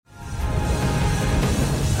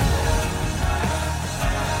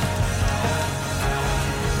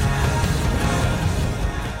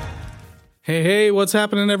Hey, what's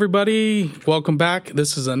happening, everybody? Welcome back.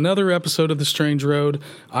 This is another episode of The Strange Road.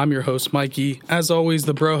 I'm your host, Mikey. As always,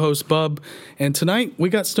 the bro host, Bub. And tonight, we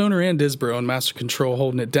got Stoner and Disbro and Master Control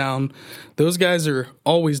holding it down. Those guys are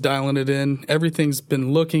always dialing it in. Everything's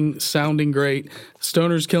been sounding great.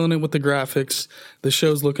 Stoner's killing it with the graphics. The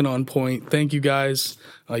show's looking on point. Thank you, guys.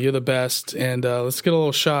 You're the best. And let's get a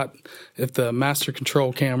little shot at the Master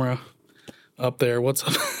Control camera up there. What's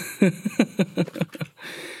up?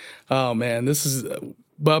 Oh, man, this is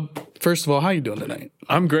Bub. First of all, how you doing tonight?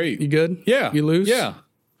 I'm great. You good? Yeah. You loose? Yeah.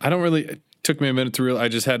 It took me a minute to realize. I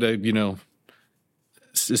just had to,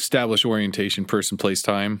 establish orientation, person, place,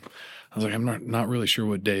 time. I was like, I'm not really sure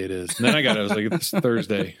what day it is. And then I was like, it's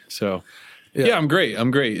Thursday. So, yeah, I'm great.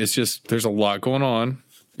 It's just there's a lot going on.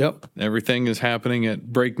 Yep. Everything is happening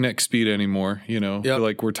at breakneck speed anymore. I feel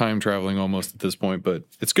like we're time traveling almost at this point, but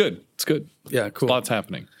it's good. It's good. Yeah, cool. Lots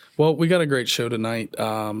happening. Well, we got a great show tonight. We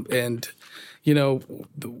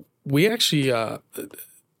actually,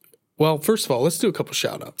 first of all, let's do a couple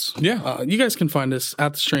shout outs. Yeah. You guys can find us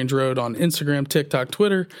at The Strange Road on Instagram, TikTok,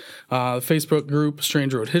 Twitter. The Facebook group,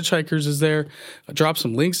 Strange Road Hitchhikers, is there. Drop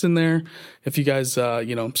some links in there. If you guys,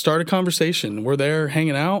 start a conversation, we're there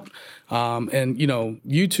hanging out.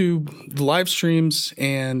 YouTube, the live streams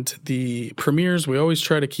and the premieres, we always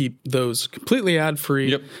try to keep those completely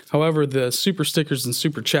ad-free. Yep. However, the super stickers and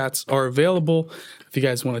super chats are available. If you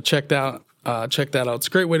guys want to check that out. It's a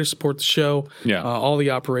great way to support the show. Yeah. All the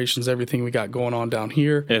operations, everything we got going on down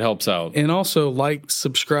here. It helps out. And also like,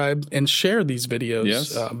 subscribe, and share these videos.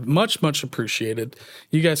 Yes. Much, much appreciated.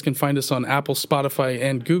 You guys can find us on Apple, Spotify,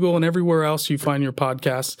 and Google, and everywhere else you find your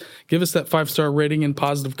podcasts. Give us that 5-star rating and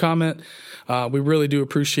positive comment. We really do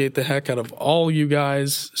appreciate the heck out of all you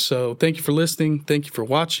guys. So thank you for listening. Thank you for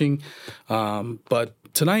watching. But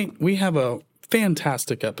tonight we have a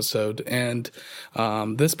fantastic episode, and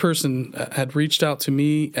this person had reached out to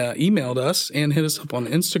me, emailed us, and hit us up on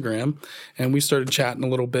Instagram, and we started chatting a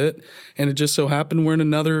little bit, and it just so happened we're in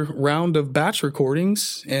another round of batch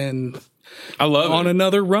recordings, and I love on it.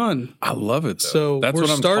 Another run. I love it, though. So that's what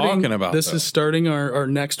I'm talking about. This is starting our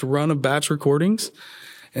next run of batch recordings.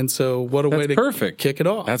 And so what a way to kick it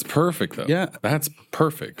off. That's perfect, though. Yeah. That's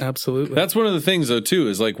perfect. Absolutely. That's one of the things, though, too,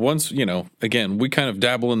 is like once, again, we kind of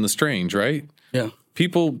dabble in the strange, right? Yeah.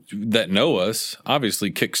 People that know us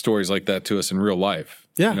obviously kick stories like that to us in real life.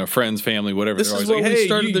 Yeah. Friends, family, whatever. This They're is always what like, we hey,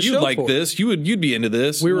 started the show you'd like for. this. You'd be into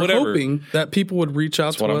this. We were whatever. hoping that people would reach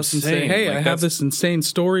out to us and say, hey, like, I have this insane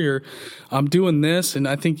story, or I'm doing this, and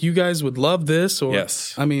I think you guys would love this. Or,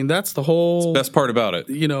 yes. I mean, that's the whole best part about it.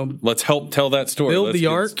 Let's help tell that story. Build the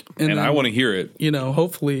arc. And I want to hear it.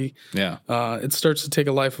 Hopefully it starts to take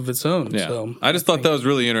a life of its own. Yeah. So, I just thought that was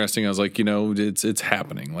really interesting. I was like, it's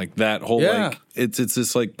happening. Like that whole, it's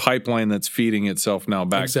this like pipeline that's feeding itself now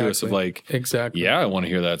back to us of like, exactly. Yeah, I want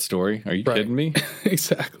to hear that story. Are you kidding me?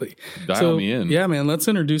 Exactly. Dial me in. Yeah, man, let's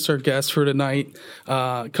introduce our guest for tonight.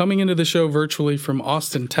 Coming into the show virtually from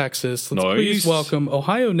Austin, Texas. Let's please welcome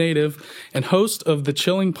Ohio native and host of the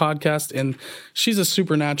Chilling podcast, and she's a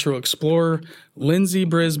supernatural explorer, Lindsey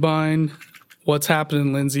Brisbine. What's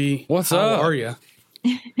happening, Lindsey? What's up? How are you?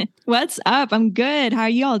 What's up? I'm good. How are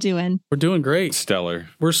you all doing? We're doing great. Stellar.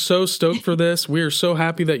 We're so stoked for this. We are so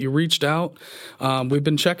happy that you reached out. We've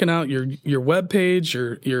been checking out your webpage,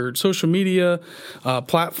 your social media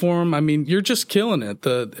platform. I mean, you're just killing it.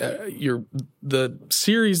 The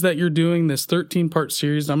series that you're doing, this 13-part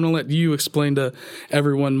series, I'm going to let you explain to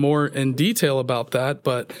everyone more in detail about that.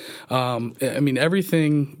 But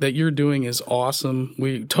everything that you're doing is awesome.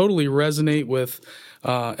 We totally resonate with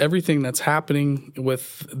everything that's happening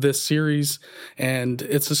with this series, and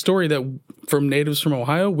it's a story that from natives from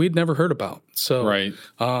Ohio we'd never heard about. So,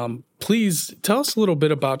 please tell us a little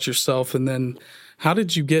bit about yourself, and then how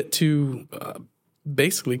did you get to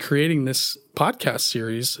basically creating this podcast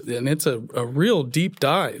series? And it's a real deep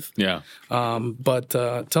dive. Yeah. But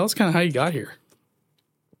tell us kind of how you got here.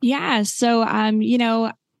 Yeah. So, I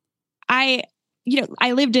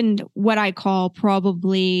lived in what I call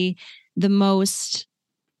probably the most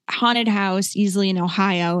haunted house easily in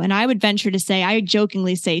Ohio. And I would venture to say, I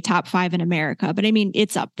jokingly say top 5 in America, but I mean,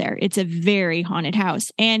 it's up there. It's a very haunted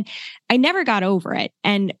house. And I never got over it.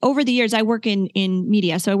 And over the years, I work in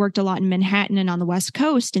media. So I worked a lot in Manhattan and on the West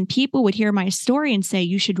Coast, and people would hear my story and say,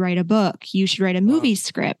 you should write a book. You should write a movie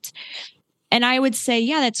script. And I would say,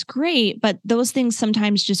 yeah, that's great. But those things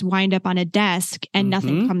sometimes just wind up on a desk and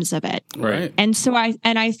nothing comes of it. Right. And so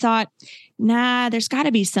I thought, nah, there's got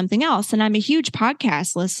to be something else. And I'm a huge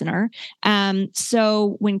podcast listener.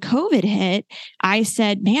 So when COVID hit, I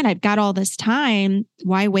said, man, I've got all this time.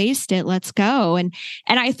 Why waste it? Let's go. And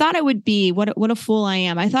I thought it would be, what a fool I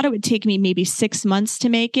am. I thought it would take me maybe 6 months to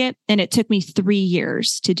make it. And it took me 3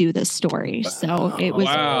 years to do this story. So it was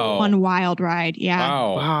one wild ride. Yeah.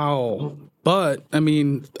 Wow. But I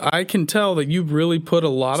mean, I can tell that you really put a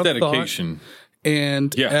lot of dedication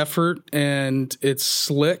and effort, and it's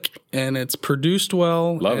slick and it's produced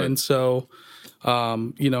well. Love and it. So,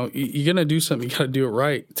 you're going to do something, you got to do it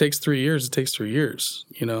right. It takes 3 years. It takes 3 years,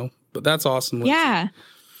 but that's awesome. Lindsey. Yeah.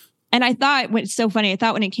 And I thought, it's so funny. I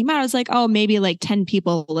thought when it came out, I was like, oh, maybe like 10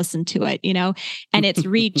 people listened to it, and it's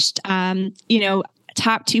reached,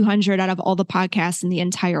 top 200 out of all the podcasts in the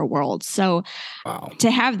entire world. So to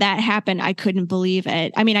have that happen, I couldn't believe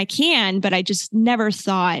it. I mean, I can, but I just never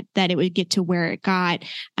thought that it would get to where it got.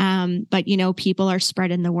 But people are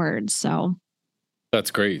spreading the word. So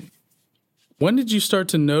that's great. When did you start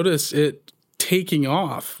to notice it taking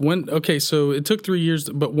off? So it took 3 years,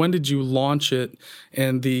 but when did you launch it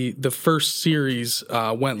and the first series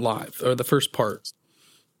went live, or the first part?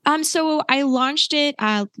 So I launched it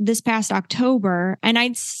this past October, and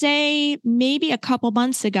I'd say maybe a couple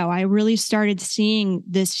months ago, I really started seeing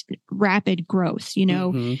this rapid growth.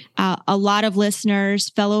 A lot of listeners,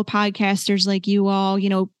 fellow podcasters like you all,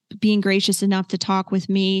 being gracious enough to talk with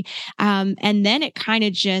me. And then it kind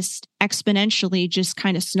of just exponentially just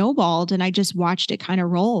kind of snowballed, and I just watched it kind of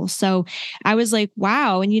roll. So I was like,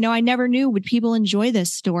 wow. And, I never knew, would people enjoy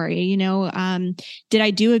this story? Did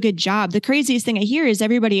I do a good job? The craziest thing I hear is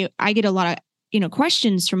I get a lot of,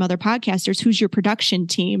 questions from other podcasters. Who's your production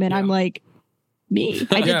team? And I'm like, me.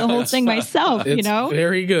 I did the whole thing myself, it's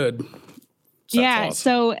very good. That's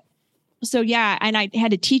awesome. So yeah, and I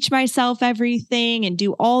had to teach myself everything and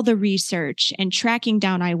do all the research and tracking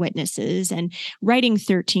down eyewitnesses and writing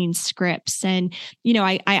 13 scripts. And,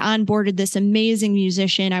 I onboarded this amazing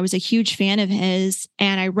musician. I was a huge fan of his,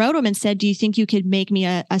 and I wrote him and said, do you think you could make me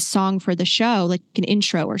a song for the show, like an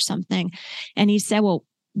intro or something? And he said, well,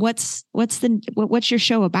 what's your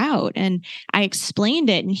show about? And I explained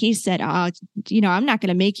it, and he said, I'm not going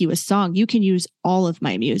to make you a song. You can use all of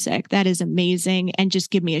my music. That is amazing. And just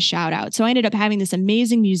give me a shout out. So I ended up having this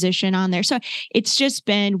amazing musician on there. So it's just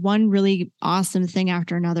been one really awesome thing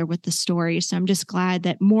after another with the story. So I'm just glad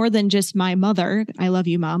that more than just my mother, I love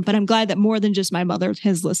you, Mom, but I'm glad that more than just my mother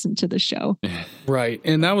has listened to the show. Right.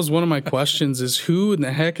 And that was one of my questions, is who in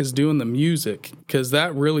the heck is doing the music? Because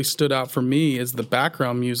that really stood out for me as the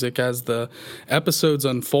background music as the episodes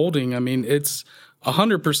unfolding. I mean, it's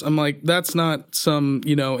 100%. I'm like, that's not some,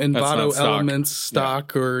 Envato Elements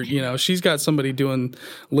stock, or, she's got somebody doing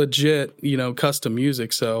legit, custom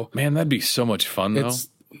music. So man, that'd be so much fun though.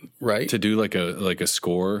 Right. To do like a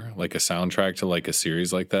score, like a soundtrack to like a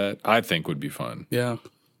series like that, I think would be fun. Yeah.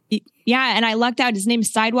 Yeah. And I lucked out. His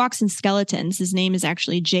name's Sidewalks and Skeletons. His name is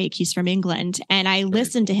actually Jake. He's from England. And I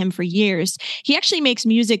listened to him for years. He actually makes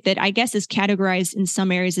music that I guess is categorized in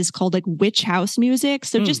some areas as called like witch house music.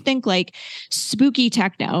 So just think like spooky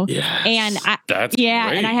techno. Yes. And that's great.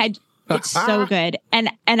 And it's so good. And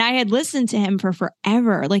I had listened to him for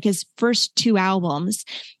forever, like his first 2 albums.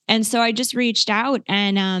 And so I just reached out,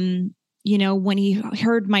 and, when he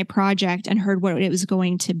heard my project and heard what it was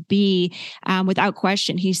going to be, without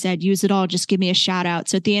question, he said, use it all. Just give me a shout out.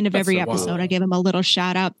 So at the end of every episode, I give him a little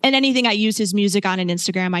shout out, and anything I use his music on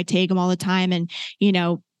Instagram, I tag him all the time. And,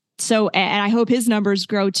 so, and I hope his numbers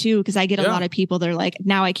grow too, because I get a lot of people that are like,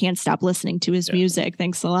 now I can't stop listening to his music.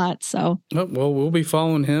 Thanks a lot. So, well, we'll be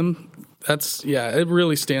following him. It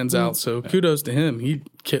really stands out. So kudos to him.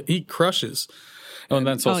 He crushes. Oh, and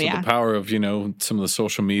that's also the power of, some of the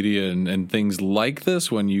social media and things like this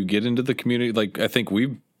when you get into the community. Like, I think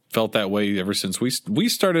we've felt that way ever since we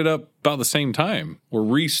started up about the same time, or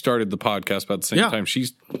restarted the podcast about the same time.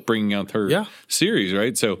 She's bringing out her series,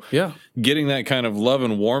 right? So getting that kind of love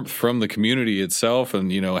and warmth from the community itself,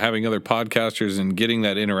 and, having other podcasters and getting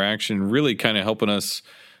that interaction really kind of helping us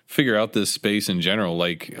figure out this space in general.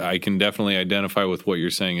 Like, I can definitely identify with what you're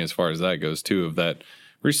saying as far as that goes too, of that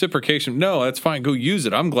reciprocation. No, that's fine. Go use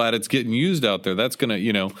it. I'm glad it's getting used out there. That's going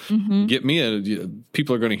to, get me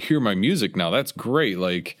people are going to hear my music now. That's great.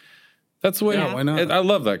 Like, that's the way. Yeah, why not? I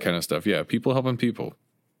love that kind of stuff. Yeah. People helping people.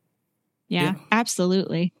 Yeah,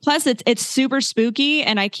 absolutely. Plus it's super spooky,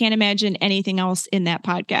 and I can't imagine anything else in that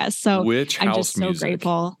podcast. So I'm just so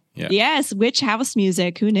grateful. Yeah. Yes. Witch house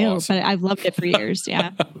music. Who knew? Awesome. But I've loved it for years.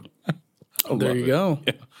 Yeah. There you go.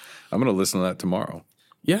 Yeah. I'm going to listen to that tomorrow.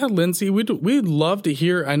 Yeah, Lindsey, we'd love to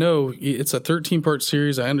hear. I know it's a 13-part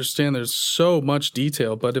series. I understand there's so much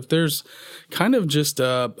detail, but if there's kind of just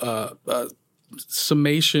a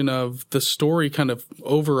summation of the story kind of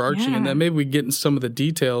overarching, and then maybe we get in some of the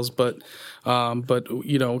details, but kind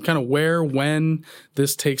of where, when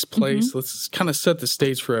this takes place. Let's kind of set the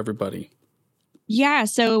stage for everybody. Yeah,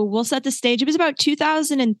 so we'll set the stage. It was about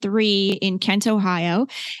 2003 in Kent, Ohio,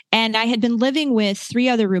 and I had been living with 3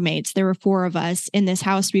 other roommates. There were 4 of us in this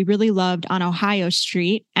house we really loved on Ohio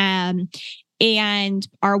Street. And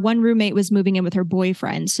our one roommate was moving in with her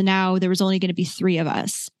boyfriend. So now there was only going to be 3 of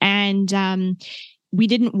us. And we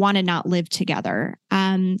didn't want to not live together.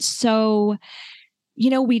 So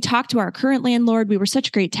we talked to our current landlord. We were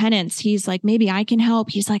such great tenants. He's like, maybe I can help.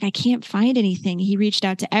 He's like, I can't find anything. He reached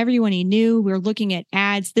out to everyone he knew. We were looking at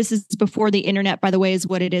ads. This is before the internet, by the way, is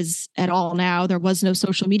what it is at all now. There was no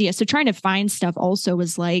social media. So trying to find stuff also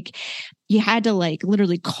was like, you had to like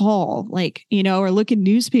literally call, or look in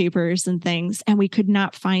newspapers and things. And we could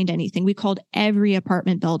not find anything. We called every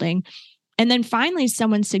apartment building. And then finally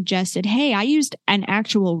someone suggested, hey, I used an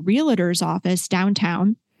actual realtor's office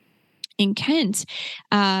downtown in Kent,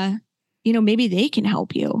 maybe they can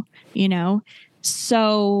help you,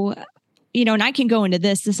 So, and I can go into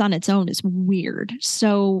this on its own is weird.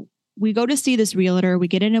 So we go to see this realtor. We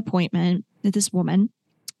get an appointment with this woman.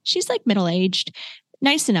 She's like middle-aged,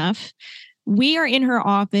 nice enough. We are in her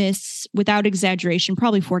office, without exaggeration,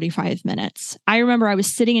 probably 45 minutes. I remember I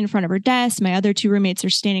was sitting in front of her desk. My other 2 roommates are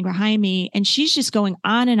standing behind me, and she's just going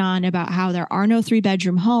on and on about how there are no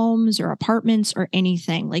 3-bedroom homes or apartments or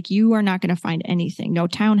anything. Like, you are not going to find anything. No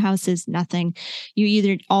townhouses, nothing. You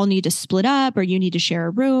either all need to split up or you need to share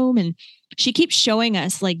a room. And she keeps showing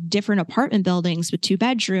us like different apartment buildings with 2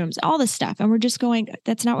 bedrooms, all this stuff. And we're just going,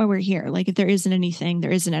 that's not why we're here. Like, if there isn't anything,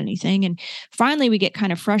 there isn't anything. And finally we get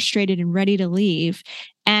kind of frustrated and ready to leave.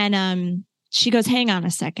 And she goes, hang on a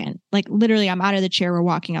second. Like, literally, I'm out of the chair. We're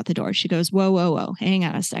walking out the door. She goes, whoa, hang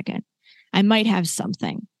on a second. I might have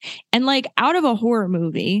something. And like out of a horror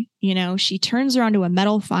movie, she turns around to a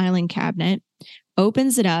metal filing cabinet,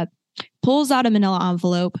 opens it up, pulls out a manila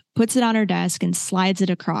envelope, puts it on her desk and slides it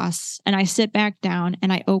across. And I sit back down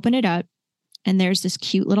and I open it up and there's this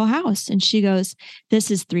cute little house. And she goes, this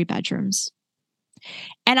is 3 bedrooms.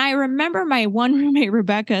 And I remember my one roommate,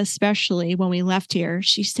 Rebecca, especially when we left here,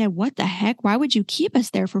 she said, what the heck? Why would you keep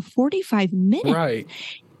us there for 45 minutes? Right.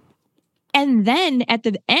 And then at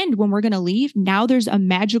the end, when we're going to leave, now there's a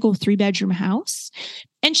magical 3-bedroom house.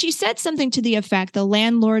 And she said something to the effect, the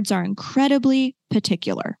landlords are incredibly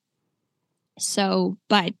particular. So,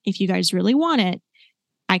 but if you guys really want it,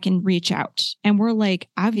 I can reach out. And we're like,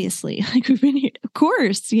 obviously, like we've been here, of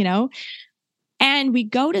course, And we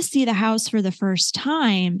go to see the house for the first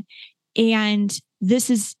time. And this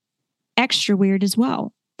is extra weird as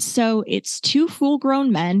well. So it's 2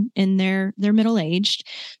 full-grown men in their middle-aged.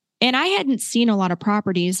 And I hadn't seen a lot of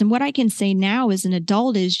properties. And what I can say now as an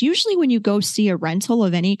adult is usually when you go see a rental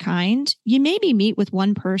of any kind, you maybe meet with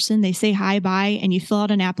one person, they say hi, bye, and you fill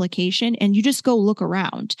out an application and you just go look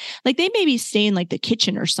around. Like, they maybe stay in like the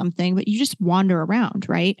kitchen or something, but you just wander around,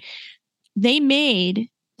 right? They made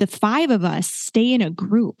the 5 of us stay in a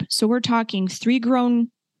group. So we're talking 3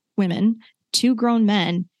 grown women, 2 grown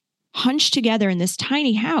men, hunched together in this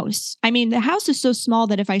tiny house. I mean, the house is so small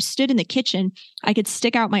that if I stood in the kitchen, I could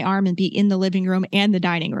stick out my arm and be in the living room and the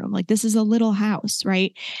dining room. Like, this is a little house,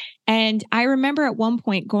 right? And I remember at one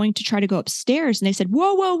point going to try to go upstairs and they said,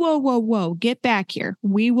 whoa, get back here.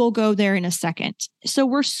 We will go there in a second. So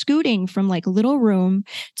we're scooting from like little room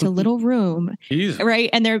to little room, right?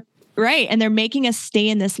 And they're making us stay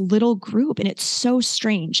in this little group. And it's so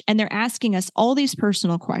strange. And they're asking us all these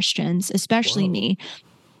personal questions, especially me.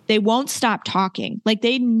 They won't stop talking. Like,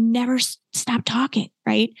 they never stop talking,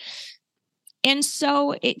 right? And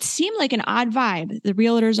so it seemed like an odd vibe, the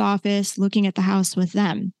realtor's office, looking at the house with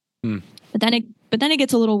them. But then it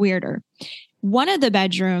gets a little weirder. One of the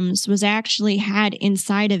bedrooms was actually had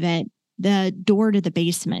inside of it the door to the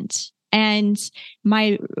basement. And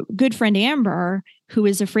my good friend Amber, who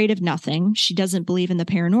is afraid of nothing, she doesn't believe in the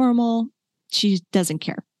paranormal. She doesn't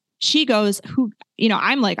care. She goes,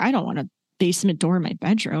 I'm like, I don't want a basement door in my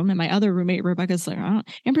bedroom. And my other roommate, Rebecca's like, oh.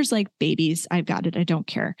 Amber's like, babies, I've got it. I don't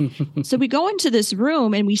care. So we go into this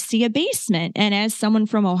room and we see a basement. And as someone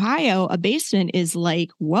from Ohio, a basement is like,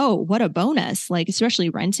 whoa, what a bonus. Like, especially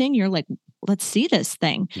renting, you're like, let's see this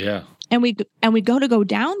thing. Yeah. And we go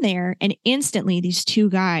down there and instantly these 2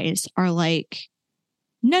 guys are like,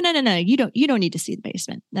 no. You don't need to see the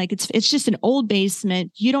basement. Like, it's just an old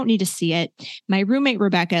basement. You don't need to see it. My roommate,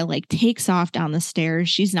 Rebecca, like takes off down the stairs.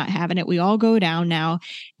 She's not having it. We all go down now.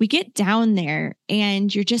 We get down there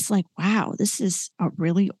and you're just like, wow, this is a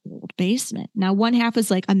really old basement. Now, one half was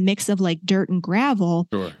like a mix of like dirt and gravel.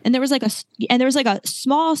 Sure. And there was like a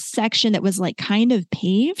small section that was like kind of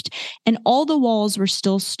paved, and all the walls were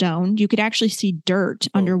still stone. You could actually see dirt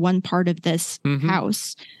under one part of this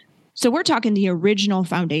house. So we're talking the original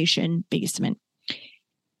foundation basement.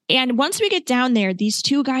 And once we get down there, these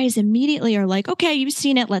two guys immediately are like, okay, you've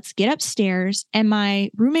seen it. Let's get upstairs. And my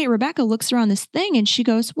roommate, Rebecca, looks around this thing and she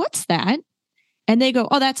goes, what's that? And they go,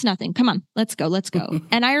 oh, that's nothing. Come on, let's go.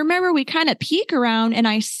 And I remember we kind of peek around and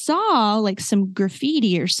I saw like some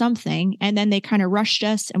graffiti or something. And then they kind of rushed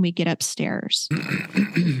us and we get upstairs.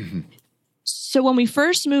 So when we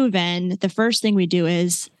first move in, the first thing we do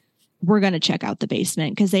is we're going to check out the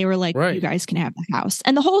basement because they were like, you guys can have the house.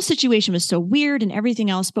 And the whole situation was so weird and everything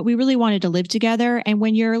else, but we really wanted to live together. And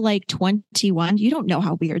when you're like 21, you don't know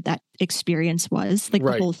how weird that experience was. Like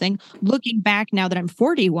the whole thing. Looking back now that I'm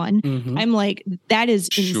 41, I'm like, that is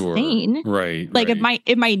insane. Right. Like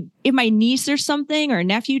if my niece or something or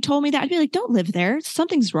nephew told me that, I'd be like, don't live there.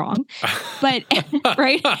 Something's wrong. But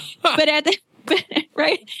right.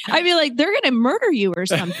 Right. I'd be like, they're going to murder you or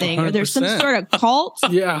something. 100%. Or there's some sort of cult.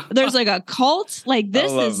 Yeah. There's like a cult. Like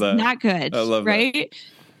this is not good. I love right. That.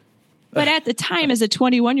 But at the time, as a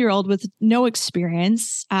 21-year-old with no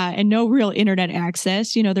experience and no real internet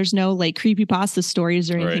access, there's no like creepypasta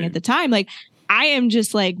stories or anything at the time. Like I am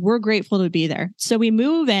just like, we're grateful to be there. So we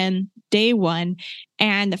move in day one.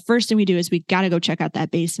 And the first thing we do is we got to go check out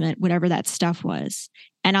that basement, whatever that stuff was.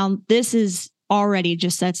 And this is already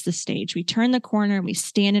just sets the stage. We turn the corner and we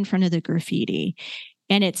stand in front of the graffiti,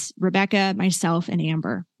 and it's Rebecca, myself, and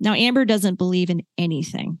Amber. Now, Amber doesn't believe in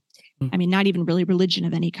anything. I mean, not even really religion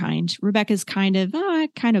of any kind. Rebecca's kind of, I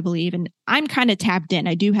kind of believe, and I'm kind of tapped in.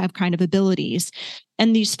 I do have kind of abilities.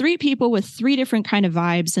 And these three people with three different kind of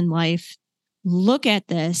vibes in life look at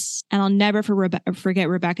this, and I'll never forget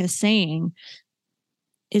Rebecca saying,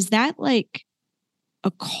 is that like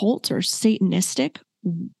a cult or Satanistic?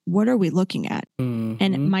 What are we looking at?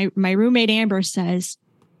 And my roommate Amber says,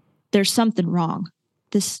 there's something wrong.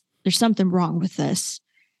 There's something wrong with this.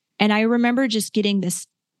 And I remember just getting this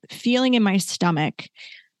feeling in my stomach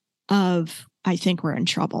of, I think we're in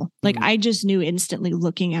trouble. Like I just knew instantly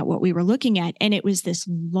looking at what we were looking at. And it was this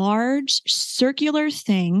large circular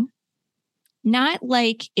thing. Not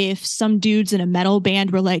like if some dudes in a metal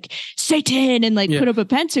band were like Satan and like put up a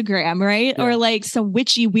pentagram, right? Yeah. Or like some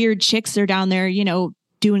witchy weird chicks are down there,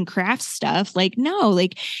 doing craft stuff. Like, no,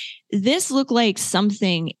 like this looked like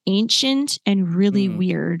something ancient and really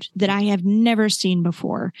weird that I have never seen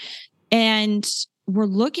before. And we're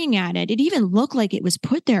looking at it. It even looked like it was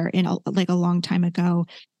put there in a long time ago.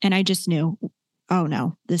 And I just knew, oh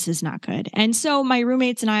no, this is not good. And so my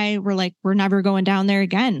roommates and I were like, we're never going down there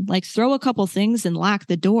again. Like throw a couple things and lock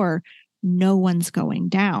the door. No one's going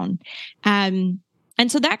down. And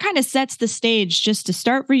so that kind of sets the stage just to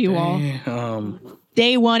start for you all.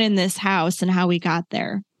 Day one in this house and how we got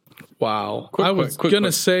there. Wow. I was going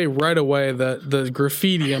to say right away that the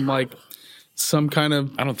graffiti, I'm like some kind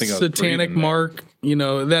of satanic mark,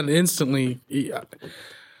 that instantly,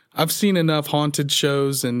 I've seen enough haunted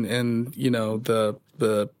shows and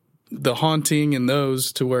the haunting and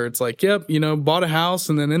those to where it's like, yep, bought a house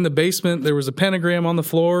and then in the basement there was a pentagram on the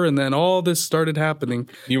floor and then all this started happening.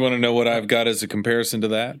 You want to know what I've got as a comparison to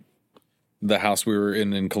that? The house we were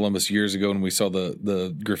in Columbus years ago and we saw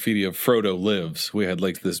the graffiti of Frodo Lives. We had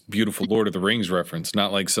like this beautiful Lord of the Rings reference,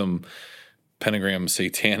 not like some pentagram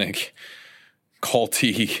satanic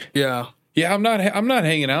culty. Yeah. Yeah, I'm not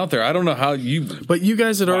hanging out there. I don't know how you... But you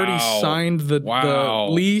guys had already signed the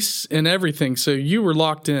lease and everything, so you were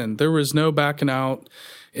locked in. There was no backing out,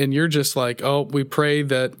 and you're just like, oh, we pray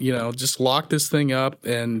that, just lock this thing up.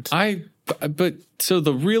 And But so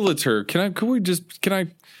the realtor, can I...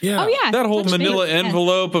 Yeah. Oh, yeah. That whole manila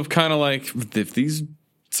envelope of kind of like, if these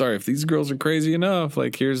girls are crazy enough,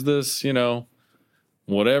 like here's this,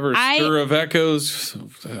 whatever stir of echoes.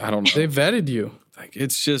 I don't know. They vetted you. Like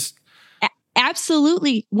it's just...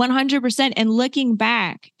 Absolutely, 100%. And looking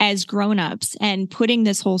back as grownups and putting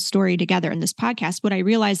this whole story together in this podcast, what I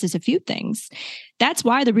realized is a few things. That's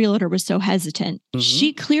why the realtor was so hesitant.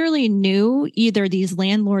 She clearly knew either these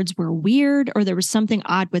landlords were weird or there was something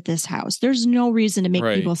odd with this house. There's no reason to make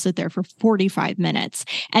people sit there for 45 minutes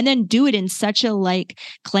and then do it in such a like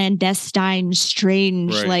clandestine,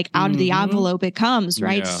 strange, like out of the envelope it comes,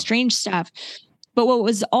 right? Yeah. Strange stuff. But what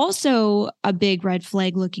was also a big red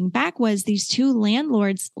flag looking back was these two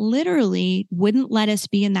landlords literally wouldn't let us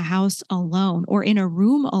be in the house alone or in a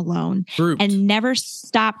room alone and never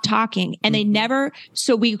stopped talking. And they never,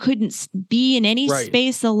 so we couldn't be in any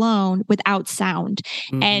space alone without sound.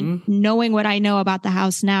 And knowing what I know about the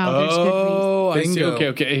house now, there's good reason. Oh, bingo.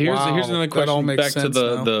 Okay. Here's another That all question makes back to sense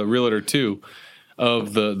now. the realtor too,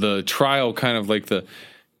 of the trial, kind of like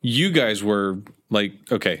you guys were like,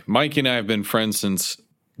 okay, Mike and I have been friends since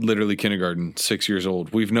literally kindergarten, 6 years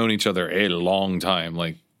old. We've known each other a long time.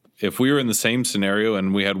 Like, if we were in the same scenario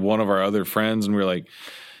and we had one of our other friends and we were like,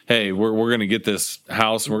 hey, we're going to get this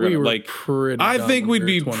house. We're going to like, I think we'd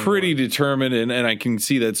be pretty determined, and I can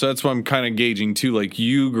see that. So that's why I'm kind of gauging too. Like,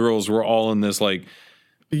 you girls were all in this, like,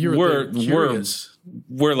 we've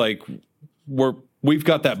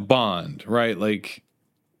got that bond, right? Like,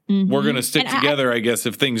 we're going to stick together, I guess,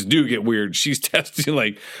 if things do get weird. She's testing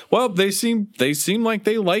like, well, they seem like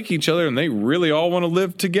they like each other and they really all want to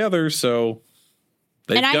live together. So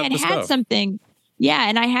they've got the stuff.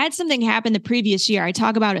 And I had something happen the previous year. I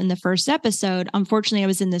talk about it in the first episode. Unfortunately, I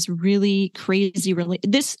was in this really crazy,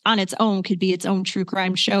 this on its own could be its own true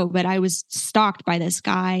crime show, but I was stalked by this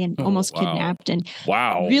guy and almost kidnapped, and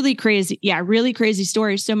really crazy. Yeah. Really crazy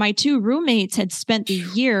story. So my two roommates had spent the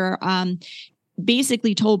year,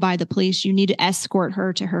 basically told by the police, you need to escort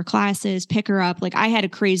her to her classes, pick her up. Like, I had a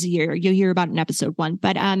crazy year. You'll hear about it in episode 1.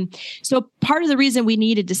 But so part of the reason we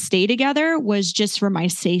needed to stay together was just for my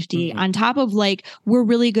safety. On top of, like, we're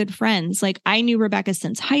really good friends. Like, I knew Rebecca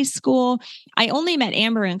since high school. I only met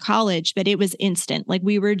Amber in college, but it was instant. Like,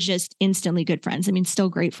 we were just instantly good friends. I mean, still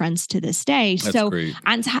great friends to this day. That's great.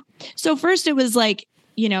 So first it was like,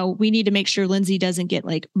 we need to make sure Lindsey doesn't get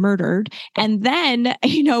like murdered. And then,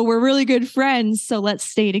 we're really good friends, so let's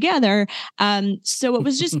stay together. So it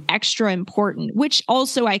was just extra important, which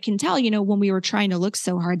also I can tell, when we were trying to look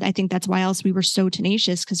so hard, I think that's why else we were so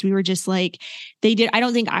tenacious, because we were just like, I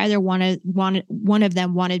don't think either one of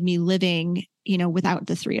them wanted me living, without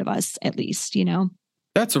the three of us, at least,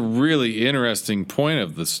 That's a really interesting point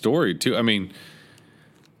of the story too. I mean,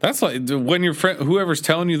 that's like when your friend, whoever's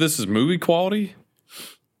telling you this is movie quality,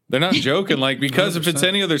 they're not joking. Like, because 100%. If it's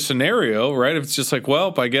any other scenario, right? If it's just like,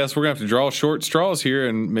 well, I guess we're going to have to draw short straws here,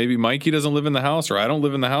 and maybe Mikey doesn't live in the house, or I don't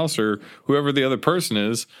live in the house, or whoever the other person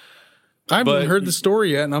is. I haven't heard the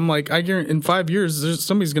story yet, and I'm like, I guarantee in 5 years,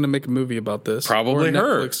 somebody's going to make a movie about this. Probably or a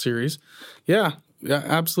Netflix series. Yeah,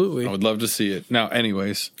 absolutely. I would love to see it. Now,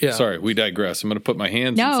 anyways, sorry, we digress. I'm going to put my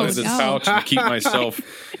hands inside this pouch and keep myself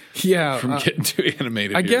from getting too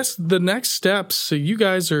animated. I guess the next steps, so you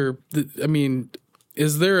guys are,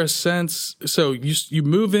 is there a sense, so you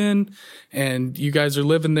move in and you guys are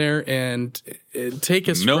living there, and take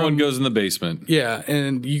us No one goes in the basement. Yeah,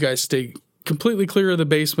 and you guys stay completely clear of the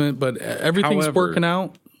basement, but everything's working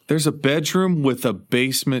out? There's a bedroom with a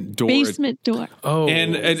basement door. Oh.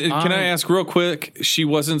 And can I ask real quick, she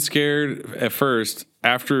wasn't scared at first.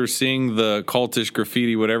 After seeing the cultish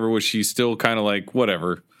graffiti, whatever, was she still kind of like,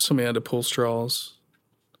 whatever? Somebody had to pull straws.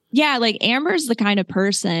 Yeah, like Amber's the kind of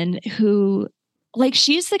person who... Like,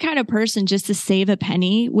 she's the kind of person, just to save a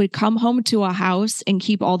penny, would come home to a house and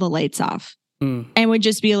keep all the lights off and would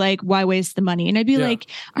just be like, why waste the money? And I'd be like,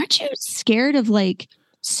 aren't you scared of like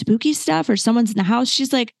spooky stuff or someone's in the house?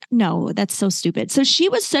 She's like, no, that's so stupid. So she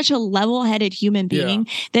was such a level-headed human being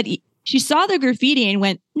that she saw the graffiti and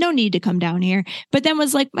went, no need to come down here. But then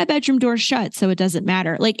was like, my bedroom door's shut, so it doesn't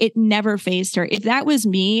matter. Like, it never fazed her. If that was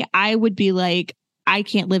me, I would be like, I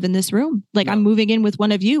can't live in this room. Like, I'm moving in with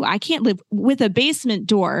one of you. I can't live with a basement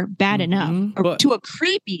door. Bad enough. Or to a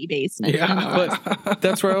creepy basement. Yeah, but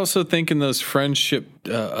that's where I also think in those friendship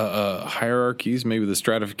hierarchies, maybe the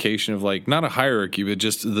stratification of, like, not a hierarchy, but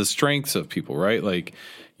just the strengths of people, right? Like,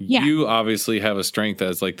 you obviously have a strength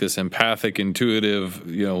as like this empathic, intuitive,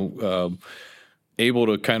 able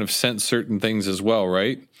to kind of sense certain things as well,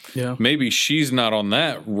 right? Yeah. Maybe she's not on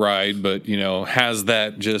that ride, but, has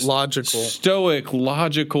that just stoic,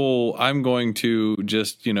 logical, I'm going to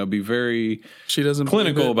just, be very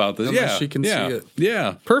clinical about this. Yeah. She can see it.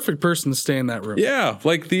 Yeah. Perfect person to stay in that room. Yeah.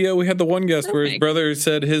 Like we had the one guest where his brother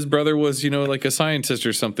said his brother was, like a scientist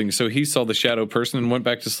or something. So he saw the shadow person and went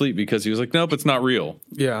back to sleep because he was like, nope, it's not real.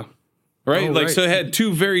 Yeah. Right? Oh, so it had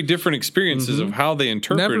two very different experiences of how they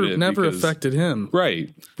interpreted it. Never affected him.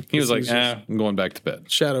 Right. He was like, I'm going back to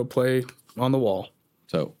bed. Shadow play on the wall.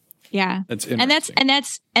 So yeah. That's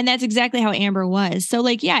that's exactly how Amber was. So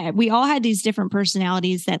like, we all had these different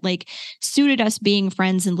personalities that like suited us being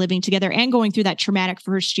friends and living together and going through that traumatic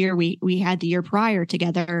first year we had the year prior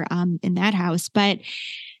together in that house. But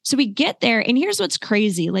so we get there, and here's what's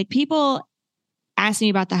crazy. Like, people ask me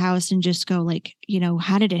about the house and just go like,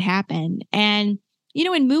 how did it happen? And,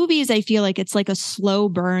 in movies, I feel like it's like a slow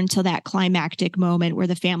burn to that climactic moment where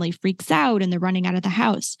the family freaks out and they're running out of the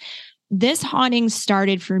house. This haunting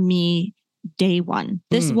started for me day one.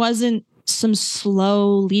 This wasn't some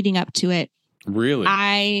slow leading up to it. Really?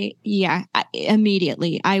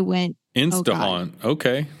 Immediately I went, Insta-haunt.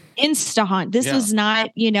 Okay. Insta-haunt. This was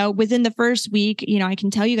not, within the first week, I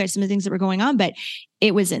can tell you guys some of the things that were going on, but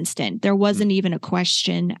it was instant. There wasn't even a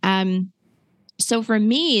question. So for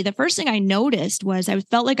me, the first thing I noticed was I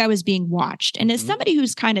felt like I was being watched. And as somebody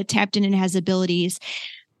who's kind of tapped in and has abilities,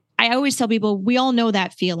 I always tell people, we all know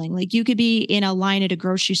that feeling. Like you could be in a line at a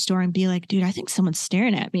grocery store and be like, dude, I think someone's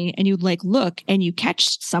staring at me. And you'd like look and you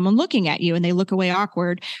catch someone looking at you and they look away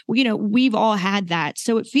awkward. Well, we've all had that.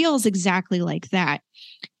 So it feels exactly like that.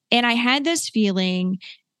 And I had this feeling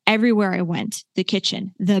everywhere I went, the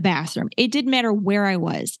kitchen, the bathroom. It didn't matter where I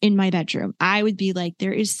was in my bedroom. I would be like,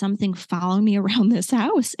 there is something following me around this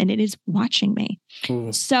house and it is watching me.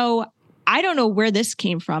 Cool. So I don't know where this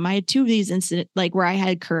came from. I had two of these incidents, like where I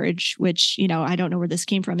had courage, which, I don't know where this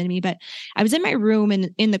came from in me, but I was in my room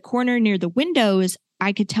and in the corner near the windows,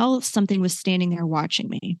 I could tell something was standing there watching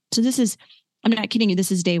me. So I'm not kidding you.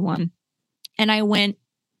 This is day one. And I went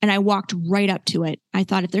and I walked right up to it. I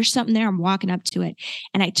thought, if there's something there, I'm walking up to it.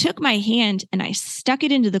 And I took my hand and I stuck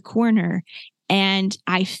it into the corner and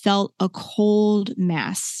I felt a cold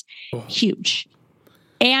mass, huge.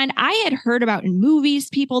 And I had heard about in movies,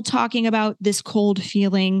 people talking about this cold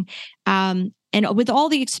feeling. And with all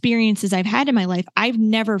the experiences I've had in my life, I've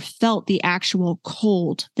never felt the actual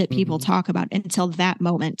cold that people talk about until that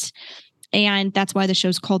moment. And that's why the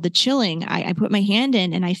show's called The Chilling. I put my hand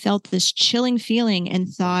in and I felt this chilling feeling and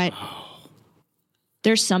thought,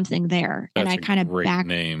 there's something there. That's and I kind of back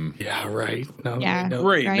name. Yeah, right. No,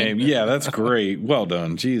 great name. Yeah, that's great. Well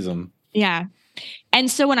done. Jeez. Yeah. And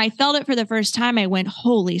so when I felt it for the first time, I went,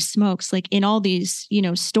 holy smokes, like in all these,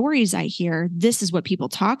 stories I hear, this is what people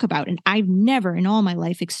talk about. And I've never in all my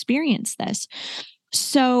life experienced this.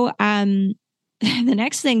 So, the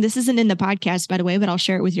next thing, this isn't in the podcast, by the way, but I'll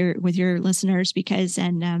share it with your listeners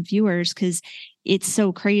and viewers, because it's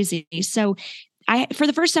so crazy. So for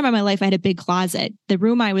the first time in my life, I had a big closet. The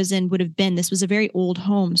room I was in this was a very old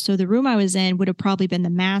home. So the room I was in would have probably been the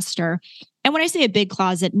master. And when I say a big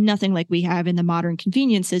closet, nothing like we have in the modern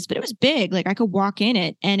conveniences, but it was big. Like I could walk in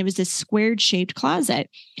it and it was this squared shaped closet.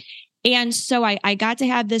 And so I got to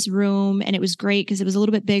have this room and it was great because it was a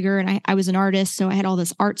little bit bigger and I was an artist. So I had all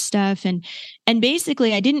this art stuff and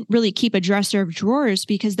basically I didn't really keep a dresser of drawers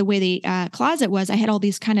because the way the closet was, I had all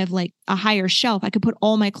these kind of like a higher shelf. I could put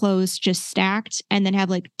all my clothes just stacked and then have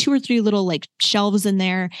like 2 or 3 little like shelves in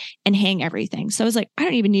there and hang everything. So I was like, I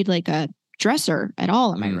don't even need like a dresser at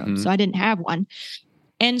all in my room. So I didn't have one.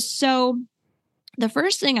 And so the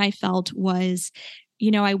first thing I felt was,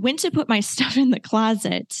 I went to put my stuff in the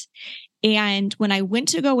closet. And when I went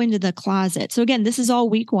to go into the closet, so again, this is all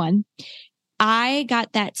week one, I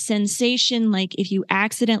got that sensation like if you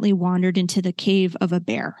accidentally wandered into the cave of a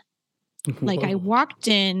bear. Like I walked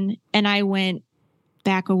in and I went,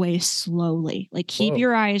 back away slowly, like keep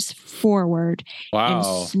your eyes forward and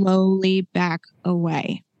slowly back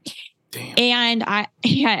away. Damn. And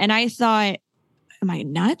I thought, am I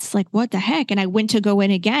nuts? Like, what the heck? And I went to go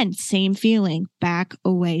in again. Same feeling, back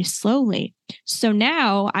away slowly. So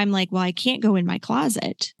now I'm like, well, I can't go in my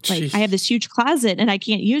closet. Like I have this huge closet and I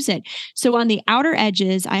can't use it. So on the outer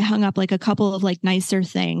edges, I hung up like a couple of like nicer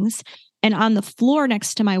things. And on the floor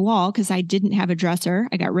next to my wall, because I didn't have a dresser,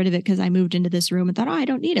 I got rid of it because I moved into this room and thought, I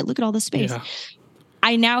don't need it. Look at all the space. Yeah.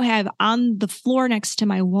 I now have on the floor next to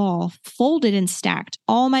my wall, folded and stacked,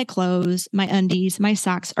 all my clothes, my undies, my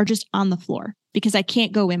socks are just on the floor because I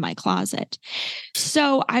can't go in my closet.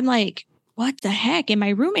 So I'm like, what the heck? And my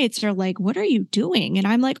roommates are like, what are you doing? And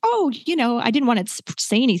I'm like, oh, I didn't want to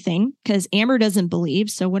say anything because Amber doesn't believe.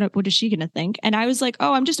 So what is she going to think? And I was like,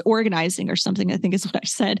 oh, I'm just organizing or something, I think is what I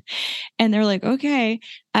said. And they're like, okay.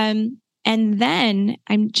 And then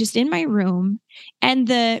I'm just in my room and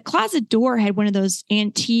the closet door had one of those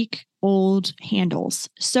antique old handles.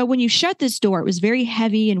 So when you shut this door, it was very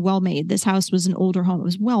heavy and well made. This house was an older home. It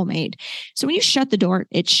was well made. So when you shut the door,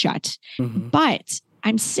 it's shut. Mm-hmm. But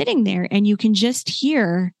I'm sitting there and you can just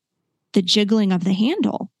hear the jiggling of the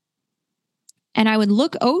handle. And I would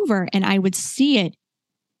look over and I would see it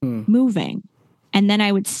moving. And then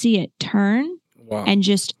I would see it turn and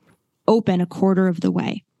just open a quarter of the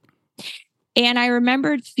way. And I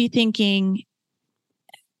remembered thinking,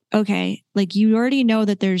 okay, like you already know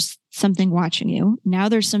that there's something watching you. Now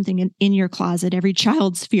there's something in your closet. Every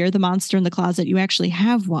child's fear, the monster in the closet, you actually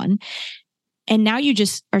have one. And now you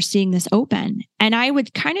just are seeing this open. And I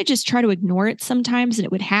would kind of just try to ignore it sometimes and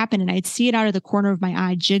it would happen. And I'd see it out of the corner of my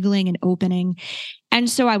eye, jiggling and opening. And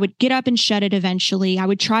so I would get up and shut it eventually. I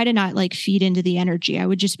would try to not like feed into the energy. I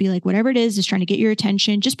would just be like, whatever it is trying to get your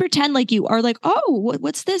attention. Just pretend like you are like, oh,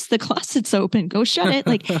 what's this? The closet's open. Go shut it.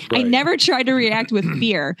 Like right. I never tried to react with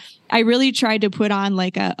fear. I really tried to put on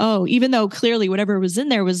like even though clearly whatever was in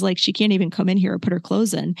there was like, she can't even come in here or put her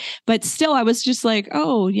clothes in. But still, I was just like,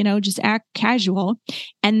 just act casual.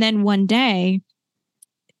 And then one day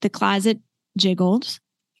the closet jiggled.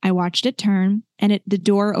 I watched it turn and the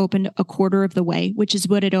door opened a quarter of the way, which is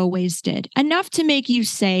what it always did. Enough to make you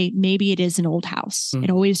say, maybe it is an old house. It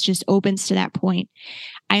always just opens to that point.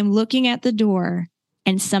 I'm looking at the door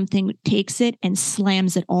and something takes it and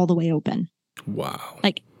slams it all the way open. Wow.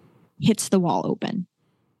 Like hits the wall open.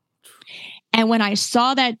 And when I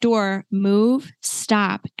saw that door move,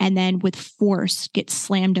 stop, and then with force get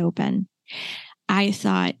slammed open, I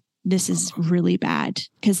thought, this is really bad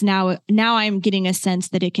because now I'm getting a sense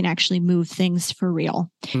that it can actually move things for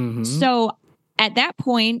real. Mm-hmm. So at that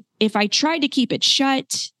point, if I tried to keep it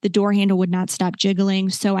shut, the door handle would not stop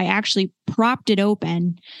jiggling. So I actually propped it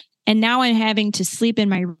open. And now I'm having to sleep in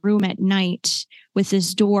my room at night with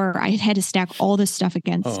this door. I had to stack all this stuff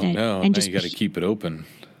against it. No, and now you got to keep it open.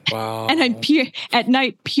 Wow. And I'm at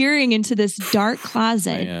night peering into this dark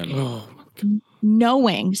closet.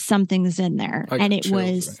 Knowing something's in there. And it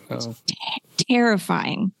was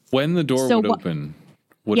terrifying. When the door would open,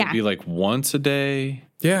 would it be like once a day?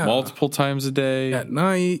 Yeah. Multiple times a day? At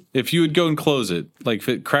night? If you would go and close it, like if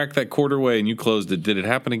it cracked that quarter way and you closed it, did it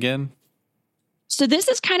happen again? So this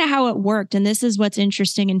is kind of how it worked. And this is what's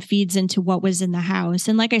interesting and feeds into what was in the house.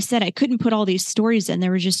 And like I said, I couldn't put all these stories in. There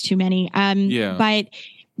were just too many. But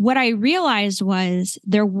what I realized was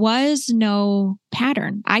there was no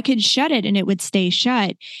pattern. I could shut it and it would stay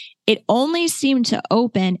shut. It only seemed to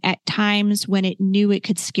open at times when it knew it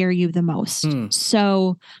could scare you the most.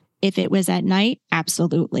 So if it was at night,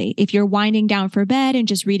 absolutely. If you're winding down for bed and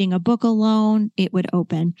just reading a book alone, it would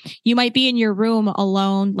open. You might be in your room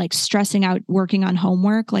alone, like stressing out, working on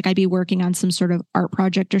homework. Like I'd be working on some sort of art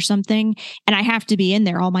project or something. And I have to be in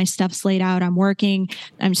there. All my stuff's laid out. I'm working,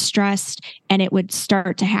 I'm stressed, and it would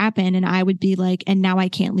start to happen. And I would be like, and now I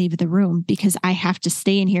can't leave the room because I have to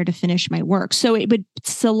stay in here to finish my work. So it would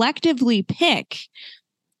selectively pick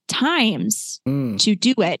times to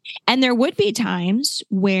do it. And there would be times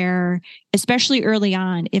where, especially early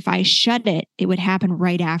on, if I shut it, it would happen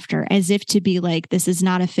right after, as if to be like, this is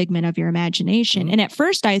not a figment of your imagination. And at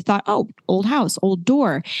first I thought, oh, old house, old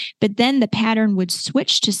door. But then the pattern would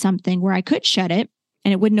switch to something where I could shut it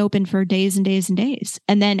and it wouldn't open for days and days and days.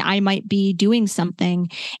 And then I might be doing something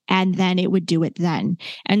and then it would do it then.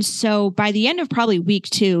 And so by the end of probably week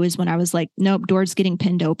 2 is when I was like, nope, door's getting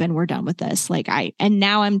pinned open. We're done with this. And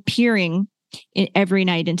now I'm peering every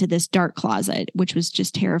night into this dark closet, which was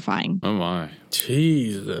just terrifying. Oh my.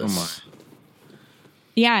 Jesus. Oh my.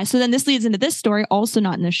 Yeah. So then this leads into this story, also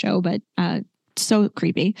not in the show, but so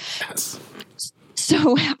creepy. Yes.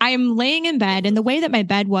 So I'm laying in bed, and the way that my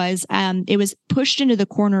bed was, it was pushed into the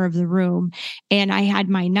corner of the room, and I had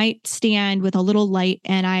my nightstand with a little light,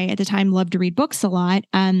 and I, at the time, loved to read books a lot.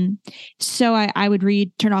 So I would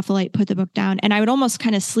read, turn off the light, put the book down, and I would almost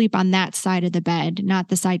kind of sleep on that side of the bed, not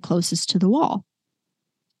the side closest to the wall.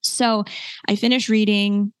 So I finish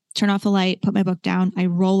reading, turn off the light, put my book down, I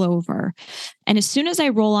roll over. And as soon as I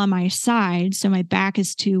roll on my side, so my back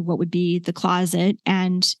is to what would be the closet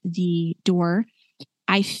and the door,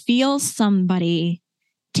 I feel somebody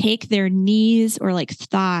take their knees or like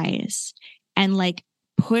thighs and like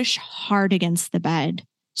push hard against the bed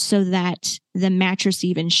so that the mattress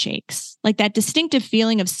even shakes. Like that distinctive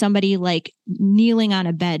feeling of somebody like kneeling on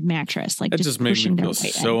a bed mattress. Like that just makes me feel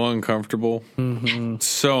so uncomfortable. Mm-hmm.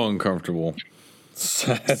 So uncomfortable.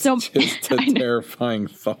 That's just a terrifying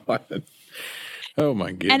thought. Oh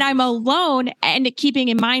my goodness. And I'm alone, and keeping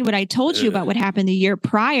in mind what I told you about what happened the year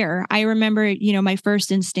prior, I remember, my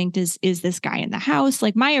first instinct is this guy in the house?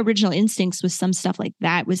 Like my original instincts with some stuff like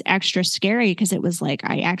that was extra scary because it was like,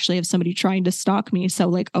 I actually have somebody trying to stalk me. So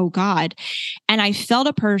like, oh God. And I felt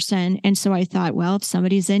a person. And so I thought, well, if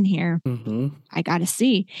somebody's in here, I got to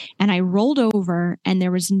see. And I rolled over and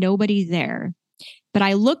there was nobody there, but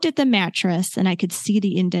I looked at the mattress and I could see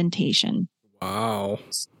the indentation. Wow.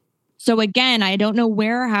 So again, I don't know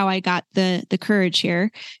where or how I got the courage here,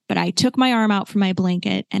 but I took my arm out from my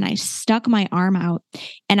blanket and I stuck my arm out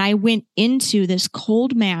and I went into this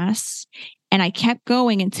cold mass and I kept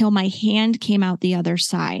going until my hand came out the other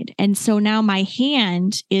side. And so now my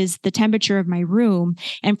hand is the temperature of my room.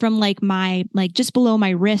 And from like just below my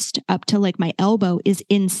wrist up to like my elbow is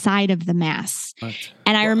inside of the mass. What?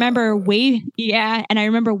 And I remember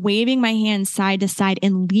waving my hand side to side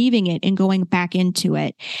and leaving it and going back into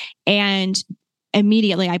it. And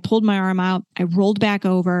immediately I pulled my arm out. I rolled back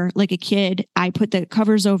over like a kid. I put the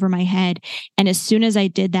covers over my head. And as soon as I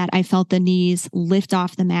did that, I felt the knees lift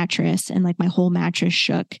off the mattress and like my whole mattress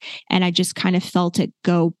shook. And I just kind of felt it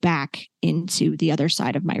go back into the other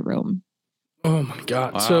side of my room. Oh my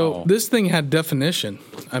God. Wow. So this thing had definition.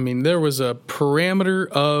 I mean, there was a parameter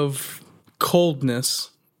of coldness.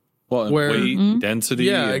 Well, and where- weight, density.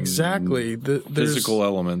 Yeah, and exactly. There's- physical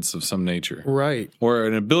elements of some nature. Right. Or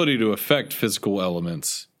an ability to affect physical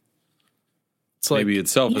elements. It's like Maybe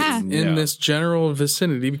itself Yeah. is in this general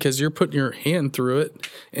vicinity because you're putting your hand through it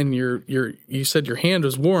and you said your hand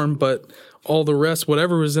was warm, but all the rest,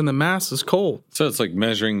 whatever was in the mass is cold. So it's like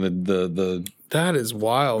measuring the That is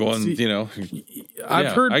wild. going, See, you know.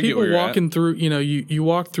 I've heard I get people where you're walking through, you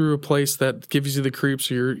walk through a place that gives you the creeps,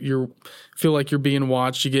 or you feel like you're being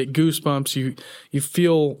watched, you get goosebumps, you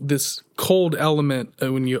feel this cold element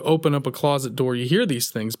when you open up a closet door, you hear these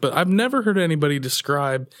things, but I've never heard anybody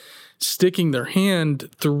describe sticking their hand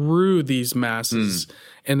through these masses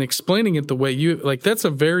and explaining it the way you, like, that's a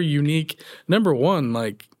very unique, number one,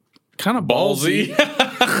 like, kind of ballsy.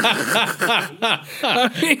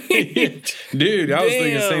 Dude, I was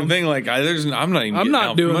thinking the same thing. Like, I'm not even getting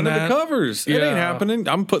out doing from under that. the covers. It Yeah. ain't happening.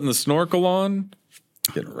 I'm putting the snorkel on,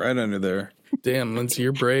 getting right under there. Damn, Lindsey,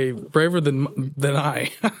 you're braver than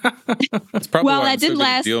I. It's probably Well, why that I'm so didn't good at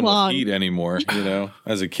last dealing long. with heat anymore. You know,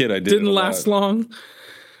 as a kid, I did Didn't last long.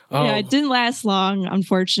 Oh, Yeah, it didn't last long,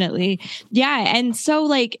 unfortunately. Yeah. And so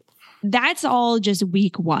like that's all just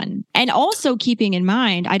week one. And also keeping in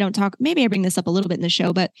mind, maybe I bring this up a little bit in the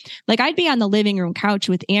show, but like I'd be on the living room couch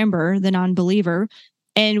with Amber, the non-believer,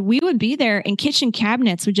 and we would be there and kitchen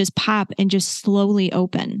cabinets would just pop and just slowly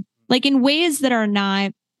open, like in ways that are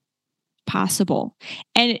not possible.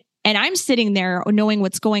 And I'm sitting there knowing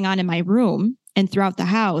what's going on in my room and throughout the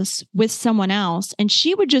house with someone else. And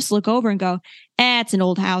she would just look over and go, it's an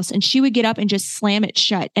old house. And she would get up and just slam it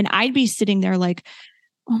shut. And I'd be sitting there like,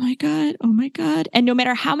 oh my God, oh my God. And no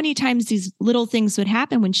matter how many times these little things would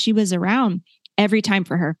happen when she was around, every time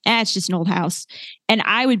for her, it's just an old house. And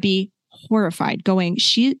I would be horrified going,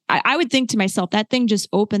 I would think to myself, that thing just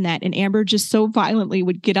opened that. And Amber just so violently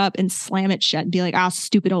would get up and slam it shut and be like,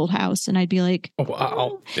 stupid old house. And I'd be like, oh,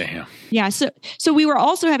 wow. Damn. Yeah. So we were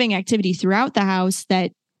also having activity throughout the house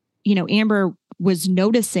that, Amber was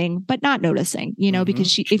noticing, but not noticing,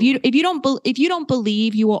 because if you don't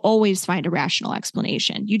believe, you will always find a rational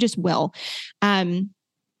explanation. You just will.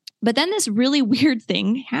 But then this really weird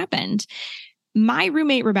thing happened. My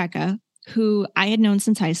roommate, Rebecca, who I had known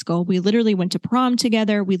since high school, we literally went to prom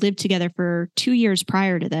together. We lived together for 2 years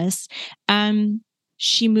prior to this.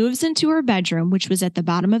 She moves into her bedroom, which was at the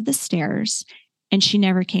bottom of the stairs, and she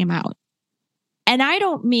never came out. And I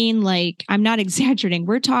don't mean like, I'm not exaggerating.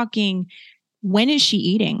 We're talking, when is she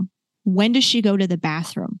eating? When does she go to the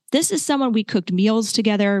bathroom? This is someone we cooked meals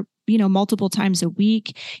together, multiple times a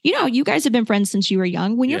week. You guys have been friends since you were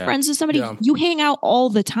young. When you're friends with somebody, you hang out all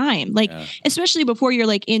the time. Like, especially before you're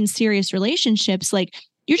like in serious relationships, like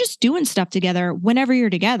you're just doing stuff together whenever you're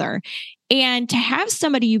together. And to have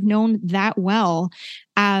somebody you've known that well,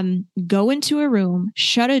 go into a room,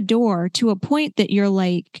 shut a door to a point that you're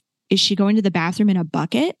like, is she going to the bathroom in a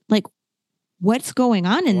bucket? Like, what's going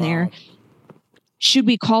on in there? Should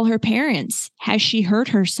we call her parents? Has she hurt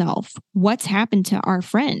herself? What's happened to our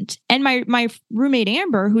friend? And my roommate,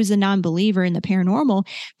 Amber, who's a non-believer in the paranormal,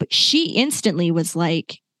 but she instantly was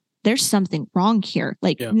like, there's something wrong here.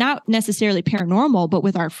 Like, not necessarily paranormal, but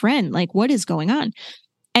with our friend, like, what is going on?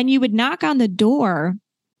 And you would knock on the door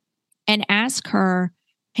and ask her,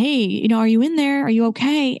 hey, are you in there? Are you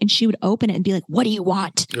okay? And she would open it and be like, what do you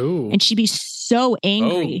want? Ooh. And she'd be so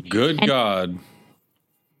angry. Oh, good God.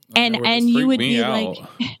 And you would be like,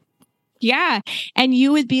 yeah. And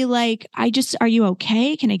you would be like, are you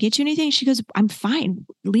okay? Can I get you anything? She goes, I'm fine.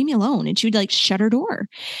 Leave me alone. And she would like shut her door.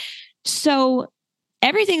 So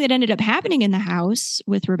everything that ended up happening in the house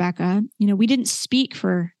with Rebecca, we didn't speak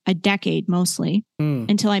for a decade mostly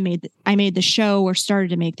until I made the show or started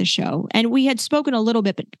to make the show. And we had spoken a little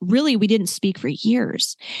bit, but really we didn't speak for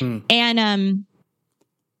years. And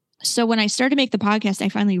so when I started to make the podcast, I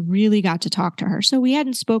finally really got to talk to her. So we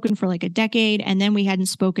hadn't spoken for like a decade, and then we hadn't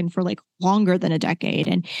spoken for like longer than a decade.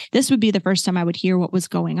 And this would be the first time I would hear what was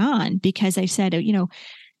going on, because I said,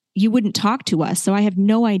 you wouldn't talk to us. So I have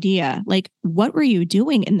no idea, like, what were you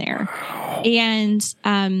doing in there? And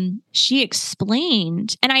she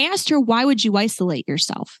explained, and I asked her, why would you isolate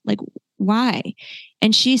yourself? Like, why?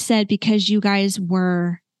 And she said, because you guys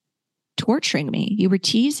were torturing me. You were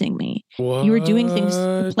teasing me. What? You were doing things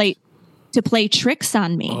to play tricks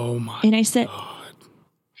on me. Oh my and I said, God.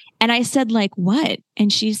 And I said, like, what?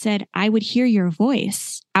 And she said, I would hear your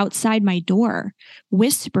voice outside my door,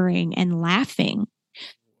 whispering and laughing.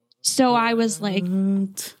 So I was like,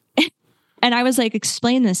 and I was like,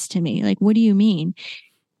 explain this to me. Like, what do you mean?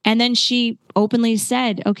 And then she openly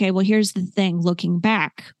said, okay, well, here's the thing. Looking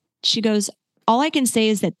back, she goes, all I can say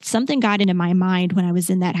is that something got into my mind when I was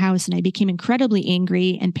in that house and I became incredibly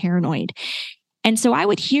angry and paranoid. And so I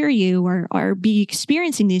would hear you or be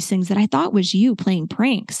experiencing these things that I thought was you playing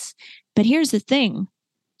pranks. But here's the thing.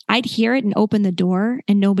 I'd hear it and open the door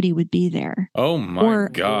and nobody would be there. Oh my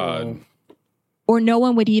God. Or no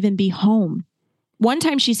one would even be home. One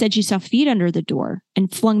time she said she saw feet under the door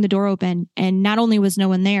and flung the door open. And not only was no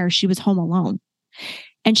one there, she was home alone.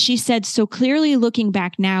 And she said, so clearly looking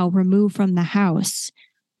back now, removed from the house,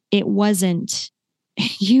 it wasn't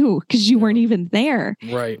you because you weren't even there.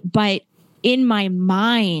 Right. But in my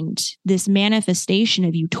mind, this manifestation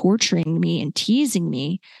of you torturing me and teasing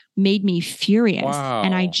me made me furious. Wow.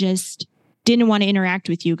 And I just didn't want to interact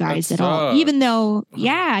with you guys at all. Even though,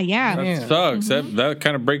 yeah. That sucks. That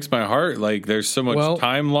kind of breaks my heart. Like there's so much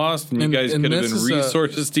time lost and you guys could have been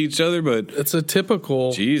resources to each other, but it's a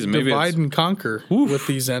typical divide and conquer with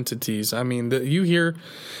these entities. I mean, you hear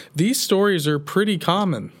these stories are pretty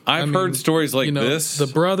common. I've heard stories like this. The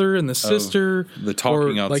brother and the sister. The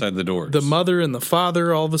talking outside the doors. The mother and the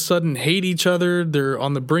father all of a sudden hate each other. They're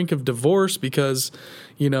on the brink of divorce because,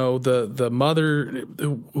 the mother,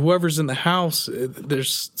 whoever's in the house,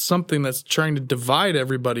 there's something that's trying to divide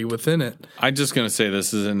everybody within it. I'm just going to say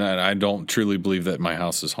this is that I don't truly believe that my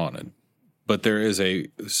house is haunted. But there is a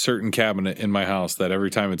certain cabinet in my house that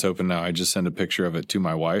every time it's open now, I just send a picture of it to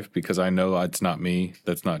my wife because I know it's not me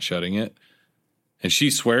that's not shutting it. And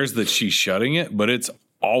she swears that she's shutting it, but it's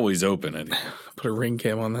always open. Put a ring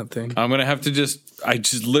cam on that thing. I'm going to have to I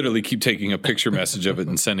just literally keep taking a picture message of it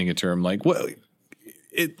and sending it to her. I'm like, well,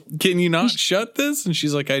 can you not shut this? And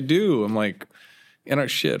she's like, I do. I'm like,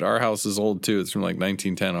 our house is old too. It's from like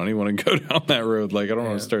 1910. I don't even want to go down that road. Like, I don't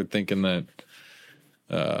want to start thinking that,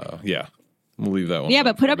 we'll leave that one. Yeah,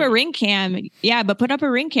 but put up a ring cam. Yeah, but put up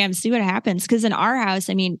a ring cam, see what happens. Because in our house,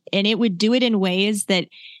 I mean, and it would do it in ways that,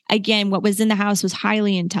 again, what was in the house was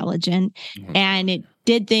highly intelligent and it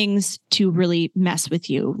did things to really mess with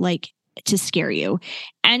you, like to scare you.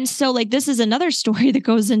 And so like, this is another story that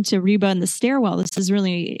goes into Reba and the stairwell.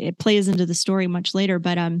 It plays into the story much later,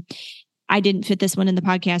 but I didn't fit this one in the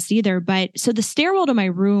podcast either. But so the stairwell to my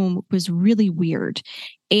room was really weird.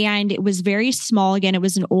 And it was very small. Again, it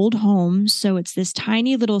was an old home. So it's this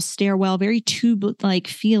tiny little stairwell, very tube-like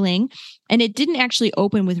feeling. And it didn't actually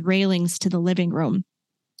open with railings to the living room.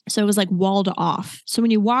 So it was like walled off. So when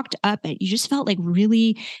you walked up it, you just felt like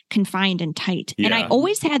really confined and tight. Yeah. And I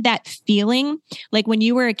always had that feeling like when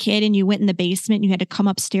you were a kid and you went in the basement and you had to come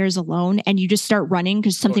upstairs alone and you just start running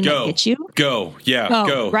because something might get you. Go.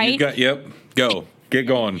 Right? Go. Get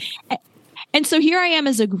going. And so here I am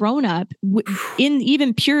as a grown-up in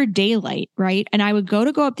even pure daylight, right? And I would go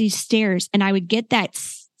up these stairs and I would get that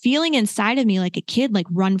feeling inside of me like a kid, like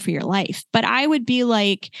run for your life. But I would be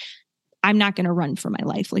like, I'm not going to run for my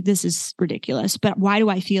life. Like, this is ridiculous. But why do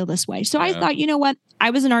I feel this way? So I thought, you know what?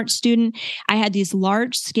 I was an art student. I had these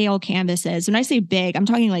large scale canvases. When I say big, I'm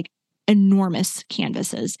talking like enormous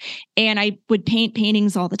canvases. And I would paint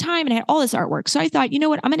paintings all the time and I had all this artwork. So I thought, you know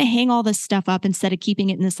what? I'm going to hang all this stuff up instead of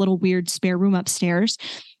keeping it in this little weird spare room upstairs.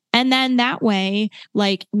 And then that way,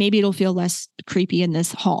 like maybe it'll feel less creepy in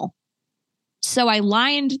this hall. So I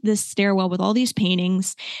lined this stairwell with all these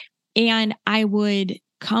paintings and I would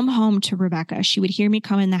come home to Rebecca. She would hear me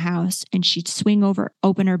come in the house and she'd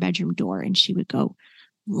open her bedroom door and she would go,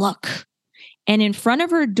 look. And in front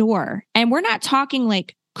of her door, and we're not talking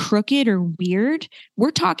like crooked or weird,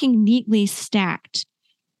 we're talking neatly stacked.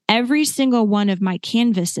 Every single one of my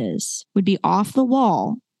canvases would be off the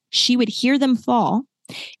wall. She would hear them fall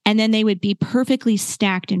and then they would be perfectly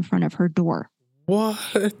stacked in front of her door.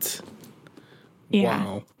 What? Yeah.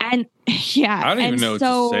 Wow. And yeah. I don't even know what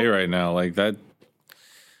to say right now. Like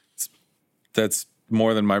that's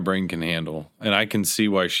more than my brain can handle. And I can see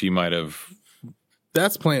why she might have.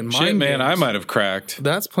 That's playing mind games. Man, I might have cracked.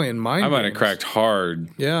 That's playing mind games. I might have cracked hard.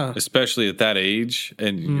 Yeah. Especially at that age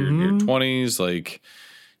and your 20s, like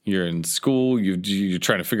you're in school, you're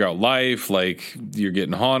trying to figure out life, like you're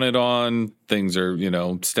getting haunted on, things are,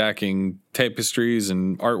 stacking tapestries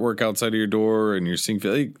and artwork outside of your door and you're seeing,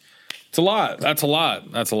 like, it's a lot. That's a lot.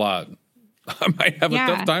 I might have a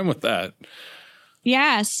tough time with that.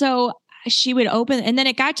 Yeah. So she would open, and then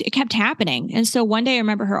it kept happening. And so one day I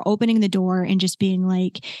remember her opening the door and just being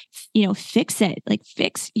like, fix it, like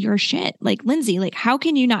fix your shit. Like, Lindsey, like, how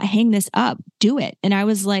can you not hang this up? Do it. And I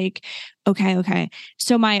was like, okay.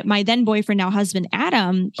 So my then boyfriend, now husband,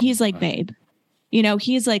 Adam, he's like, babe,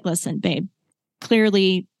 he's like, listen, babe,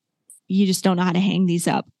 clearly you just don't know how to hang these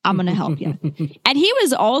up. I'm going to help you. And he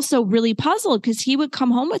was also really puzzled because he would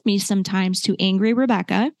come home with me sometimes to angry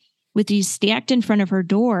Rebecca with these stacked in front of her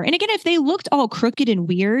door. And again, if they looked all crooked and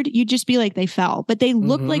weird, you'd just be like, they fell. But they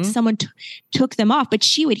looked like someone took them off. But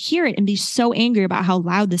she would hear it and be so angry about how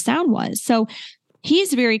loud the sound was. So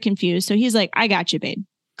he's very confused. So he's like, I got you, babe.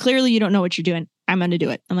 Clearly you don't know what you're doing. I'm going to do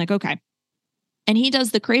it. I'm like, okay. And he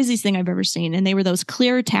does the craziest thing I've ever seen. And they were those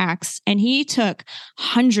clear tacks. And he took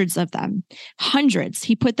hundreds of them, hundreds.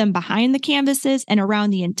 He put them behind the canvases and around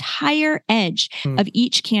the entire edge of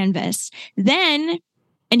each canvas.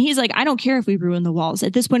 And he's like, I don't care if we ruin the walls.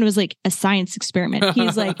 At this point, it was like a science experiment.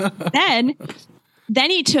 He's like, then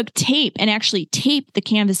he took tape and actually taped the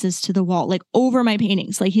canvases to the wall, like over my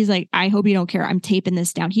paintings. Like, he's like, I hope you don't care. I'm taping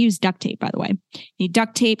this down. He used duct tape, by the way. He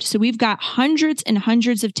duct taped. So we've got hundreds and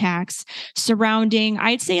hundreds of tacks surrounding,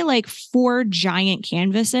 I'd say, like 4 giant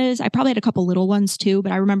canvases. I probably had a couple little ones too,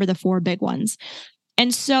 but I remember the 4 big ones.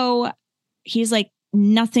 And so he's like,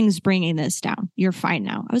 nothing's bringing this down. You're fine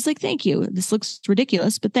now. I was like, thank you. This looks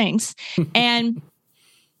ridiculous, but thanks. And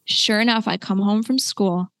sure enough, I come home from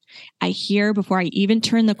school. I hear, before I even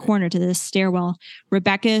turn the corner to this stairwell,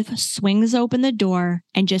 Rebecca swings open the door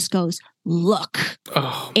and just goes, look.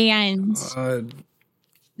 Oh, and God.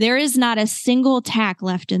 There is not a single tack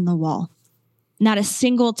left in the wall. Not a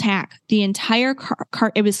single tack. The entire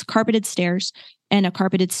it was carpeted stairs and a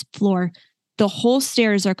carpeted floor. The whole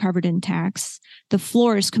stairs are covered in tacks. The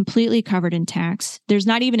floor is completely covered in tacks. There's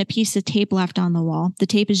not even a piece of tape left on the wall. The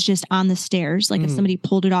tape is just on the stairs. Like if somebody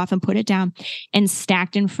pulled it off and put it down. And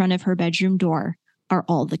stacked in front of her bedroom door are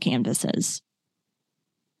all the canvases.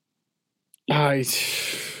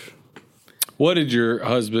 What did your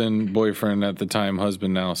boyfriend at the time,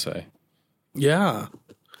 husband now, say? Yeah.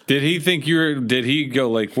 Did he think did he go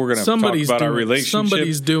like, we're going to talk about our relationship?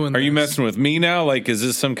 Somebody's doing Are you this. messing with me now? Like, is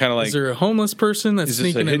this some kind of like... Is there a homeless person that's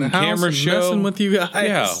sneaking in the house and messing with you guys?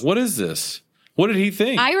 Yeah. What is this? What did he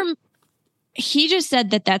think? He just said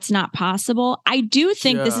that that's not possible. I do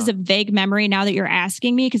think this is a vague memory now that you're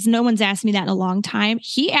asking me, because no one's asked me that in a long time.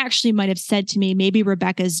 He actually might have said to me, maybe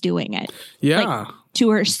Rebecca's doing it. Yeah. Like, to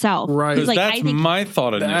herself. Right. Like, that's my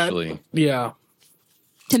thought initially. Yeah.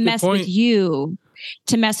 To mess with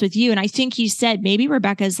you. And I think he said maybe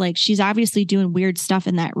Rebecca's like, she's obviously doing weird stuff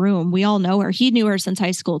in that room. We all know her. He knew her since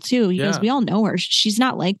high school too. He goes, we all know her. She's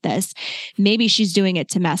not like this. Maybe she's doing it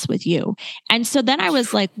to mess with you. And so then I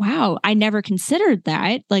was like, wow, I never considered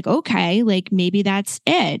that. Like, okay, like maybe that's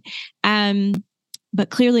it. But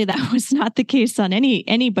clearly that was not the case on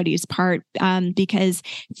anybody's part, because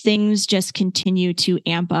things just continue to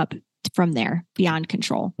amp up from there beyond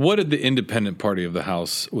control. What did the independent party of the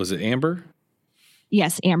house, was it Amber?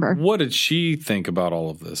 Yes, Amber. What did she think about all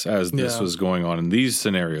of this as this was going on in these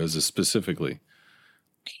scenarios specifically?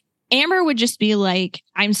 Amber would just be like,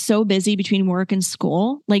 I'm so busy between work and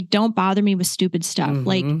school. Like, don't bother me with stupid stuff.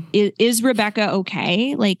 Like, is Rebecca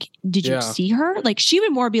okay? Like, did you see her? Like, she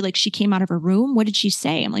would more be like, she came out of her room. What did she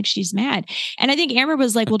say? I'm like, she's mad. And I think Amber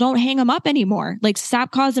was like, well, don't hang them up anymore. Like,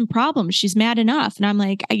 stop causing problems. She's mad enough. And I'm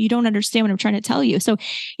like, you don't understand what I'm trying to tell you. So,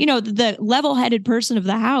 the level-headed person of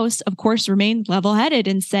the house, of course, remained level-headed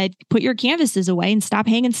and said, put your canvases away and stop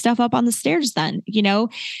hanging stuff up on the stairs then,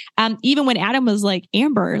 even when Adam was like,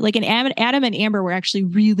 Amber, like, Adam and Amber were actually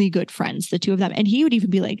really good friends, the two of them. And he would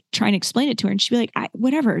even be like trying to explain it to her. And she'd be like,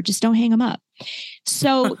 whatever, just don't hang them up.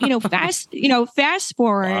 So, fast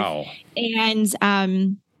forward. Wow. And,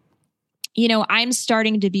 I'm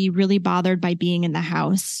starting to be really bothered by being in the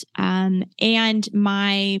house. And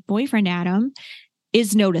my boyfriend, Adam,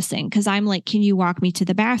 is noticing, because I'm like, can you walk me to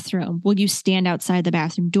the bathroom? Will you stand outside the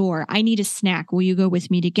bathroom door? I need a snack. Will you go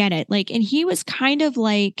with me to get it? Like, and he was kind of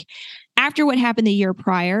like, after what happened the year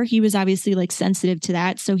prior, he was obviously like sensitive to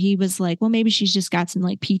that. So he was like, well, maybe she's just got some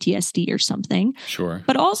like PTSD or something. Sure.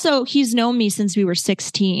 But also he's known me since we were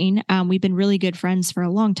 16. We've been really good friends for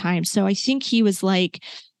a long time. So I think he was like,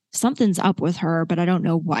 something's up with her, but I don't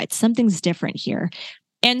know what. Something's different here.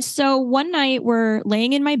 And so one night we're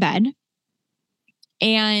laying in my bed,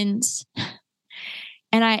 and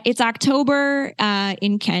And it's October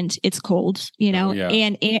in Kent. It's cold,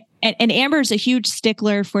 and Amber's a huge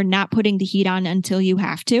stickler for not putting the heat on until you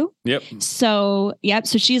have to. Yep. So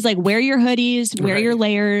she's like, wear your hoodies, wear your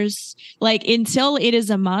layers. Like until it is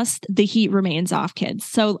a must, the heat remains off, kids.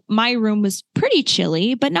 So my room was pretty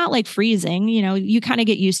chilly, but not like freezing. You kind of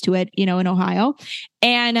get used to it, in Ohio.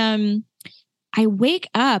 And I wake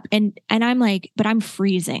up and I'm like, but I'm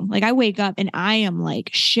freezing. Like I wake up and I am like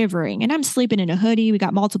shivering and I'm sleeping in a hoodie. We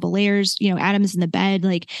got multiple layers, Adam's in the bed,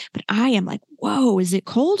 but I am like, whoa, is it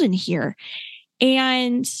cold in here?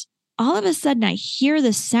 And all of a sudden I hear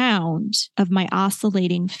the sound of my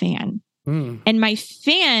oscillating fan. And my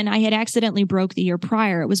fan, I had accidentally broke the year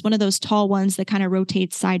prior. It was one of those tall ones that kind of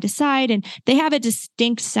rotates side to side, and they have a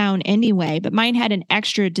distinct sound anyway, but mine had an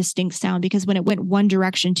extra distinct sound because when it went one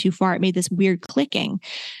direction too far, it made this weird clicking.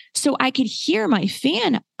 So I could hear my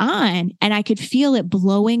fan on and I could feel it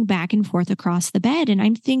blowing back and forth across the bed. And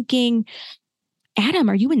I'm thinking, Adam,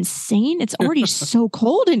 are you insane? It's already so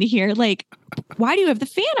cold in here. Like, why do you have the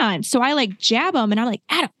fan on? So I like jab him and I'm like,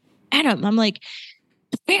 Adam, I'm like,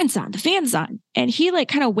 the fan's on. And he like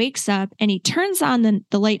kind of wakes up and he turns on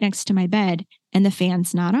the light next to my bed and the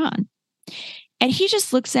fan's not on. And he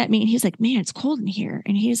just looks at me and he's like, man, it's cold in here.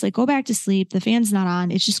 And he's like, go back to sleep. The fan's not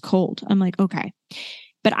on. It's just cold. I'm like, okay.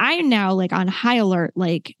 But I'm now like on high alert,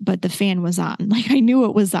 but the fan was on. Like I knew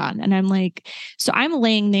it was on. And I'm like, so I'm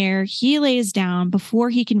laying there. He lays down. Before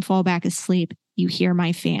he can fall back asleep, you hear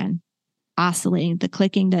my fan oscillating, the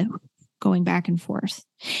clicking, the going back and forth.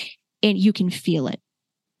 And you can feel it.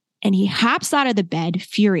 And he hops out of the bed,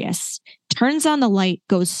 furious, turns on the light,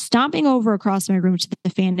 goes stomping over across my room to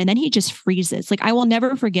the fan, and then he just freezes. Like, I will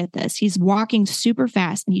never forget this. He's walking super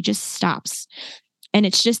fast, and he just stops. And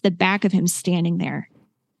it's just the back of him standing there.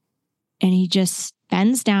 And he just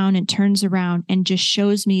bends down and turns around and just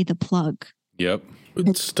shows me the plug. Yep.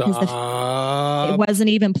 Stop. It wasn't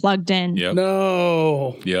even plugged in. Yep.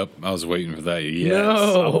 No. Yep. I was waiting for that. Yes.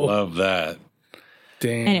 No. I love that.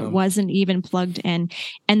 Damn. And it wasn't even plugged in.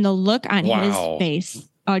 And the look on his face,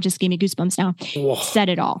 it just gave me goosebumps now. Whoa. Said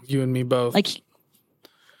it all. You and me both.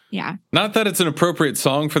 Yeah. Not that it's an appropriate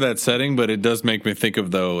song for that setting, but it does make me think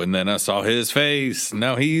of and then I saw his face.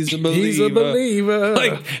 Now he's a believer. He's a believer.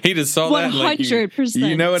 Like he just saw 100%. that.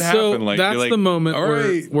 You know what happened. So like that's the moment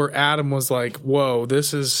right. where Adam was like, whoa,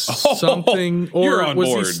 this is something. Or you're on was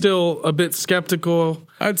board. He still a bit skeptical?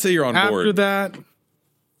 I'd say you're on board. After that.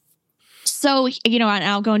 So, and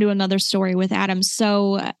I'll go into another story with Adam.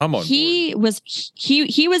 So he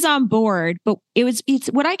was on board, but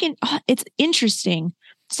it's interesting.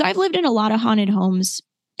 So I've lived in a lot of haunted homes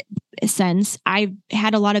since. I've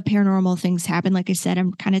had a lot of paranormal things happen. Like I said,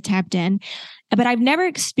 I'm kind of tapped in, but I've never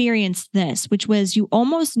experienced this, which was you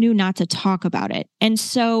almost knew not to talk about it. And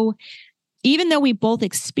so even though we both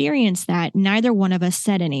experienced that, neither one of us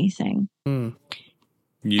said anything. You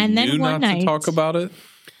and then knew one not night, to talk about it?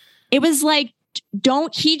 It was like,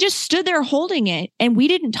 he just stood there holding it and we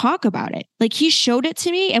didn't talk about it. Like he showed it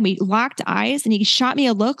to me and we locked eyes and he shot me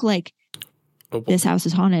a look like, this house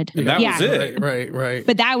is haunted. And that was it. Right.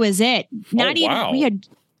 But that was it. Not even, we had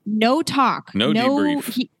no talk. No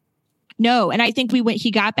debrief. No. And I think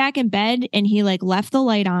he got back in bed and he left the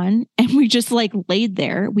light on and we just laid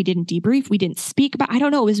there. We didn't debrief. We didn't speak about, I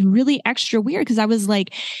don't know. It was really extra weird because I was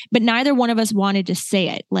but neither one of us wanted to say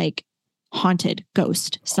it. Haunted,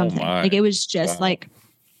 ghost, something. It was just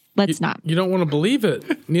let's not. You don't want to believe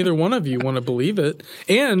it. Neither one of you want to believe it.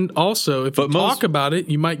 And also, if you talk about it,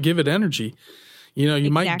 you might give it energy. You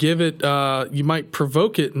might give it, you might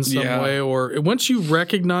provoke it in some way. Or once you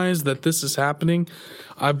recognize that this is happening,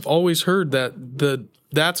 I've always heard that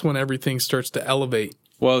that's when everything starts to elevate.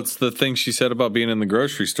 Well, it's the thing she said about being in the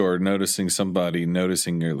grocery store, noticing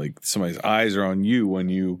your somebody's eyes are on you when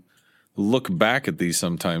you look back at these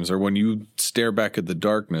sometimes, or when you stare back at the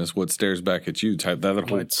darkness, what stares back at you type, that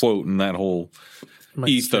whole quote and that whole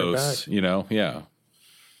ethos, yeah.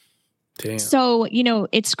 Damn. So,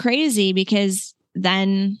 it's crazy because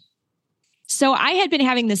so I had been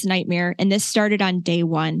having this nightmare and this started on day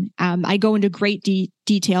one. I go into great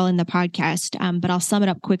detail in the podcast, but I'll sum it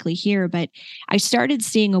up quickly here. But I started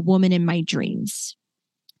seeing a woman in my dreams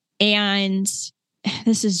and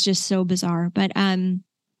this is just so bizarre, but,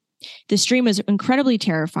 this dream was incredibly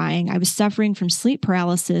terrifying. I was suffering from sleep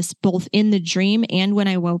paralysis, both in the dream and when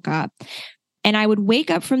I woke up. And I would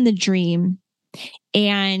wake up from the dream.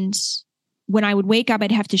 And when I would wake up,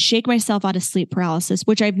 I'd have to shake myself out of sleep paralysis,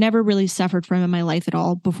 which I've never really suffered from in my life at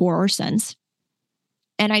all before or since.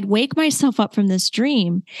 And I'd wake myself up from this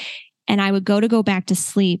dream and I would go back to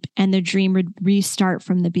sleep and the dream would restart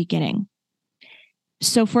from the beginning.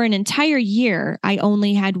 So for an entire year, I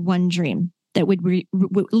only had one dream that would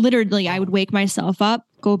literally, I would wake myself up,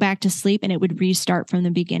 go back to sleep, and it would restart from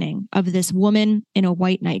the beginning of this woman in a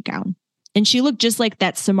white nightgown. And she looked just like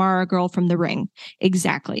that Samara girl from The Ring.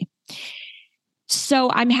 Exactly. So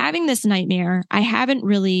I'm having this nightmare. I haven't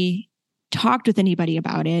really talked with anybody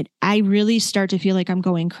about it. I really start to feel like I'm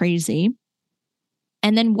going crazy.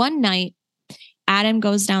 And then one night, Adam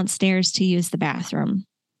goes downstairs to use the bathroom.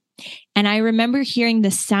 And I remember hearing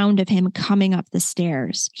the sound of him coming up the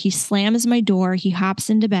stairs. He slams my door, he hops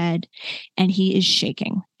into bed, and he is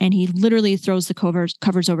shaking. And he literally throws the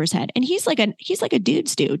covers over his head. And he's like a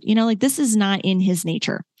dude's dude, like this is not in his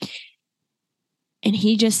nature. And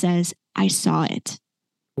he just says, I saw it.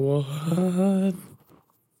 What?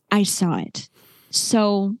 I saw it.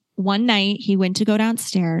 So one night he went to go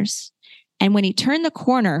downstairs. And when he turned the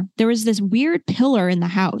corner, there was this weird pillar in the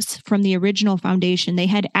house from the original foundation. They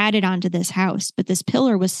had added onto this house, but this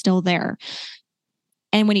pillar was still there.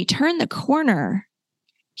 And when he turned the corner,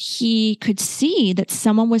 he could see that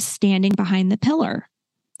someone was standing behind the pillar.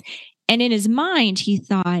 And in his mind, he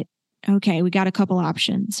thought, okay, we got a couple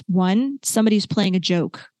options. One, somebody's playing a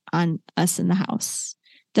joke on us in the house.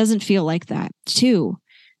 Doesn't feel like that. Two,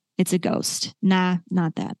 it's a ghost. Nah,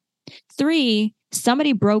 not that. Three,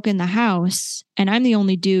 somebody broke in the house and I'm the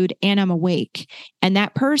only dude and I'm awake. And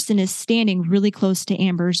that person is standing really close to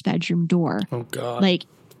Amber's bedroom door. Oh God.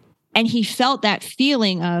 And he felt that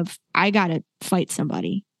feeling of, I got to fight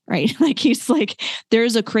somebody, right? He's like,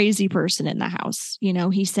 there's a crazy person in the house.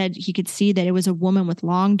 He said he could see that it was a woman with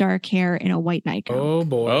long dark hair and a white nightgown. Oh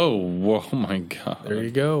boy. Oh my God. There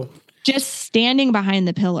you go. Just standing behind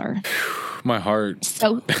the pillar. My heart.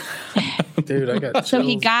 So, dude, I got chills. So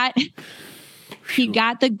he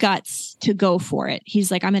got the guts to go for it. He's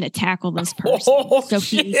like, I'm going to tackle this person. Oh, so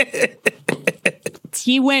he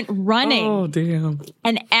went running. Oh, damn.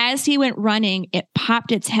 And as he went running, it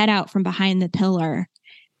popped its head out from behind the pillar,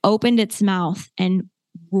 opened its mouth and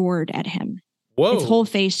roared at him. Whoa. Its whole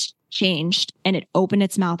face changed and it opened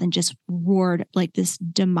its mouth and just roared like this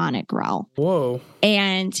demonic growl. Whoa.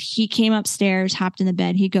 And he came upstairs, hopped in the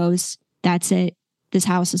bed. He goes, that's it. This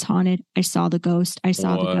house is haunted. I saw the ghost. I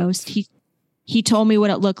saw the ghost. He told me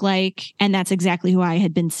what it looked like. And that's exactly who I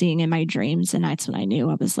had been seeing in my dreams. And that's when I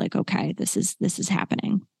knew. I was like, okay, this is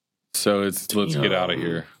happening. So let's get out of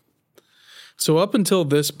here. So up until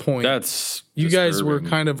this point, that's you disturbing. guys were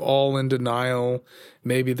kind of all in denial.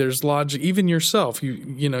 Maybe there's logic. Even yourself,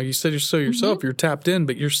 you said yourself, you're tapped in,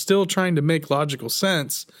 but you're still trying to make logical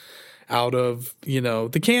sense out of,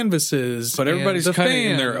 the canvases. But everybody's kind of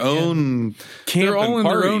in their own camp. They're all in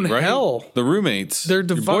party, their own right? hell. The roommates. They're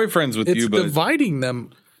your boyfriend's with you, but it's dividing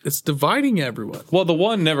them. It's dividing everyone. Well, the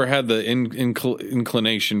one never had the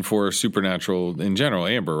inclination for supernatural in general,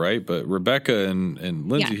 Amber, right? But Rebecca and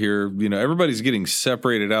Lindsey here, everybody's getting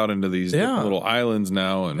separated out into these different little islands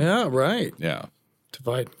now. And yeah, right. Yeah.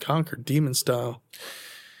 Divide and conquer, demon style.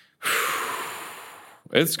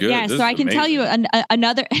 It's good. Yeah, so I can tell you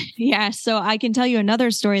another. Yeah, so I can tell you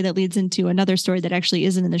another story that leads into another story that actually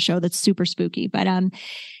isn't in the show. That's super spooky. But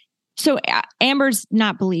so Amber's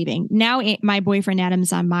not believing now. My boyfriend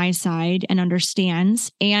Adam's on my side and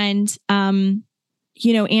understands. And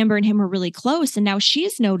Amber and him were really close, and now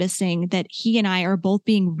she's noticing that he and I are both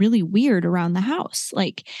being really weird around the house,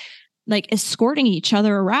 like escorting each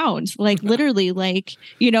other around, literally,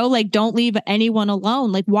 don't leave anyone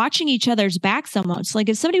alone, watching each other's backs almost.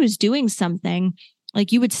 If somebody was doing something,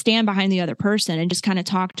 you would stand behind the other person and just kind of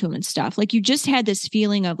talk to them and stuff. You just had this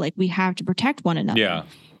feeling of we have to protect one another. Yeah.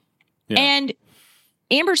 And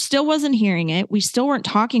Amber still wasn't hearing it. We still weren't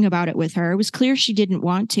talking about it with her. It was clear she didn't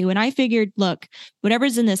want to. And I figured, look,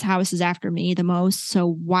 whatever's in this house is after me the most.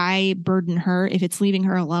 So why burden her if it's leaving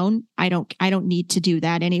her alone? I don't need to do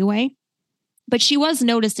that anyway. But she was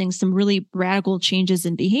noticing some really radical changes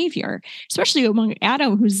in behavior, especially among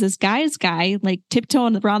Adam, who's this guy's guy,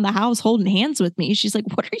 tiptoeing around the house, holding hands with me. She's like,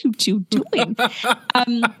 what are you two doing?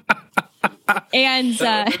 I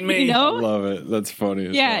love it. That's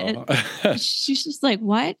funny. She's just like,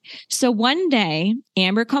 what? So one day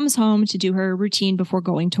Amber comes home to do her routine before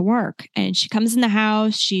going to work, and she comes in the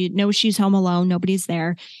house. She knows she's home alone. Nobody's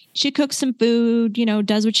there. She cooks some food,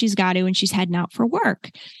 does what she's got to, and she's heading out for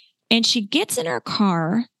work. And she gets in her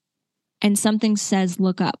car and something says,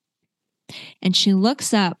 look up. And she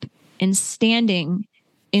looks up, and standing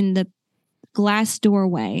in the glass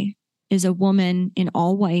doorway is a woman in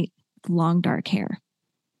all white, long dark hair.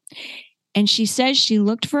 And she says she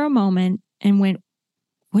looked for a moment and went,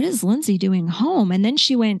 what is Lindsey doing home? And then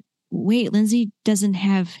she went, wait, Lindsey doesn't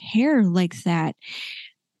have hair like that.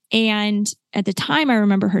 And at the time, I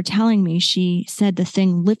remember her telling me, she said the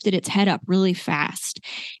thing lifted its head up really fast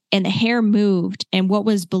and the hair moved. And what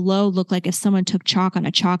was below looked like if someone took chalk on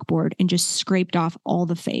a chalkboard and just scraped off all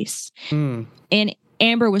the face. And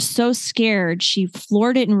Amber was so scared, she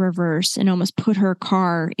floored it in reverse and almost put her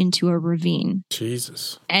car into a ravine.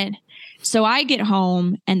 Jesus. And so I get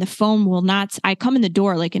home and the phone will not, I come in the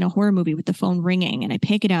door like in a horror movie with the phone ringing and I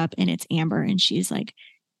pick it up and it's Amber. And she's like,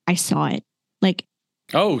 I saw it. Like,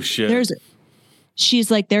 oh shit.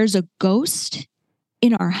 She's like, there's a ghost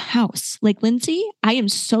in our house. Like, Lindsey, I am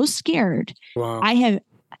so scared. Wow.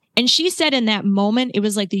 And she said in that moment, it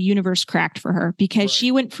was like the universe cracked for her because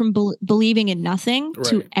she went from believing in nothing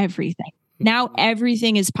to everything. Now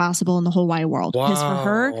everything is possible in the whole wide world. Because for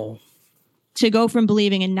her to go from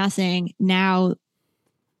believing in nothing, now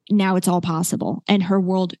it's all possible. And her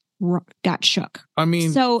world got shook. I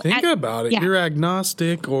mean, think about it. Yeah. You're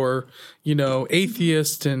agnostic or,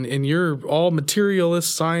 atheist and you're all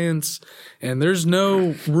materialist science and there's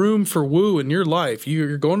no room for woo in your life.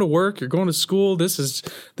 You're going to work, you're going to school. This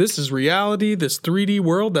is reality, this 3D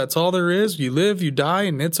world. That's all there is. You live, you die,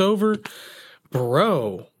 and it's over.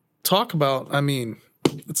 Bro, talk about,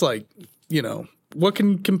 it's like, what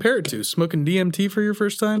can you compare it to? Smoking DMT for your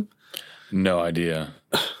first time? No idea.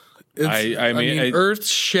 I mean,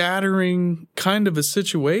 earth-shattering kind of a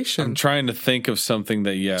situation. I'm trying to think of something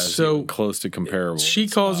that, is close to comparable. She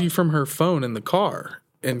calls you from her phone in the car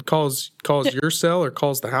and calls your cell or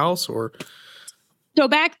calls the house or... So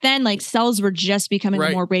back then, like, cells were just becoming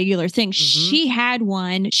a more regular thing. Mm-hmm. She had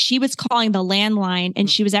one. She was calling the landline and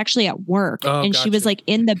she was actually at work and she was like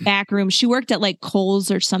in the back room. She worked at like Kohl's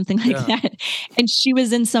or something like that. And she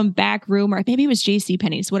was in some back room or maybe it was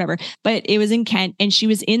JCPenney's, whatever, but it was in Kent and she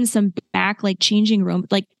was in some back, like changing room.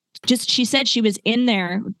 Like she said she was in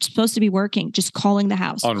there supposed to be working, just calling the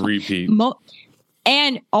house on repeat.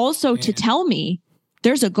 And also to tell me,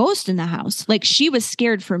 there's a ghost in the house. Like, she was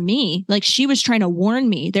scared for me. Like, she was trying to warn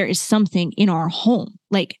me there is something in our home.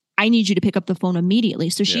 Like, I need you to pick up the phone immediately.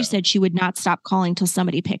 So she said she would not stop calling till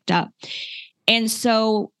somebody picked up. And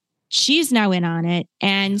so she's now in on it.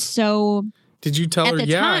 And so did you tell her?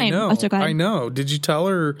 Yeah, I know. I know. Did you tell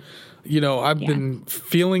her, I've been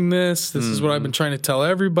feeling this. This is what I've been trying to tell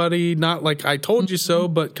everybody. Not like I told you so,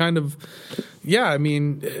 but kind of,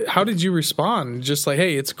 how did you respond? Just like,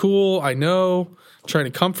 hey, it's cool. I know. Trying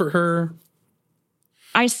to comfort her.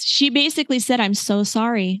 She basically said, I'm so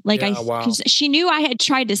sorry. Like, because she knew I had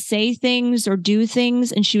tried to say things or do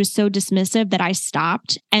things and she was so dismissive that I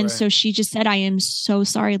stopped. And so she just said, I am so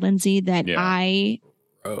sorry, Lindsey, that I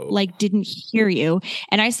didn't hear you.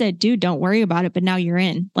 And I said, dude, don't worry about it. But now you're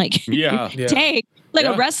in. Like, tag, like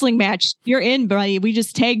a wrestling match. You're in, buddy. We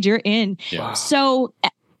just tagged, you're in. Yeah. So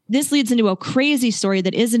this leads into a crazy story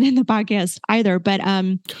that isn't in the podcast either. But,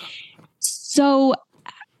 so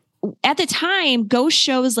at the time, ghost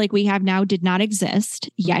shows like we have now did not exist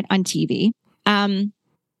yet on TV.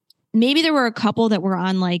 Maybe there were a couple that were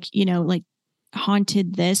on like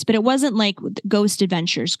Haunted This, but it wasn't like Ghost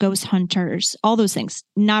Adventures, Ghost Hunters, all those things,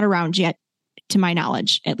 not around yet, to my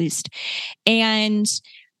knowledge, at least. And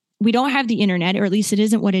we don't have the internet, or at least it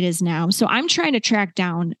isn't what it is now. So I'm trying to track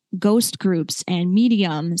down ghost groups and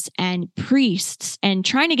mediums and priests and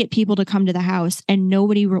trying to get people to come to the house, and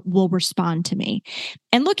nobody will respond to me.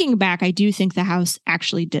 And looking back, I do think the house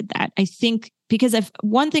actually did that. I think because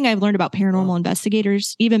one thing I've learned about paranormal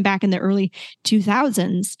investigators, even back in the early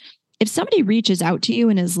 2000s, if somebody reaches out to you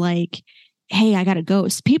and is like, hey, I got a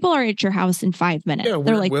ghost, people are at your house in 5 minutes. Yeah,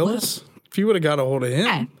 they're like, Willis, if you would have got a hold of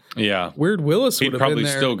him. Yeah. Weird Willis would have been there. He'd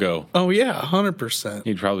probably still go. Oh, yeah, 100%.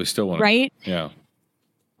 He'd probably still want to. Right? Yeah.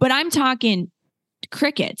 But I'm talking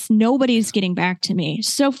crickets. Nobody's getting back to me.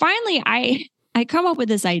 So finally, I come up with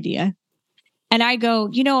this idea. And I go,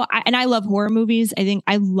 and I love horror movies.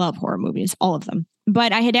 I love horror movies, all of them.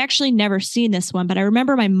 But I had actually never seen this one. But I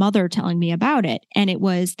remember my mother telling me about it. And it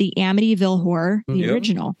was the Amityville Horror, the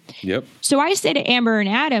original. Yep. So I say to Amber and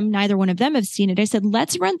Adam, neither one of them have seen it. I said,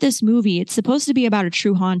 let's rent this movie. It's supposed to be about a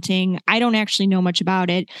true haunting. I don't actually know much about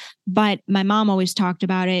it, but my mom always talked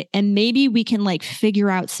about it. And maybe we can like figure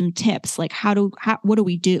out some tips. Like what do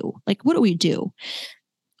we do? Like, what do we do?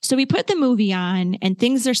 So we put the movie on and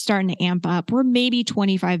things are starting to amp up. We're maybe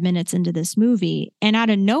 25 minutes into this movie. And out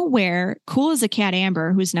of nowhere, cool as a cat,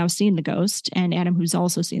 Amber, who's now seen the ghost, and Adam, who's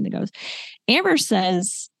also seen the ghost, Amber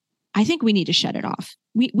says, I think we need to shut it off.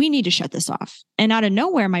 We need to shut this off. And out of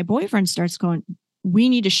nowhere, my boyfriend starts going, we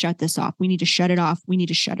need to shut this off. We need to shut it off. We need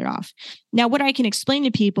to shut it off. Now, what I can explain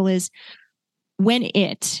to people is when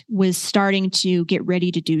it was starting to get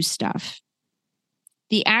ready to do stuff,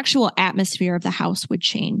 the actual atmosphere of the house would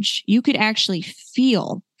change. You could actually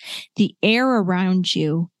feel the air around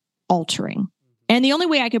you altering. And the only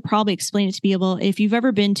way I could probably explain it to people, if you've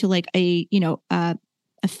ever been to like a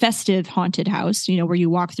festive haunted house, where you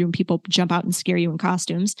walk through and people jump out and scare you in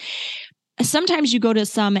costumes. Sometimes you go to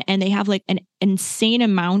some and they have like an insane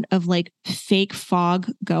amount of like fake fog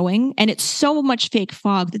going. And it's so much fake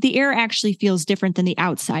fog that the air actually feels different than the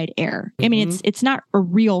outside air. I mean, it's not a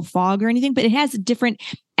real fog or anything, but it has a different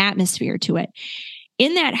atmosphere to it.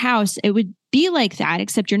 In that house, it would be like that,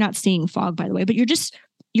 except you're not seeing fog, by the way, but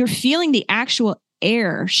you're feeling the actual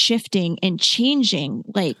air shifting and changing,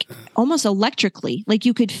 like almost electrically, like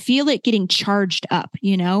you could feel it getting charged up,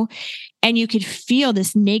 and you could feel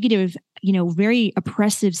this negative, very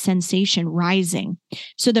oppressive sensation rising.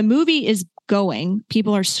 So the movie is going,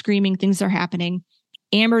 people are screaming, things are happening.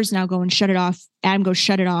 Amber's now going, shut it off. Adam goes,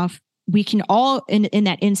 shut it off. We can all in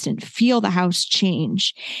that instant feel the house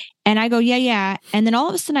change. And I go, yeah. And then all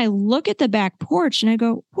of a sudden I look at the back porch and I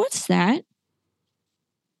go, what's that?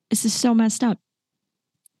 This is so messed up.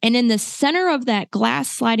 And in the center of that glass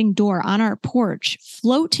sliding door on our porch,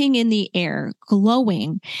 floating in the air,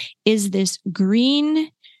 glowing, is this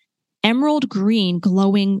emerald green,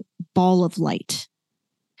 glowing ball of light.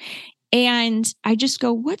 And I just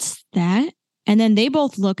go, what's that? And then they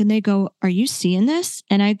both look and they go, are you seeing this?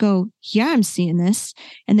 And I go, yeah, I'm seeing this.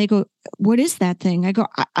 And they go, what is that thing? I go,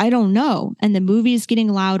 I don't know. And the movie is getting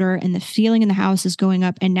louder and the feeling in the house is going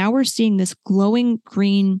up. And now we're seeing this glowing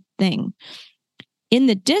green thing. In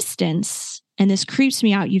the distance, and this creeps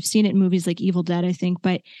me out, you've seen it in movies like Evil Dead, I think,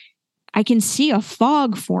 but I can see a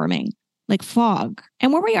fog forming, like fog.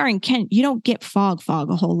 And where we are in Kent, you don't get fog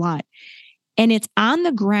a whole lot. And it's on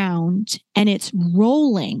the ground and it's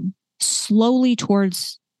rolling slowly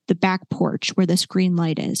towards the back porch where this green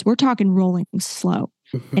light is. We're talking rolling slow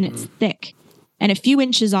and it's thick and a few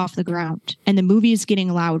inches off the ground. And the movie is getting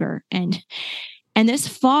louder. And this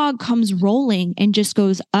fog comes rolling and just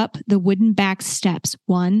goes up the wooden back steps,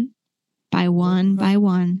 one by one by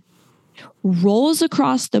one, rolls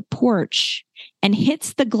across the porch and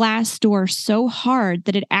hits the glass door so hard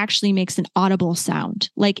that it actually makes an audible sound.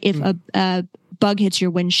 Like if a bug hits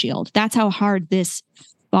your windshield. That's how hard this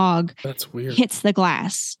fog hits the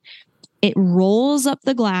glass. It rolls up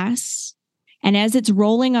the glass. And as it's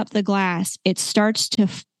rolling up the glass, it starts to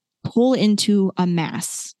pull into a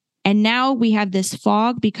mass. And now we have this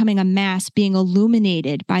fog becoming a mass being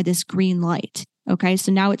illuminated by this green light. Okay.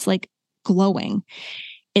 So now it's like glowing.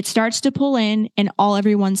 It starts to pull in and all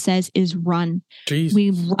everyone says is run. Jesus.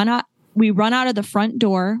 We run out of the front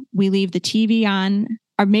door. We leave the TV on,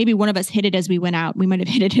 or maybe one of us hit it as we went out. We might have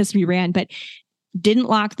hit it as we ran, but didn't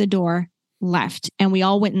lock the door, left. And we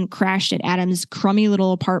all went and crashed at Adam's crummy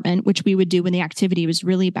little apartment, which we would do when the activity was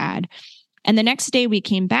really bad. And the next day we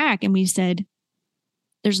came back and we said,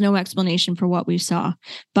 there's no explanation for what we saw,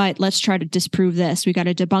 but let's try to disprove this. We got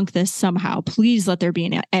to debunk this somehow. Please let there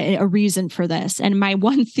be a reason for this. And my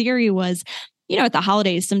one theory was, at the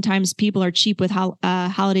holidays, sometimes people are cheap with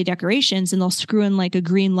holiday decorations and they'll screw in like a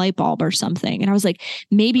green light bulb or something. And I was like,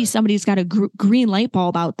 maybe somebody's got a green light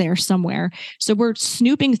bulb out there somewhere. So we're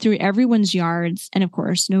snooping through everyone's yards. And of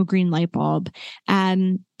course, no green light bulb.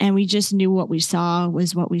 And we just knew what we saw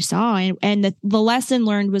was what we saw. And the lesson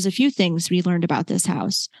learned was a few things we learned about this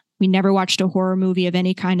house. We never watched a horror movie of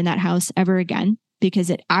any kind in that house ever again,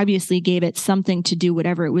 because it obviously gave it something to do,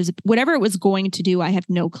 whatever it was going to do. I have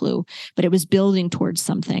no clue, but it was building towards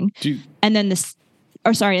something. And then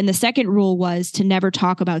the second rule was to never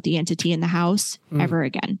talk about the entity in the house ever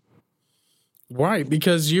again. Right.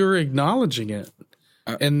 Because you're acknowledging it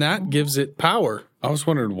and that gives it power. I was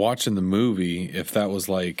wondering, watching the movie, if that was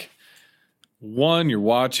like, one, you're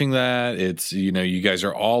watching that, it's, you guys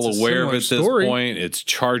are all aware of it at this point. It's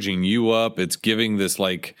charging you up. It's giving this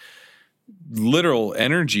like literal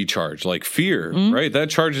energy charge, like fear, right?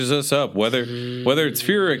 That charges us up. Whether it's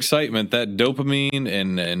fear or excitement, that dopamine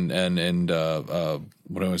and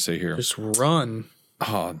what do I want to say here? Just run.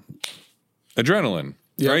 Adrenaline,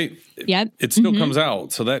 right? Yep. It still comes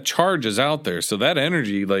out. So that charge is out there. So that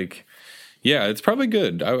energy, like, yeah, it's probably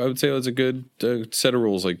good. I would say it was a good set of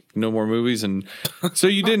rules, like no more movies. And so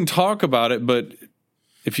you didn't talk about it, but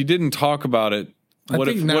if you didn't talk about it, what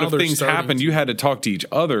if things happened? You had to talk to each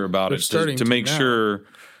other about it to make sure,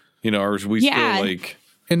 are we still like...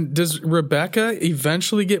 And does Rebecca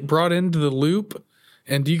eventually get brought into the loop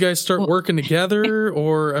And do you guys start working together,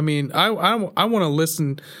 or I mean, I want to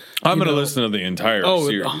listen. I'm going to listen to the entire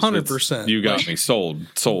series. 100%. You got me sold.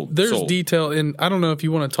 There's detail, and I don't know if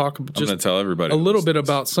you want to talk. I'm going to tell everybody a little bit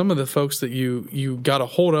about some of the folks that you got a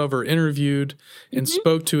hold of or interviewed and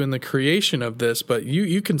spoke to in the creation of this. But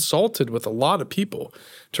you consulted with a lot of people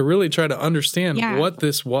to really try to understand what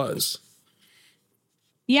this was.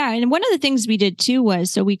 Yeah. And one of the things we did too was,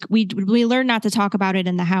 so we learned not to talk about it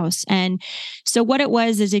in the house. And so what it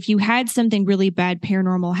was is if you had something really bad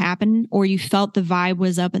paranormal happen, or you felt the vibe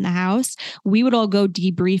was up in the house, we would all go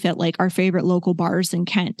debrief at like our favorite local bars in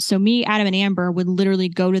Kent. So me, Adam, and Amber would literally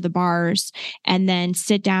go to the bars and then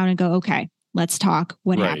sit down and go, okay, let's talk.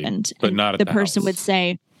 What happened? But not at the person house. Would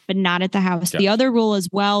say, but not at the house. Yeah. The other rule as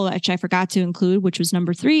well, which I forgot to include, which was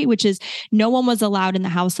number 3, which is no one was allowed in the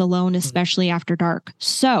house alone, especially after dark.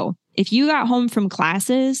 So if you got home from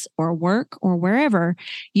classes or work or wherever,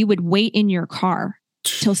 you would wait in your car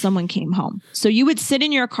till someone came home. So you would sit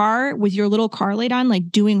in your car with your little car light on,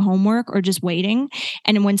 like doing homework or just waiting.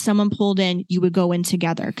 And when someone pulled in, you would go in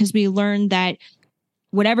together, because we learned that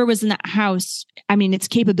whatever was in that house, I mean, its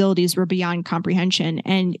capabilities were beyond comprehension.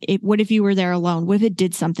 And what if you were there alone? What if it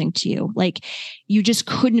did something to you? Like, you just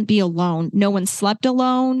couldn't be alone. No one slept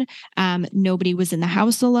alone. Nobody was in the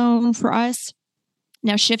house alone for us.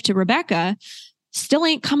 Now shift to Rebecca, still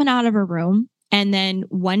ain't coming out of her room. And then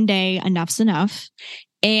one day, enough's enough.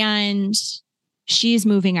 And she's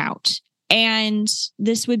moving out. And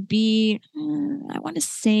this would be, I want to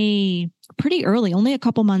say, pretty early, only a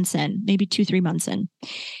couple months in, maybe 2-3 months in.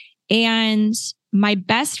 And my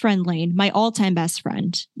best friend, Lane, my all-time best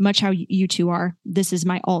friend, much how you two are, this is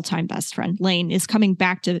my all-time best friend, Lane, is coming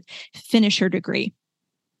back to finish her degree.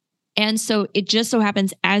 And so it just so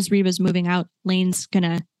happens, as Reba's moving out, Lane's going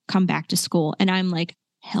to come back to school. And I'm like,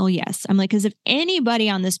 hell yes. I'm like, because if anybody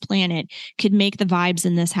on this planet could make the vibes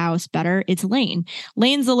in this house better, it's Lane.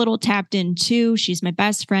 Lane's a little tapped in too. She's my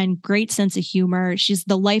best friend, great sense of humor. She's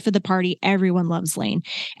the life of the party. Everyone loves Lane.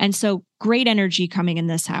 And so great energy coming in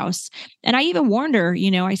this house. And I even warned her,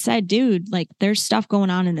 I said, dude, like, there's stuff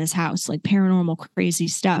going on in this house, like paranormal, crazy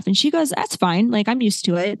stuff. And she goes, that's fine. Like, I'm used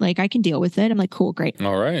to it. Like, I can deal with it. I'm like, cool, great.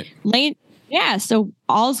 All right. Lane. Yeah. So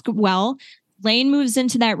all's well. Lane moves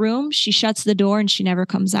into that room. She shuts the door and she never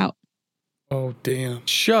comes out. Oh, damn.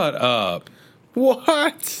 Shut up.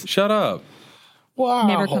 What? Shut up. Wow.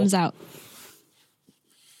 Never comes out.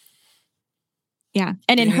 Yeah.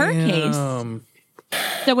 And in her case,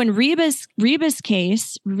 so in Reba's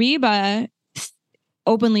case, Reba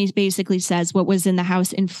openly basically says what was in the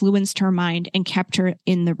house influenced her mind and kept her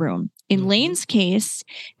in the room. In Lane's case,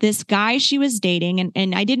 this guy she was dating,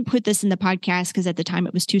 and I didn't put this in the podcast because at the time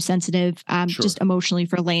it was too sensitive, just emotionally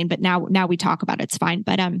for Lane. But now we talk about it, it's fine.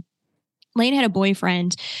 But Lane had a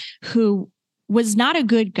boyfriend who was not a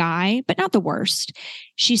good guy, but not the worst.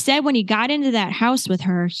 She said when he got into that house with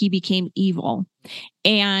her, he became evil.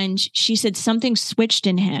 And she said something switched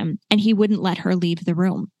in him and he wouldn't let her leave the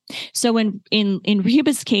room. So in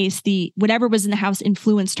Reba's case, whatever was in the house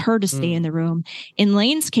influenced her to stay in the room. In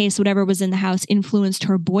Lane's case, whatever was in the house influenced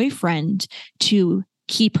her boyfriend to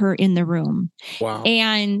keep her in the room. Wow.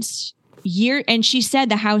 And she said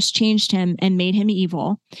the house changed him and made him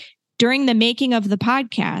evil. During the making of the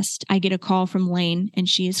podcast, I get a call from Lane and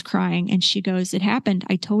she is crying and she goes, it happened.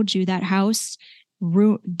 I told you that house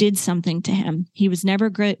did something to him. He was never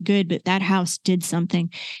good, but that house did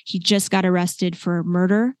something. He just got arrested for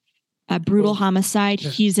murder, a brutal homicide. Yeah.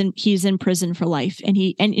 He's in prison for life. And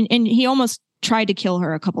he almost tried to kill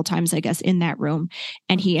her a couple times, I guess, in that room.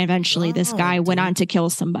 And he eventually, this guy went on to kill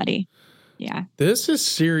somebody. Yeah. This is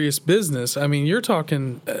serious business. I mean, you're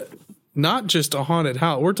talking not just a haunted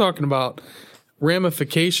house. We're talking about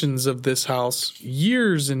ramifications of this house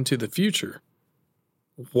years into the future.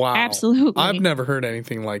 Wow. Absolutely. I've never heard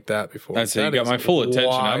anything like that before. That's it. You got my full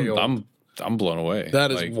attention. I'm blown away.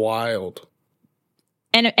 That is wild.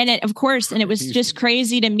 And of course, and it was just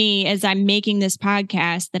crazy to me as I'm making this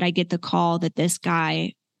podcast that I get the call that this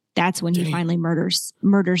guy, that's when he finally murders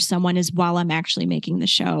someone, is while I'm actually making the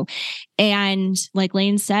show. And like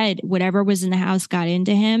Lane said, whatever was in the house got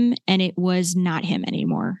into him and it was not him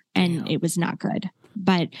anymore. And it was not good.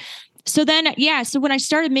 But so then, so when I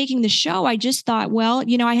started making the show, I just thought, well,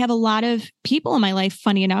 I have a lot of people in my life,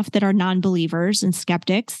 funny enough, that are non-believers and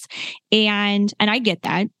skeptics. And I get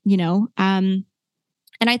that,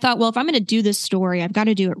 And I thought, well, if I'm going to do this story, I've got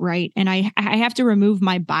to do it right. And I have to remove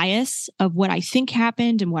my bias of what I think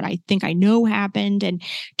happened and what I think I know happened, and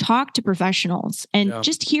talk to professionals and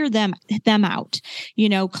just hear them out,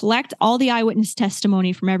 collect all the eyewitness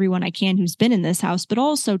testimony from everyone I can who's been in this house, but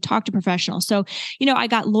also talk to professionals. So, I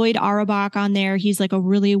got Lloyd Auerbach on there. He's like a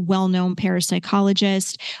really well-known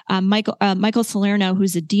parapsychologist. Michael Salerno,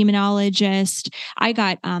 who's a demonologist. I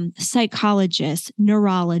got psychologists,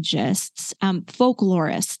 neurologists,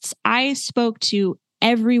 folklorists. I spoke to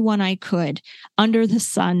everyone I could under the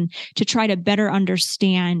sun to try to better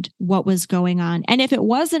understand what was going on. And if it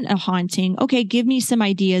wasn't a haunting, okay, give me some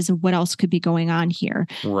ideas of what else could be going on here.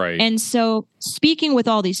 Right. And so speaking with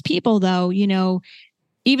all these people, though,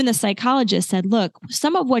 even the psychologist said, look,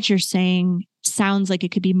 some of what you're saying sounds like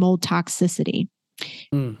it could be mold toxicity,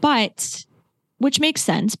 but which makes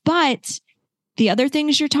sense. But the other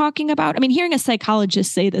things you're talking about, hearing a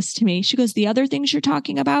psychologist say this to me, she goes, the other things you're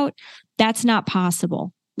talking about, that's not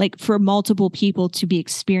possible. Like for multiple people to be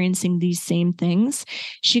experiencing these same things.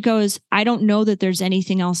 She goes, I don't know that there's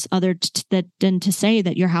anything else other than to say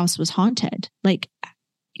that your house was haunted. Like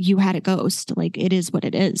you had a ghost, like it is what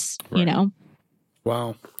it is, right.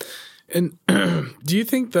 Wow. And do you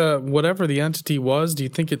think whatever the entity was, do you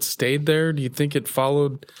think it stayed there? Do you think it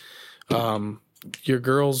followed your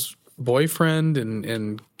girl's boyfriend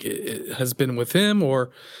and it has been with him?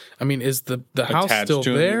 Or, is the house attached still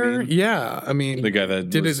to him, there? you mean? Yeah. The guy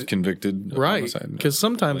that was convicted. Right. Because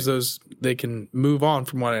sometimes they can move on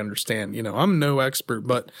from what I understand. I'm no expert,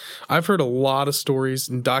 but I've heard a lot of stories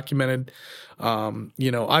and documented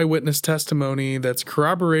eyewitness testimony that's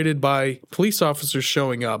corroborated by police officers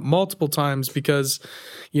showing up multiple times because,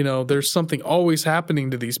 there's something always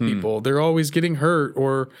happening to these people. They're always getting hurt,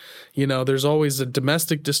 or, there's always a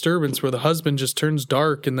domestic disturbance where the husband just turns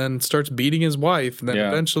dark and then starts beating his wife. And then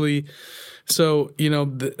eventually, so,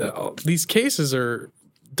 these cases are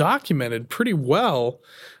documented pretty well.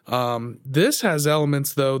 This has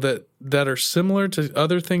elements though that are similar to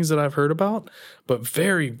other things that I've heard about, but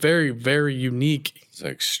very, very, very unique. It's an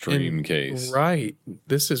extreme case, right?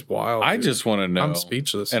 This is wild. I just want to know. I'm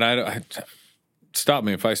speechless. And I stop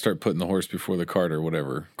me if I start putting the horse before the cart or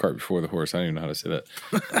whatever. Cart before the horse. I don't even know how to say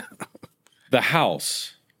that. The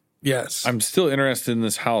house. Yes, I'm still interested in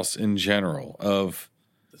this house in general. Of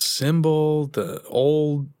the symbol,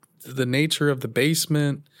 the nature of the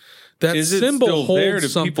basement. That is it symbol still holds there? Do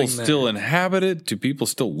something people still there. inhabit it? Do people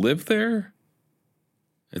still live there?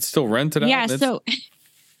 It's still rented out? Yeah, so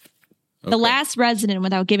the last resident,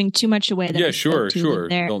 without giving too much away. That sure.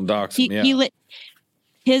 There, Don't dox him. Yeah.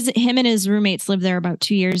 Him and his roommates lived there about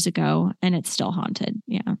 2 years ago, and it's still haunted.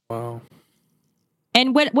 Yeah. Wow.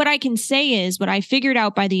 And what I can say is what I figured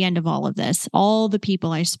out by the end of all of this, all the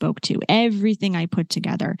people I spoke to, everything I put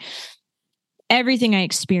together, everything I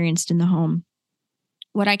experienced in the home.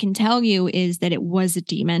 What I can tell you is that it was a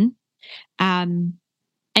demon.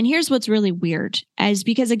 And here's what's really weird,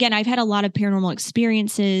 because again, I've had a lot of paranormal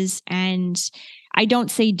experiences, and I don't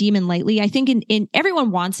say demon lightly. I think in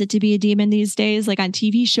everyone wants it to be a demon these days. Like on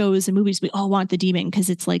TV shows and movies, we all want the demon because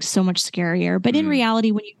it's like so much scarier. But in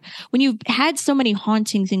reality, when you've had so many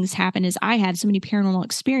haunting things happen, as I have, so many paranormal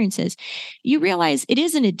experiences, you realize it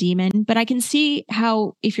isn't a demon. But I can see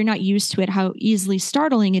how, if you're not used to it, how easily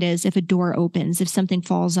startling it is if a door opens, if something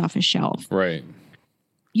falls off a shelf. Right.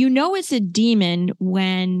 It's a demon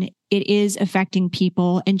when it is affecting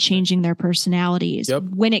people and changing their personalities. Yep.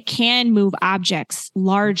 When it can move objects,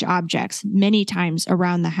 large objects, many times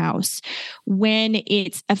around the house. When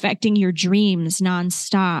it's affecting your dreams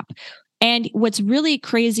nonstop. And what's really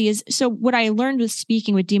crazy is, so what I learned with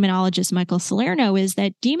speaking with demonologist Michael Salerno is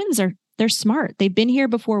that demons they're smart. They've been here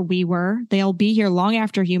before we were. They'll be here long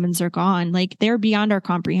after humans are gone. Like they're beyond our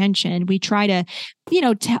comprehension. We try to,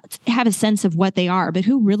 have a sense of what they are, but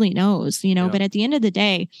who really knows, but at the end of the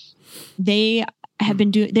day, they've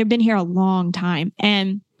been here a long time,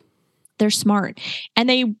 and they're smart, and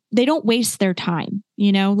they don't waste their time,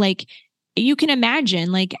 like you can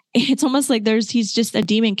imagine, like, it's almost like he's just a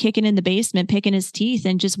demon kicking in the basement, picking his teeth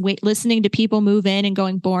and just listening to people move in and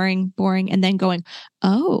going boring, and then going,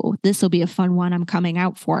 oh, this will be a fun one I'm coming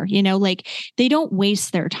out for, like they don't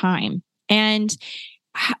waste their time. And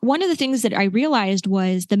one of the things that I realized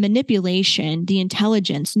was the manipulation, the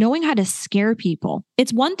intelligence, knowing how to scare people.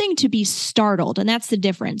 It's one thing to be startled, and that's the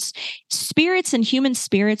difference. Spirits and human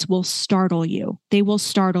spirits will startle you. They will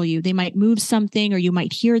startle you. They might move something, or you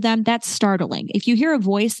might hear them. That's startling. If you hear a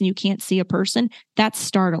voice and you can't see a person, that's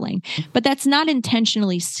startling. But that's not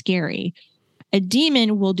intentionally scary. A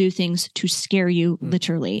demon will do things to scare you,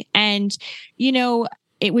 literally. And,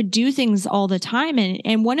 it would do things all the time.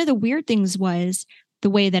 And one of the weird things was, The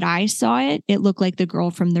way that I saw it, it looked like the girl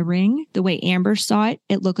from The Ring. The way Amber saw it,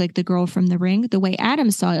 it looked like the girl from The Ring. The way Adam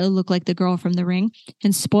saw it, it looked like the girl from The Ring.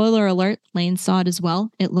 And spoiler alert, Lane saw it as well.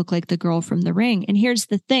 It looked like the girl from The Ring. And here's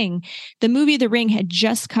the thing. The movie The Ring had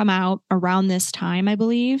just come out around this time, I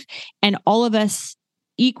believe. And all of us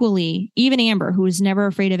equally, even Amber, who was never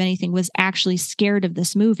afraid of anything, was actually scared of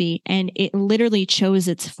this movie. And it literally chose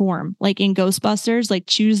its form. Like in Ghostbusters, like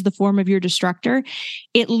choose the form of your destructor.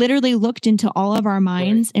 It literally looked into all of our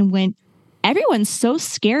minds and went, everyone's so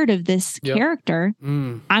scared of this character.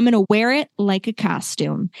 I'm going to wear it like a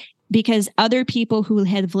costume. Because other people who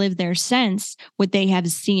have lived there since, what they have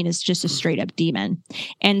seen is just a straight up demon.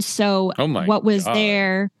 And so what was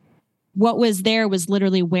there was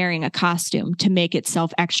literally wearing a costume to make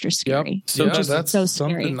itself extra scary. So that's so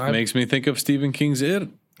something scary. makes me think of Stephen King's It.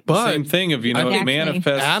 But same thing of, it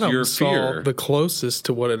manifests Adam your saw fear. the closest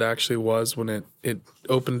to what it actually was when it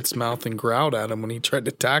opened its mouth and growled at him when he tried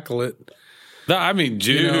to tackle it. I mean,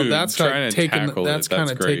 dude, that's trying like to tackle that's kind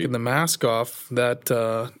of taking the mask off.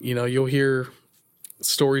 That you'll hear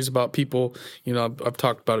stories about people. I've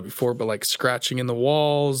talked about it before, but like scratching in the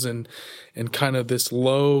walls and kind of this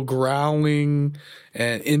low growling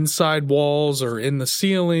and inside walls or in the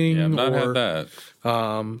ceiling. Yeah, I've not had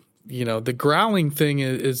that. The growling thing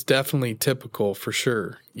is definitely typical for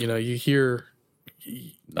sure. You hear.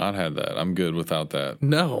 Not had that. I'm good without that.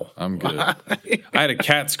 No, I'm good. I had a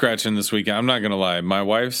cat scratching this weekend. I'm not going to lie. My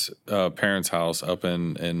wife's parents' house up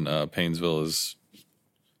in Paynesville has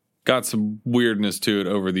got some weirdness to it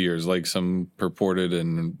over the years, like some purported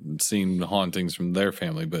and seen hauntings from their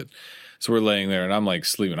family. But so we're laying there and I'm like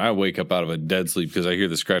sleeping. I wake up out of a dead sleep because I hear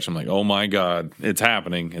the scratch. I'm like, oh my God, it's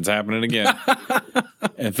happening. It's happening again.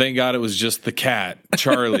 And thank God it was just the cat,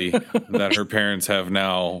 Charlie, that her parents have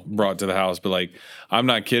now brought to the house. But like, I'm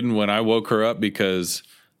not kidding when I woke her up, because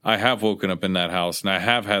I have woken up in that house and I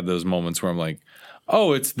have had those moments where I'm like,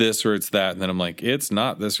 oh, it's this or it's that. And then I'm like, it's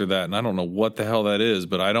not this or that. And I don't know what the hell that is,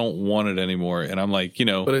 but I don't want it anymore. And I'm like,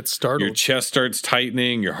 but it's startled. Your chest starts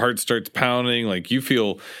tightening, your heart starts pounding. Like you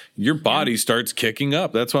feel your body starts kicking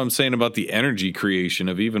up. That's what I'm saying about the energy creation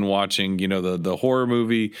of even watching, the horror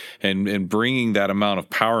movie and bringing that amount of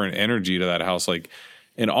power and energy to that house. Like,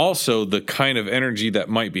 and also the kind of energy that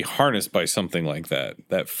might be harnessed by something like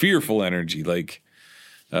that fearful energy, like,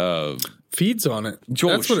 feeds on it.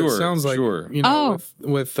 That's what it sounds like. Sure.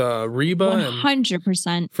 With Reba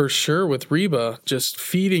 100%. For sure, with Reba, just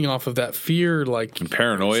feeding off of that fear, like and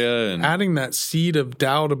paranoia, and adding that seed of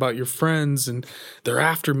doubt about your friends, and they're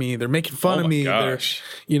after me, they're making fun of me. Gosh.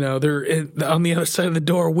 They're on the other side of the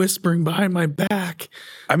door whispering behind my back.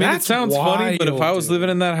 I mean, That's it sounds funny, but if I was wild, living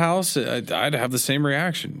in that house, I'd have the same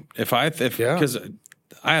reaction. Because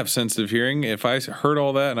I have sensitive hearing. If I heard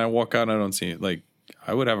all that and I walk out and I don't see it, like,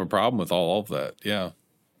 I would have a problem with all of that. Yeah.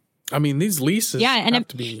 I mean, these leases have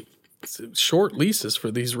to be short leases for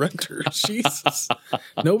these renters. Jesus.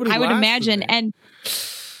 Nobody I would lasts imagine. in there.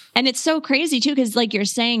 And it's so crazy too, because like you're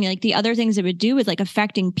saying, like the other things it would do is like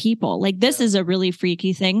affecting people. Like this is a really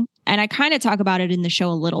freaky thing. And I kind of talk about it in the show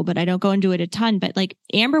a little, but I don't go into it a ton. But like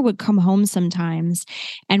Amber would come home sometimes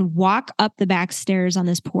and walk up the back stairs on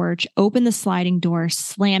this porch, open the sliding door,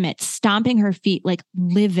 slam it, stomping her feet, like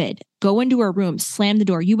livid, go into her room, slam the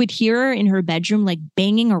door. You would hear her in her bedroom, like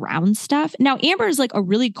banging around stuff. Now, Amber is like a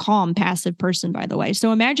really calm, passive person, by the way.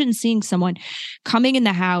 So imagine seeing someone coming in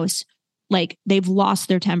the house, like they've lost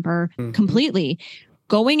their temper completely,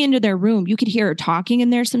 going into their room. You could hear her talking in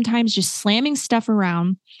there sometimes, just slamming stuff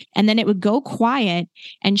around. And then it would go quiet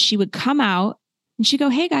and she would come out and she'd go,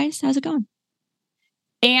 hey guys, how's it going?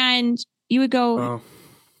 And you would go,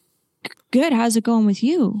 good. How's it going with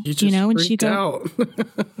you? And she'd go,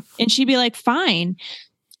 and she'd be like, fine.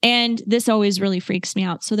 And this always really freaks me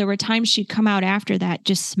out. So there were times she'd come out after that,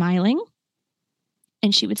 just smiling.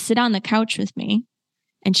 And she would sit on the couch with me.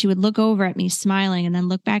 And she would look over at me smiling and then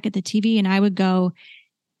look back at the TV. And I would go,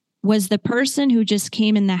 was the person who just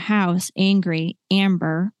came in the house angry,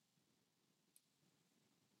 Amber?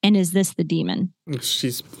 And is this the demon?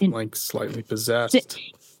 She's like slightly possessed.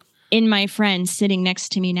 In my friend sitting next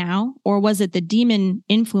to me now? Or was it the demon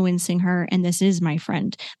influencing her and this is my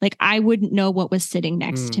friend? Like I wouldn't know what was sitting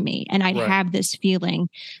next to me. And I'd have this feeling.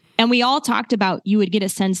 And we all talked about you would get a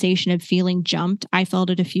sensation of feeling jumped. I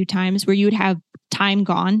felt it a few times where you would have time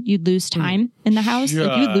gone. You'd lose time in the house.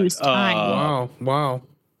 Like you'd lose time. Wow.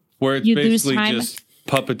 Where it's basically just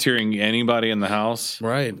puppeteering anybody in the house.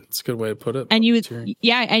 Right. It's a good way to put it. And you would, and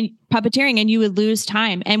puppeteering, and you would lose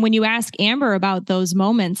time. And when you ask Amber about those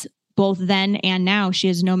moments, both then and now, she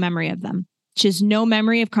has no memory of them. She has no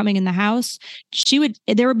memory of coming in the house.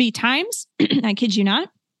 There would be times, I kid you not,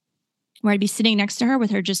 where I'd be sitting next to her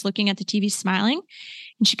with her just looking at the TV smiling.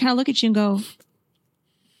 And she'd kind of look at you and go,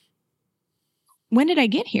 when did I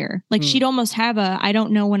get here? Like she'd almost have I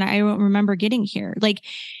don't know when I don't remember getting here. Like,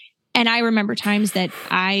 and I remember times that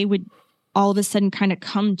I would all of a sudden kind of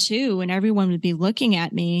come to and everyone would be looking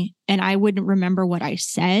at me and I wouldn't remember what I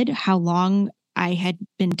said, how long I had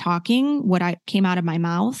been talking, what I came out of my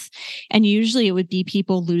mouth. And usually it would be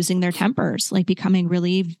people losing their tempers, like becoming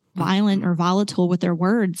really violent or volatile with their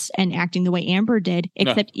words and acting the way Amber did,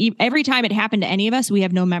 except every time it happened to any of us, we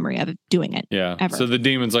have no memory of doing it. Yeah. Ever. So the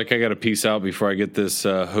demon's like, I got to peace out before I get this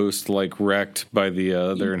host like wrecked by the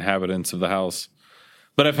other inhabitants of the house.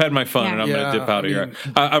 But I've had my fun and I'm going to dip out of here.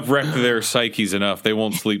 I've wrecked their psyches enough. They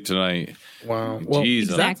won't sleep tonight. Wow. Well,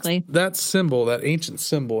 Jesus. Exactly. That symbol, that ancient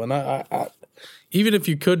symbol. And I even if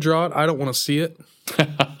you could draw it, I don't want to see it.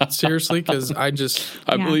 Seriously, because I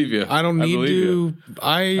believe you. I don't need to.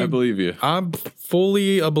 I believe you. I'm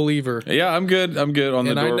fully a believer. Yeah, I'm good. I'm good on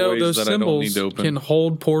the doorways I know those that I don't need symbols to open. can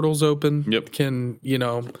hold portals open. Yep. Can,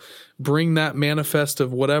 bring that manifest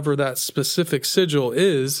of whatever that specific sigil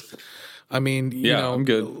is. I mean, I'm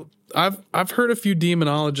good. I've heard a few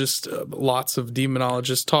demonologists, lots of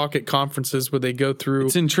demonologists talk at conferences where they go through.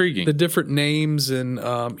 It's intriguing. The different names and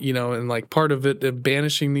and like part of it of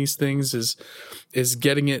banishing these things is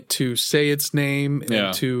getting it to say its name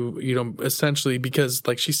and to essentially, because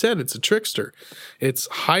like she said, it's a trickster. It's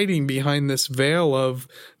hiding behind this veil of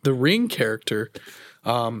the Ring character.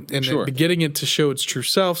 And then getting it to show its true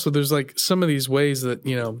self. So there's like some of these ways that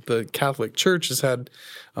the Catholic Church has had,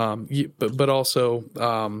 but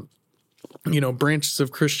also branches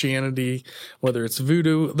of Christianity, whether it's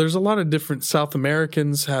voodoo. There's a lot of different. South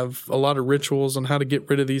Americans have a lot of rituals on how to get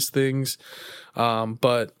rid of these things,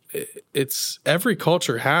 but it's every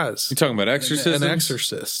culture has. You talking about exorcisms? An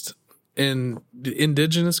exorcist. In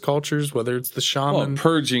indigenous cultures, whether it's the shaman,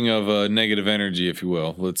 purging of negative energy, if you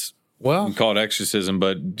will. We call it exorcism,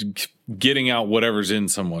 but getting out whatever's in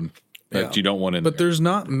someone that you don't want in there. But there's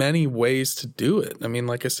not many ways to do it. I mean,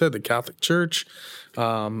 like I said, the Catholic Church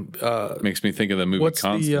makes me think of the movie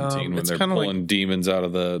Constantine when they're pulling demons out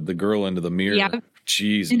of the girl into the mirror. Yeah.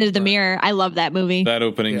 Jesus. Into the mirror. I love that movie. That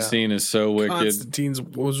opening scene is so wicked. Constantine's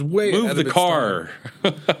was way Move ahead the of its car.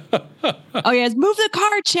 Oh, yes. Move the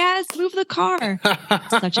car, Chaz. Move the car.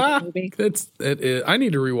 Such a good movie. It is. I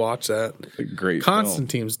need to rewatch that. Great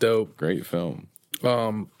Constantine's dope. Great film.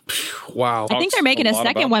 Wow. I think they're making a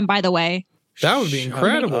second one, by the way. That would be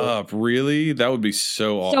incredible. Really? That would be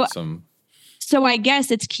so awesome. So I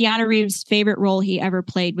guess it's Keanu Reeves' favorite role he ever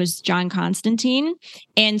played was John Constantine.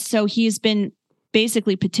 And so he's been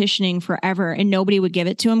basically petitioning forever and nobody would give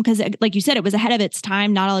it to him because like you said, it was ahead of its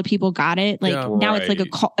time. Not all the people got it. Like now it's like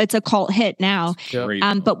it's a cult hit now.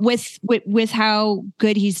 Yeah. But with how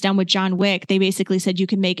good he's done with John Wick, they basically said you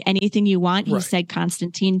can make anything you want. He said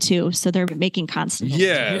Constantine too. So they're making Constantine.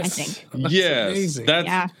 Yes. I think. Yes.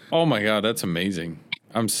 Amazing. Oh my God, that's amazing.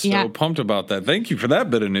 I'm so pumped about that. Thank you for that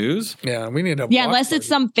bit of news. Yeah, we need to. Unless it's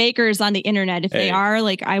some fakers on the internet. If they are,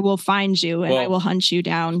 like, I will find you and I will hunt you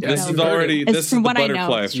down. This is the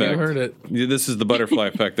butterfly effect. You heard it. This is the butterfly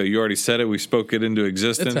effect, though. You already said it. We spoke it into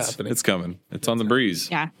existence. It's happening. It's coming. It's on the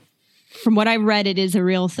breeze. Yeah. From what I've read, it is a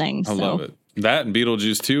real thing. I love it. That and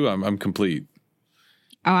Beetlejuice too. I'm complete.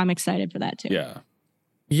 Oh, I'm excited for that too. Yeah.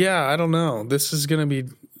 Yeah, I don't know. This is gonna be.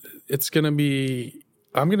 It's gonna be.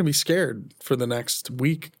 I'm going to be scared for the next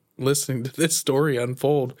week listening to this story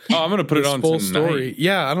unfold. Oh, I'm going to put it on full tonight. Story.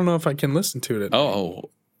 Yeah, I don't know if I can listen to it.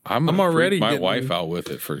 I'm already my wife out with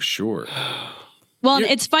it for sure. Well,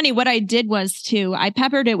 it's funny. What I did was too, I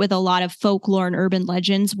peppered it with a lot of folklore and urban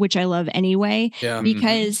legends, which I love anyway,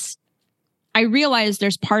 because I realized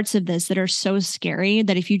there's parts of this that are so scary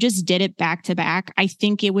that if you just did it back to back, I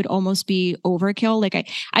think it would almost be overkill. Like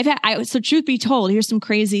so truth be told, here's some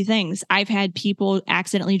crazy things. I've had people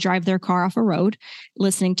accidentally drive their car off a road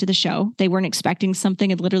listening to the show. They weren't expecting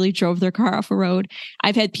something and literally drove their car off a road.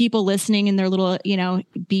 I've had people listening in their little,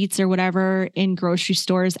 Beats or whatever in grocery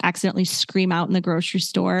stores accidentally scream out in the grocery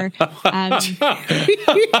store.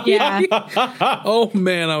 Yeah. Oh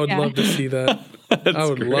man, I would love to see that. I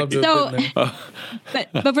would love to have been there.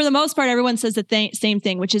 But for the most part, everyone says the same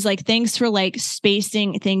thing, which is like, thanks for like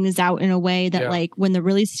spacing things out in a way that like when the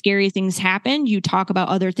really scary things happen, you talk about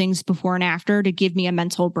other things before and after to give me a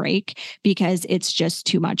mental break because it's just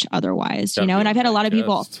too much otherwise, and I've had a lot of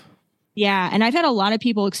people. Yeah. And I've had a lot of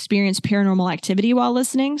people experience paranormal activity while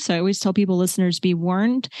listening. So I always tell people, listeners, be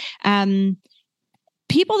warned.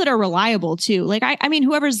 people that are reliable too. Like, I mean,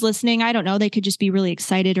 whoever's listening, I don't know, they could just be really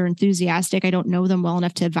excited or enthusiastic. I don't know them well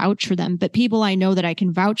enough to vouch for them, but people I know that I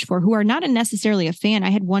can vouch for who are not necessarily a fan. I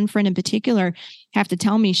had one friend in particular have to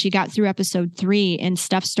tell me she got through episode 3 and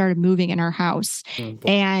stuff started moving in our house.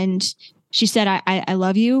 And she said, I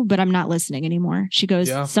love you, but I'm not listening anymore. She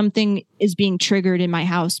goes, something is being triggered in my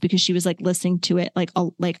house, because she was like listening to it,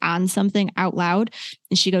 like on something out loud.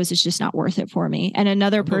 And she goes, it's just not worth it for me. And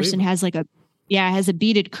another person has like has a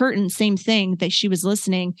beaded curtain, same thing, that she was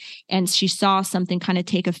listening and she saw something kind of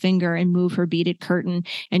take a finger and move her beaded curtain.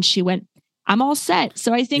 And she went, I'm all set.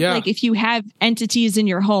 So I think like if you have entities in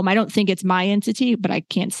your home, I don't think it's my entity, but I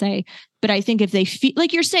can't say, but I think if they feel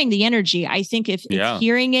like you're saying the energy, I think if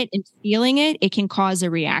hearing it and feeling it, it can cause a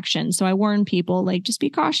reaction. So I warn people, like, just be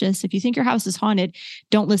cautious. If you think your house is haunted,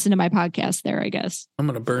 don't listen to my podcast there, I guess. I'm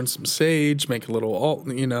going to burn some sage, make a little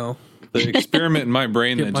The experiment in my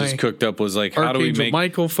brain that just cooked up was like, how do we make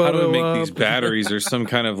these batteries or some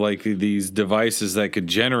kind of like these devices that could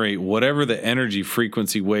generate whatever the energy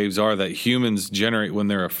frequency waves are that humans generate when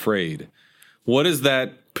they're afraid? What is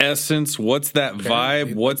that essence? What's that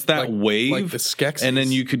vibe? What's that wave? Like the Skeksis. And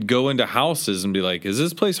then you could go into houses and be like, is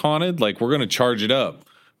this place haunted? Like, we're going to charge it up.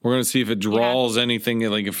 We're going to see if it draws anything.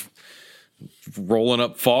 Like if rolling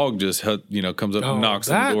up fog just comes up and knocks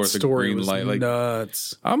on the door with a green light. Like,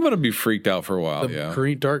 nuts. I'm going to be freaked out for a while.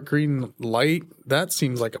 Dark green light. That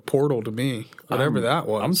seems like a portal to me. Whatever that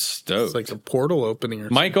was. I'm stoked. It's like a portal opening or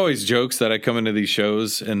something. Mike always jokes that I come into these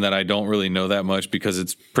shows and that I don't really know that much, because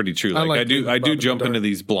it's pretty true. Like I do jump into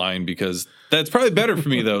these blind, because that's probably better for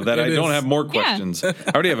me though, that I don't have more questions. I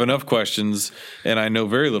already have enough questions and I know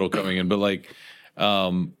very little coming in, but like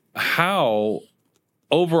how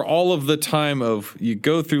over all of the time of you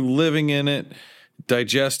go through living in it,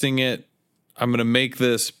 digesting it, I'm going to make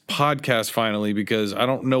this podcast finally because I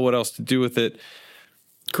don't know what else to do with it.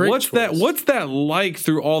 What's that like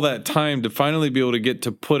through all that time to finally be able to get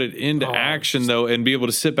to put it into action though, and be able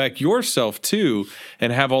to sit back yourself too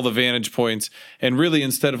and have all the vantage points, and really,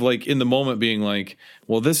 instead of like in the moment being like,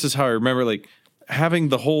 well, this is how I remember, like having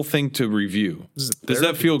the whole thing to review. Does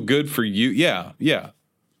that feel good for you? Yeah. Yeah.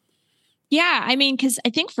 Yeah. I mean, because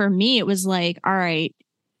I think for me, it was like, all right,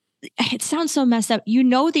 it sounds so messed up.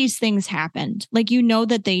 These things happened. Like,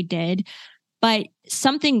 that they did. But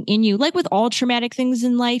something in you, like with all traumatic things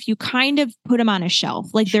in life, you kind of put them on a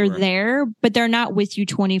shelf. Like they're there, but they're not with you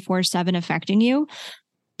 24/7 affecting you.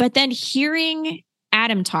 But then hearing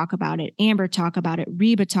Adam talk about it, Amber talk about it,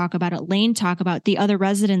 Reba talk about it, Lane talk about the other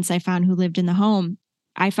residents I found who lived in the home.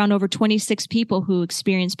 I found over 26 people who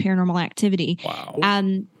experienced paranormal activity. Wow.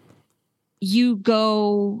 You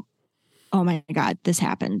go, oh my God, this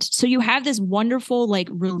happened. So you have this wonderful like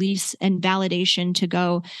release and validation to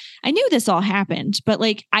go, I knew this all happened, but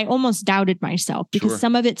like I almost doubted myself because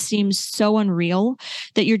some of it seems so unreal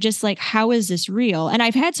that you're just like, how is this real? And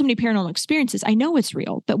I've had so many paranormal experiences. I know it's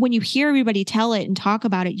real, but when you hear everybody tell it and talk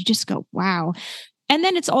about it, you just go, wow. And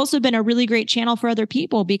then it's also been a really great channel for other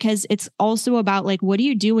people, because it's also about like, what do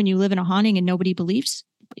you do when you live in a haunting and nobody believes,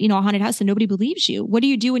 a haunted house and nobody believes you? What do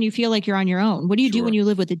you do when you feel like you're on your own? What do you do when you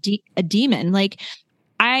live with a demon? Like,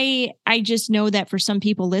 I just know that for some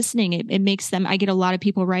people listening, it makes them, I get a lot of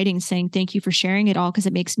people writing saying, thank you for sharing it all, because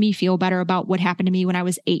it makes me feel better about what happened to me when I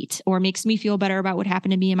was 8, or makes me feel better about what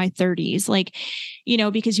happened to me in my 30s. Like,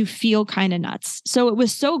 because you feel kind of nuts. So it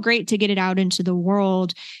was so great to get it out into the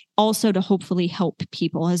world. Also to hopefully help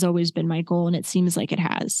people has always been my goal. And it seems like it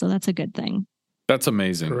has. So that's a good thing. That's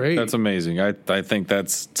amazing. Great. That's amazing. I think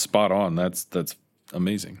that's spot on. That's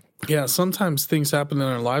amazing. Yeah. Sometimes things happen in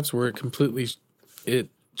our lives where it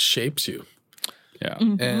shapes you. Yeah.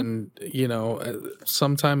 Mm-hmm. And,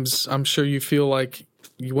 sometimes I'm sure you feel like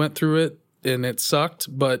you went through it and it sucked,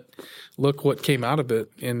 but look what came out of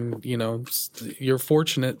it. And, you're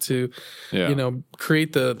fortunate to,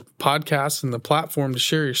 create the podcast and the platform to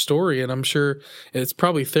share your story. And I'm sure it's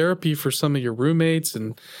probably therapy for some of your roommates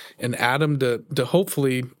and Adam to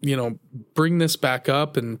hopefully, bring this back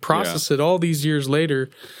up and process it all these years later.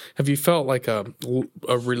 Have you felt like a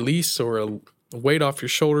release or a weight off your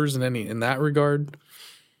shoulders in that regard?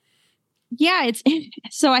 Yeah,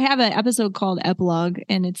 so I have an episode called Epilogue,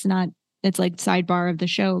 and it's like sidebar of the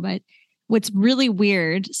show, but what's really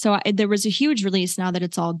weird. So there was a huge release now that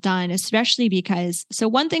it's all done, especially because, so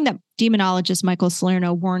one thing that demonologist Michael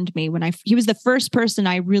Salerno warned me he was the first person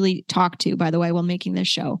I really talked to, by the way, while making this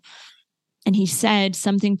show. And he said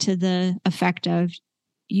something to the effect of,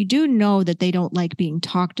 you do know that they don't like being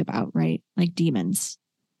talked about, right? Like demons,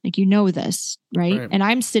 like, this, right? And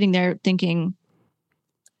I'm sitting there thinking,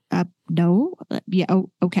 no, yeah. Oh,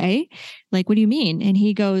 okay. Like, what do you mean? And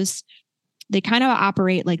he goes, they kind of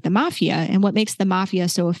operate like the mafia. And what makes the mafia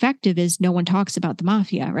so effective is no one talks about the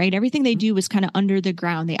mafia, right? Everything they do is kind of under the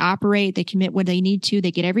ground. They operate, they commit what they need to,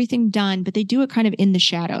 they get everything done, but they do it kind of in the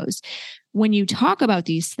shadows. When you talk about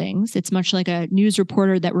these things, it's much like a news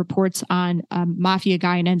reporter that reports on a mafia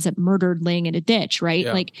guy and ends up murdered laying in a ditch, right?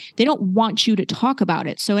 Yeah. Like they don't want you to talk about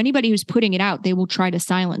it. So anybody who's putting it out, they will try to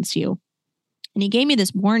silence you. And he gave me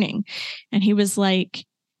this warning and he was like,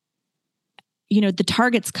 the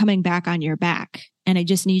target's coming back on your back. And I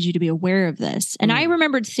just need you to be aware of this. And I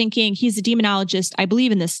remembered thinking, he's a demonologist. I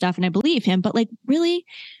believe in this stuff and I believe him, but like really,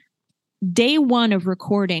 day one of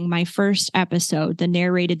recording my first episode, the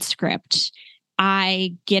narrated script,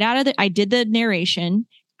 I did the narration.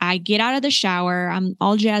 I get out of the shower. I'm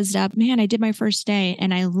all jazzed up. Man, I did my first day.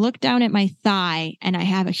 And I look down at my thigh and I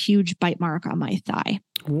have a huge bite mark on my thigh.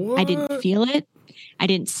 What? I didn't feel it. I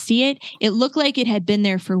didn't see it. It looked like it had been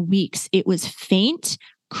there for weeks. It was faint,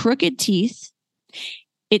 crooked teeth.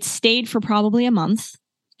 It stayed for probably a month.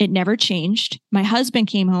 It never changed. My husband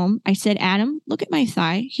came home. I said, Adam, look at my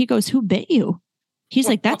thigh. He goes, who bit you? He's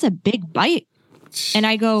like, that's a big bite. And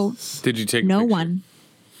I go, did you take no one?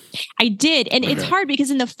 I did. And it's hard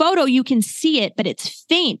because in the photo you can see it, but it's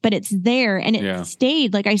faint, but it's there. And it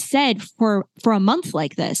stayed, like I said, for a month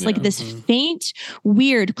like this, like this faint,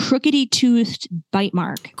 weird, crookedy toothed bite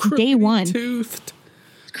mark. Day one.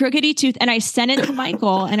 Crookedy tooth. And I sent it to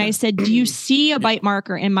Michael and I said, do you see a bite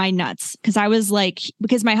marker in my nuts? Because I was like,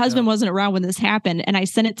 because my husband wasn't around when this happened. And I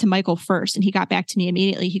sent it to Michael first and he got back to me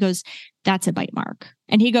immediately. He goes, that's a bite mark.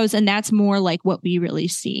 And he goes, and that's more like what we really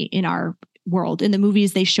see in our world. In the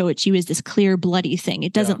movies, they show it to you as this clear, bloody thing.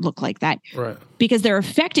 It doesn't look like that. Right. Because they're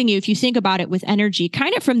affecting you, if you think about it, with energy,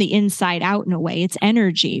 kind of from the inside out in a way. It's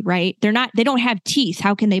energy, right? They don't have teeth.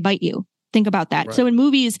 How can they bite you? Think about that. Right. So in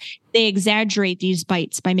movies, they exaggerate these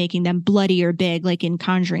bites by making them bloody or big, like in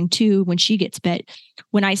Conjuring 2, when she gets bit.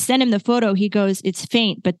 When I sent him the photo, he goes, it's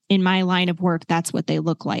faint, but in my line of work, that's what they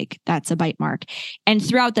look like. That's a bite mark. And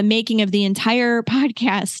throughout the making of the entire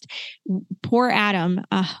podcast, poor Adam,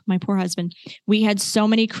 my poor husband, we had so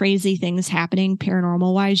many crazy things happening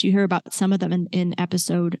paranormal wise. You hear about some of them in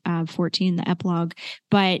episode 14, the epilogue,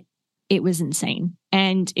 but it was insane.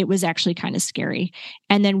 And it was actually kind of scary.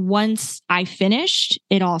 And then once I finished,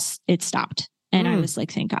 it stopped. And I was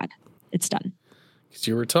like, thank God, it's done. Because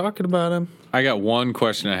you were talking about him. I got one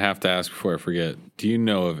question I have to ask before I forget. Do you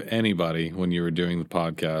know of anybody, when you were doing the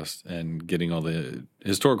podcast and getting all the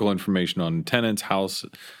historical information on tenants, house,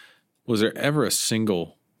 was there ever a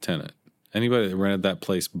single tenant? Anybody that rented that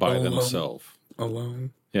place by themselves?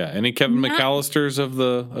 Alone? Yeah. Any Kevin McAllisters of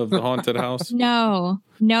the haunted house? No,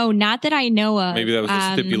 not that I know of. Maybe that was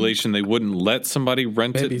a stipulation. They wouldn't let somebody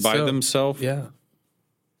rent it by themselves. Yeah.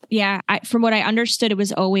 Yeah. From what I understood, it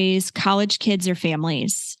was always college kids or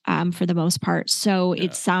families for the most part. So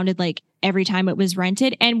it sounded like every time it was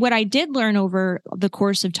rented. And what I did learn over the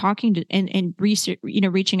course of talking to and research,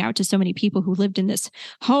 reaching out to so many people who lived in this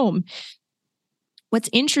home, what's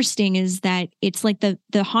interesting is that it's like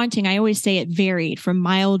the haunting, I always say it varied from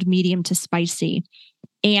mild, medium to spicy.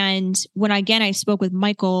 And when I spoke with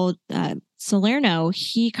Michael Salerno,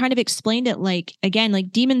 he kind of explained it like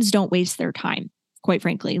demons don't waste their time, quite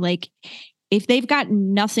frankly. Like if they've got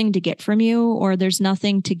nothing to get from you or there's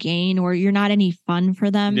nothing to gain or you're not any fun for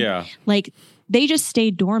them, like they just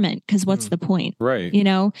stay dormant because what's the point? Right.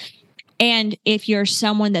 And if you're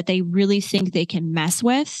someone that they really think they can mess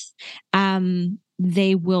with,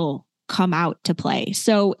 they will come out to play.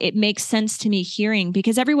 So it makes sense to me hearing,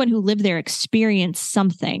 because everyone who lived there experienced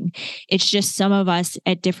something. It's just some of us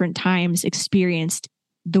at different times experienced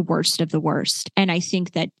the worst of the worst. And I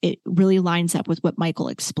think that it really lines up with what Michael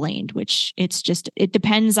explained, which it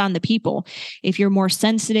depends on the people. If you're more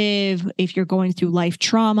sensitive, if you're going through life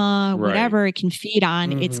trauma, whatever it can feed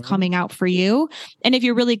on, it's coming out for you. And if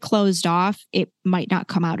you're really closed off, it might not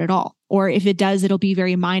come out at all. Or if it does, it'll be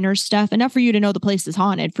very minor stuff, enough for you to know the place is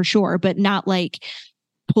haunted for sure, but not like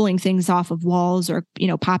pulling things off of walls or,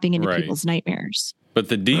 popping into people's nightmares. But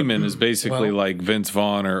the demon is basically like Vince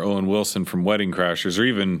Vaughn or Owen Wilson from Wedding Crashers, or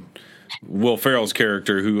even Will Ferrell's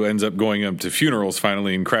character who ends up going up to funerals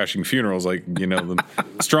finally and crashing funerals. Like, the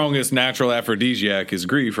strongest natural aphrodisiac is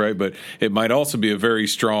grief, right? But it might also be a very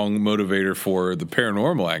strong motivator for the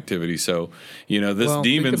paranormal activity. So, this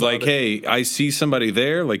demon's like, hey, I see somebody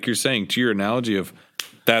there, like you're saying, to your analogy of,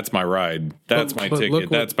 that's my ride, that's my ticket,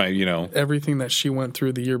 that's my, everything that she went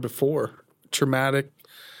through the year before, traumatic.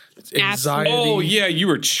 Anxiety. Oh yeah, you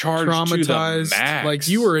were charged traumatized. To the max. Like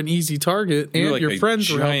you were an easy target, and like your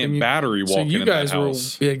friends were helping you. Battery walking so you guys in that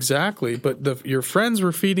house. were exactly, but your friends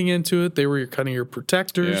were feeding into it. They were kind of your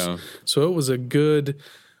protectors. Yeah. So it was a good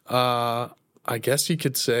I guess you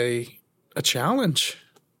could say, a challenge.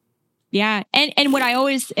 Yeah. And what I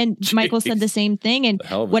always, and Michael said the same thing. And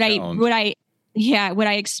what I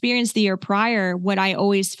experienced the year prior, what I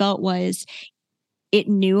always felt was it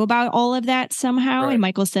knew about all of that somehow. Right. And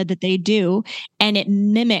Michael said that they do. And it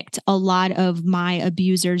mimicked a lot of my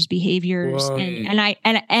abuser's behaviors. Whoa. And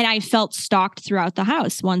I felt stalked throughout the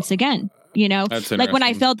house once again. You know, like when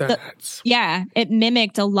I felt it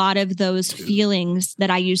mimicked a lot of those feelings that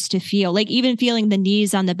I used to feel, like even feeling the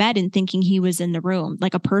knees on the bed and thinking he was in the room,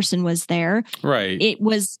 like a person was there. Right. It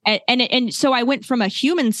was, and so I went from a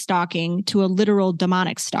human stalking to a literal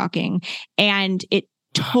demonic stalking, and it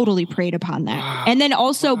totally preyed upon that. Wow. And then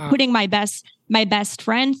also putting my best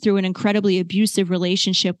friend through an incredibly abusive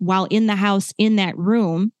relationship while in the house in that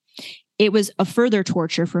room. It was a further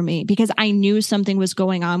torture for me because I knew something was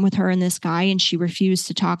going on with her and this guy, and she refused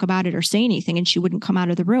to talk about it or say anything, and she wouldn't come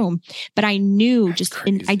out of the room. But I knew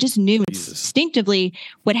I just knew instinctively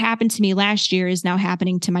what happened to me last year is now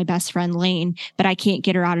happening to my best friend Lane, but I can't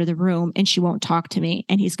get her out of the room and she won't talk to me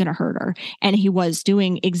and he's going to hurt her. And he was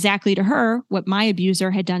doing exactly to her what my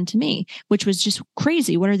abuser had done to me, which was just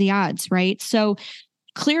crazy. What are the odds, right? So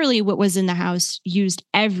clearly what was in the house used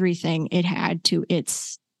everything it had to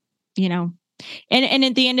its, you know, and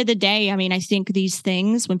at the end of the day, I mean, I think these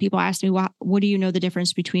things, when people ask me, what do you know the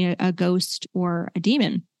difference between a ghost or a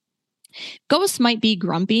demon? Ghosts might be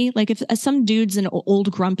grumpy. Like if some dude's an old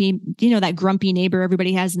grumpy, you know, that grumpy neighbor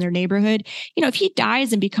everybody has in their neighborhood, you know, if he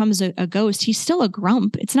dies and becomes a ghost, he's still a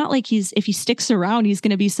grump. It's not like if he sticks around, he's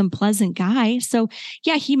going to be some pleasant guy. So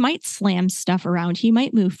yeah, he might slam stuff around. He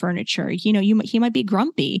might move furniture. You know, he might be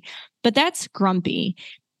grumpy, but that's grumpy.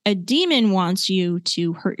 A demon wants you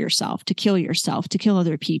to hurt yourself, to kill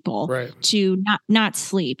other people, right, to not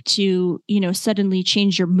sleep, to, you know, suddenly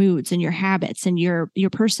change your moods and your habits and your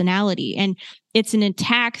personality. And it's an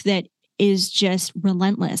attack that is just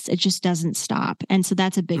relentless. It just doesn't stop. And so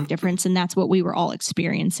that's a big difference. And that's what we were all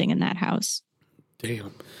experiencing in that house.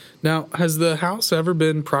 Damn. Now, has the house ever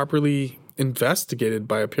been properly investigated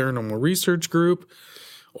by a paranormal research group?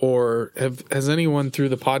 Or has anyone through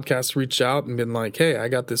the podcast reached out and been like, hey, I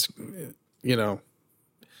got this, you know,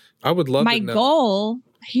 I would love to know.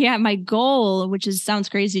 My goal, which sounds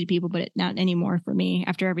crazy to people, but not anymore for me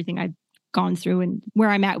after everything I've gone through and where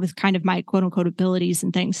I'm at with kind of my quote unquote abilities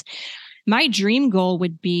and things. My dream goal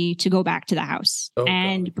would be to go back to the house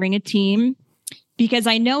and bring a team, because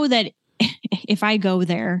I know that if I go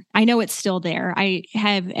there, I know it's still there. I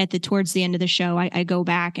have towards the end of the show, I go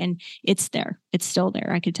back and it's there. It's still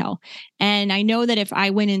there. I could tell. And I know that if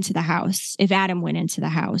I went into the house, if Adam went into the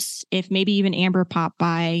house, if maybe even Amber popped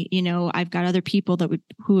by, you know, I've got other people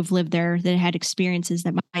who have lived there that had experiences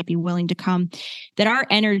that might be willing to come, that our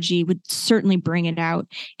energy would certainly bring it out.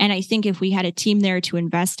 And I think if we had a team there to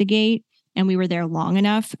investigate and we were there long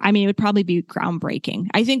enough, I mean, it would probably be groundbreaking.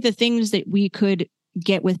 I think the things that we could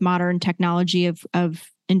get with modern technology of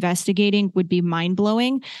investigating would be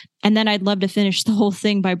mind-blowing. And then I'd love to finish the whole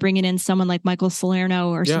thing by bringing in someone like Michael Salerno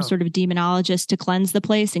or some sort of demonologist to cleanse the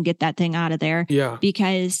place and get that thing out of there. Yeah.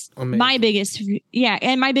 Because my biggest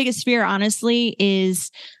fear, honestly, is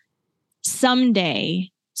someday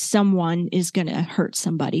someone is going to hurt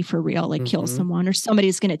somebody for real, like kill someone, or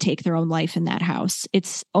somebody's going to take their own life in that house.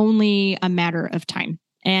 It's only a matter of time.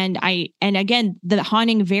 And again, the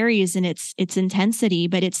haunting varies in its intensity,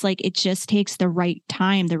 but it's like, it just takes the right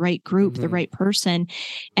time, the right group, the right person.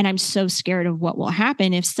 And I'm so scared of what will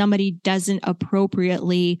happen if somebody doesn't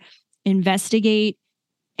appropriately investigate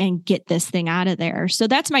and get this thing out of there. So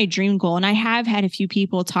that's my dream goal. And I have had a few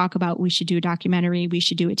people talk about, we should do a documentary, we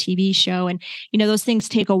should do a TV show. And, you know, those things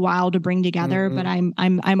take a while to bring together, but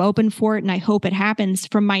I'm open for it. And I hope it happens.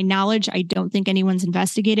 From my knowledge, I don't think anyone's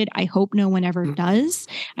investigated. I hope no one ever does.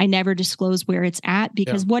 I never disclose where it's at,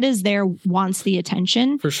 because what is there wants the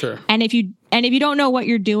attention. For sure. And if you don't know what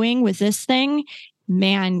you're doing with this thing,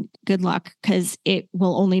 man, good luck, because it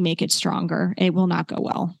will only make it stronger. It will not go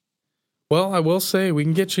well. Well, I will say we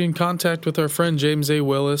can get you in contact with our friend James A.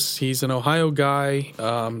 Willis. He's an Ohio guy,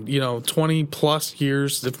 20 plus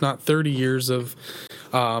years, if not 30 years of,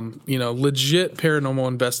 legit paranormal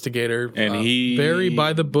investigator. And he very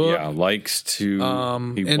by the book. Yeah, likes to.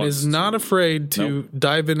 And is not afraid to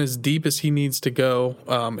dive in as deep as he needs to go,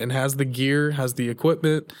 and has the gear, has the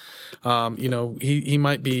equipment. He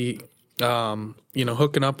might be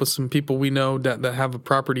hooking up with some people we know that have a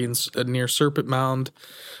property near Serpent Mound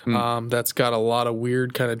that's got a lot of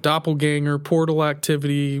weird kind of doppelganger portal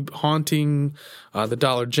activity haunting the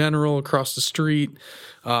Dollar General across the street.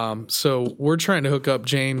 So we're trying to hook up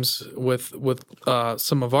James with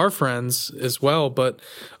some of our friends as well. But,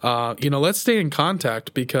 let's stay in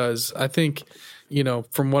contact, because I think,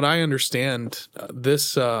 from what I understand,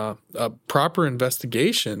 this proper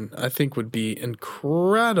investigation, I think, would be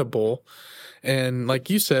incredible. And like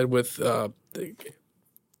you said, with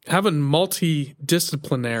having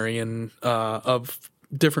multidisciplinary and of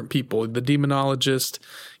different people, the demonologist,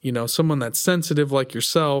 someone that's sensitive like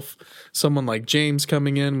yourself, someone like James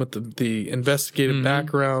coming in with the investigative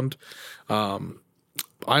background.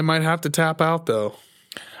 I might have to tap out, though.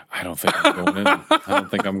 I don't think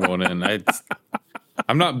I'm going in.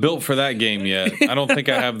 I'm not built for that game yet. I don't think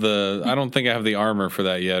I have the armor for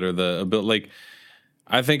that yet, or the ability. Like,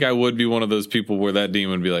 I think I would be one of those people where that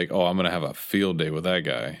demon would be like, "Oh, I'm going to have a field day with that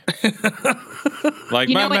guy." Like,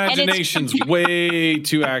 my imagination's way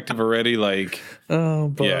too active already. Like, oh,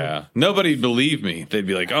 boy. Yeah, nobody'd believe me. They'd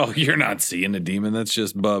be like, "Oh, you're not seeing a demon. That's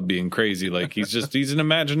just Bub being crazy. Like, he's an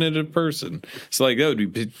imaginative person." So, like, that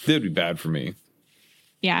would be bad for me.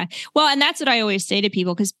 Yeah. Well, and that's what I always say to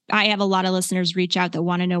people, because I have a lot of listeners reach out that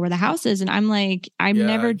want to know where the house is. And I'm like, I'm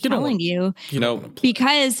never telling you.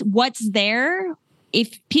 Because what's there,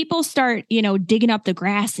 if people start, digging up the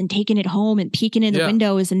grass and taking it home and peeking in the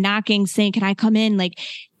windows and knocking, saying, "Can I come in?" Like,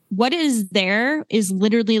 what is there is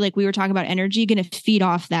literally, like we were talking about, energy going to feed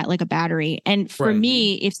off that like a battery. And for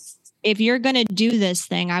me, if you're going to do this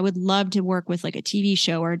thing, I would love to work with like a TV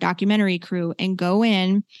show or a documentary crew and go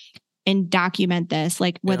in and document this,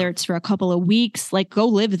 like whether it's for a couple of weeks, like go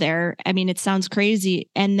live there. I mean, it sounds crazy,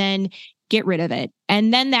 and then get rid of it.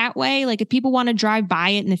 And then that way, like if people want to drive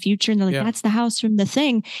by it in the future and they're like, "That's the house from the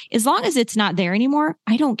thing," as long as it's not there anymore,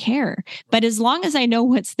 I don't care. But as long as I know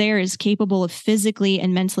what's there is capable of physically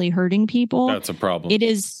and mentally hurting people, that's a problem. It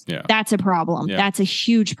is. Yeah. That's a problem. Yeah. That's a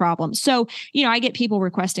huge problem. So, I get people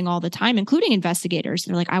requesting all the time, including investigators.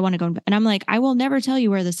 They're like, "I want to go." And I'm like, I will never tell you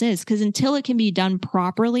where this is, because until it can be done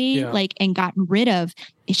properly, and gotten rid of,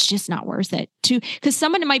 it's just not worth it because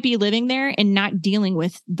someone might be living there and not dealing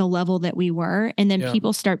with the level that we were. And then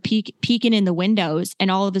people start peeking in the windows,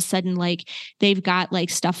 and all of a sudden, like they've got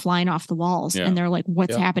like stuff flying off the walls and they're like,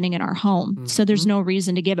 "What's happening in our home?" Mm-hmm. So there's no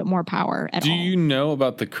reason to give it more power at all. Do you know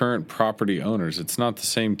about the current property owners? It's not the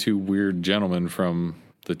same two weird gentlemen from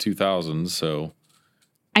the 2000s. So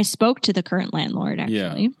I spoke to the current landlord,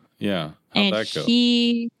 actually. Yeah. How'd that go?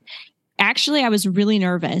 Actually, I was really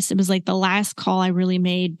nervous. It was like the last call I really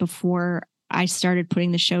made before I started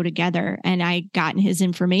putting the show together, and I gotten his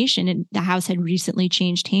information, and the house had recently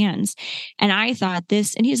changed hands. And I thought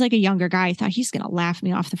and he's like a younger guy. I thought he's going to laugh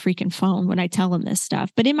me off the freaking phone when I tell him this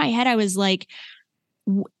stuff. But in my head, I was like,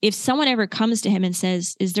 if someone ever comes to him and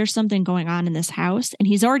says, "Is there something going on in this house?" and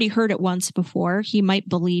he's already heard it once before, he might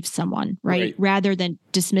believe someone, right? Rather than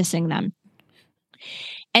dismissing them.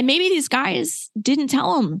 And maybe these guys didn't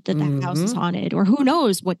tell him that the house is haunted, or who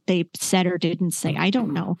knows what they said or didn't say. I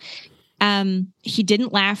don't know. He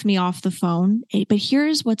didn't laugh me off the phone, but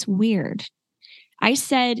here's what's weird. I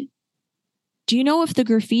said, "Do you know if the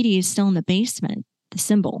graffiti is still in the basement, the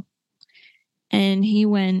symbol?" And he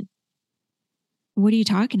went, "What are you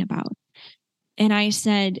talking about?" And I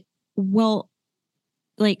said, "Well,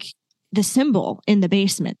 like the symbol in the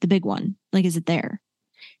basement, the big one, like, is it there?"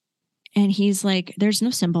 And he's like, "There's no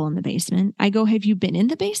symbol in the basement." I go, "Have you been in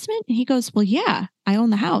the basement?" And he goes, "Well, yeah, I own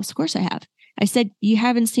the house. Of course I have." I said, "You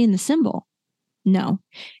haven't seen the symbol?" "No."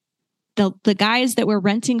 The guys that were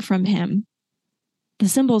renting from him, the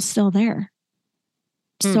symbol's still there.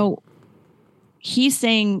 So he's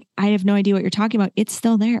saying, "I have no idea what you're talking about. It's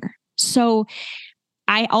still there." So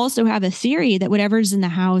I also have a theory that whatever's in the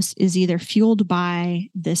house is either fueled by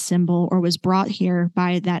this symbol or was brought here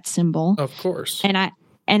by that symbol. Of course.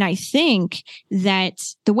 And I think that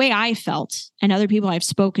the way I felt, and other people I've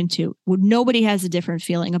spoken to, nobody has a different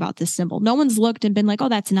feeling about this symbol. No one's looked and been like, "Oh,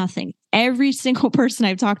 that's nothing." Every single person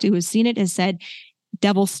I've talked to who's seen it has said,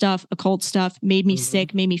 devil stuff, occult stuff, made me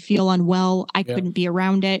sick, made me feel unwell. I couldn't be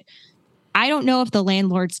around it. I don't know if the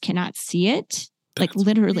landlords cannot see it, like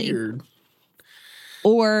literally. Weird.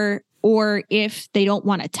 Or if they don't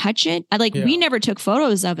want to touch it. We never took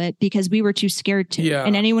photos of it because we were too scared to. Yeah.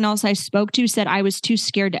 And anyone else I spoke to said I was too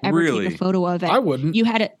scared to ever take a photo of it. I wouldn't. You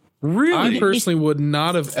had Really? I personally would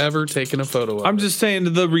not have ever taken a photo of I'm it. just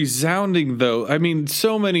saying the resounding though. I mean,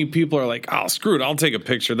 so many people are like, "Oh, screw it, I'll take a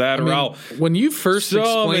picture of that." When you first so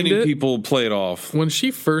explained many it, people play it off. when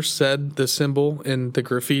she first said the symbol in the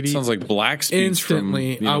graffiti, Sounds like black speech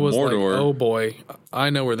instantly from, I was Mordor. like, "Oh boy,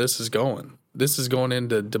 I know where this is going. This is going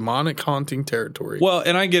into demonic haunting territory." Well,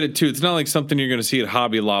 and I get it too. It's not like something you're going to see at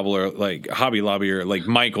Hobby Lobby or like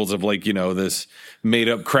Michael's of like, this made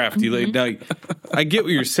up crafty. Like, I get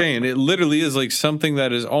what you're saying. It literally is like something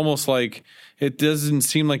that is almost like, it doesn't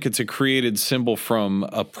seem like it's a created symbol from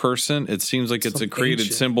a person. It seems like it's a created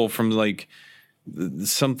ancient symbol from like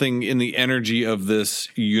something in the energy of this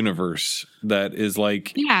universe that is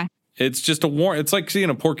like, it's just it's like seeing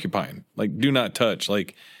a porcupine, like do not touch.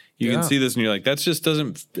 Like you can see this and you're like,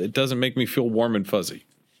 it doesn't make me feel warm and fuzzy.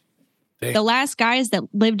 The last guys that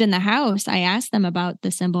lived in the house, I asked them about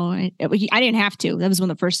the symbol. I didn't have to. That was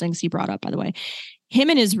one of the first things he brought up, by the way.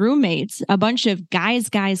 Him and his roommates, a bunch of guys,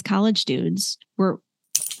 college dudes, were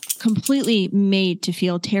completely made to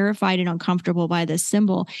feel terrified and uncomfortable by this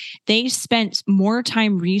symbol. They spent more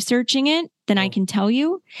time researching it than I can tell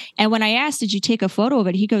you. And when I asked, did you take a photo of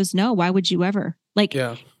it? He goes, no, why would you ever?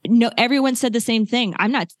 No, everyone said the same thing.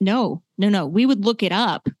 No. We would look it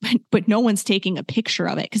up, but no one's taking a picture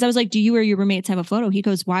of it. Cause I was like, do you or your roommates have a photo? He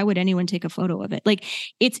goes, why would anyone take a photo of it? Like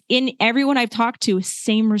it's in everyone I've talked to,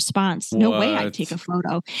 same response. No way I'd take a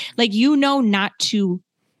photo. Like, not to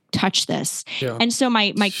touch this. Yeah. And so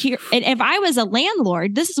and if I was a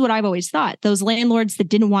landlord, this is what I've always thought. Those landlords that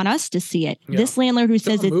didn't want us to see it. Yeah. This landlord who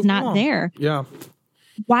says it's not there. Yeah.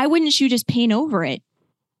 Why wouldn't you just paint over it?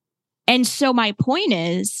 And so my point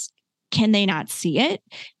is, can they not see it?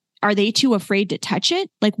 Are they too afraid to touch it?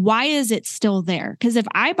 Like, why is it still there? Because if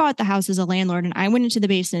I bought the house as a landlord and I went into the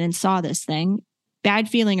basement and saw this thing, bad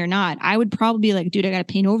feeling or not, I would probably be like, dude, I got to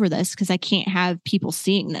paint over this because I can't have people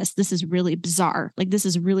seeing this. This is really bizarre. Like, this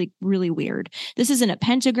is really, really weird. This isn't a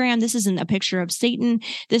pentagram. This isn't a picture of Satan.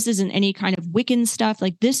 This isn't any kind of Wiccan stuff.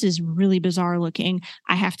 Like, this is really bizarre looking.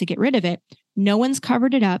 I have to get rid of it. No one's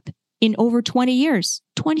covered it up in over 20 years.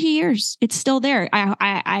 20 years. It's still there.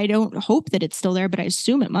 I don't hope that it's still there, but I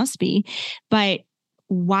assume it must be. But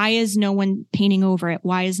why is no one painting over it?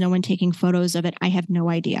 Why is no one taking photos of it? I have no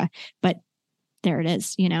idea. But there it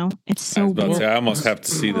is, It's so weird. I almost have to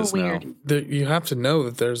see this now. You have to know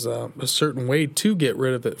that there's a certain way to get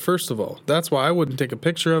rid of it, first of all. That's why I wouldn't take a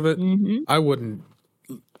picture of it. Mm-hmm. I wouldn't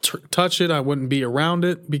touch it. I wouldn't be around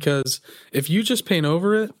it, because if you just paint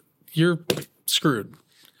over it, you're screwed.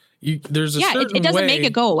 There's a certain it doesn't way, make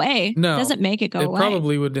it go away. No, it doesn't make it go away. It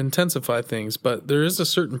probably would intensify things, but there is a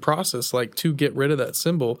certain process, like, to get rid of that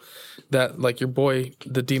symbol that, like, your boy,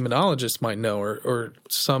 the demonologist, might know, or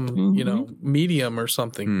some, medium or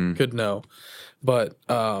something could know. But,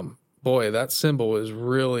 boy, that symbol is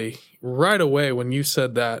really, right away when you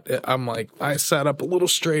said that, I'm like, I sat up a little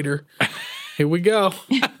straighter. Here we go.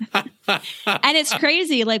 And it's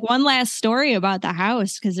crazy. Like, one last story about the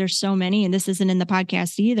house, because there's so many, and this isn't in the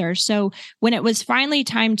podcast either. So when it was finally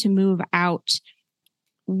time to move out,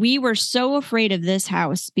 we were so afraid of this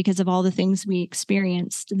house because of all the things we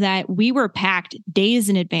experienced that we were packed days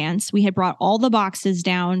in advance. We had brought all the boxes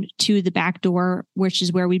down to the back door, which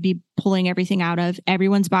is where we'd be pulling everything out of.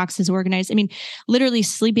 Everyone's boxes organized. I mean, literally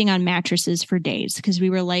sleeping on mattresses for days, because we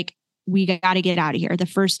were like, we got to get out of here the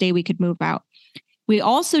first day we could move out. We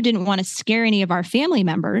also didn't want to scare any of our family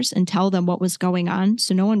members and tell them what was going on,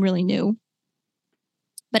 so no one really knew.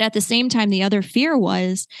 But at the same time, the other fear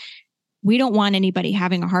was, we don't want anybody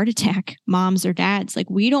having a heart attack, moms or dads. Like,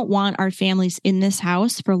 we don't want our families in this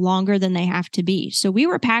house for longer than they have to be. So we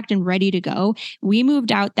were packed and ready to go. We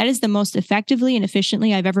moved out. That is the most effectively and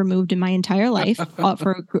efficiently I've ever moved in my entire life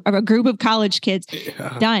for a group of college kids.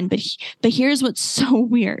 Yeah. Done. But here's what's so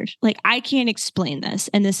weird. Like, I can't explain this,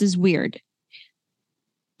 and this is weird.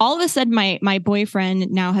 All of a sudden, my boyfriend,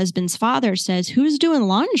 now husband's father, says, "Who's doing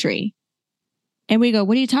laundry?" And we go,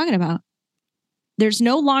 "What are you talking about?" There's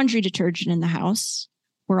no laundry detergent in the house.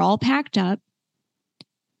 We're all packed up.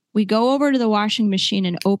 We go over to the washing machine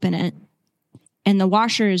and open it, and the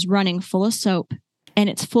washer is running full of soap, and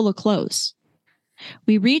it's full of clothes.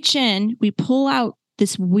 We reach in, we pull out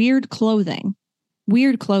this weird clothing.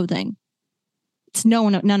 It's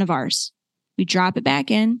none of ours. We drop it back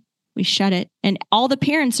in. We shut it. And all the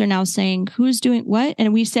parents are now saying, "Who's doing what?"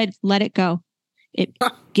 And we said, "Let it go.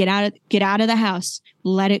 Get out of the house.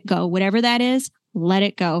 Let it go. Whatever that is, let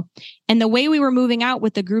it go." And the way we were moving out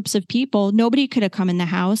with the groups of people, nobody could have come in the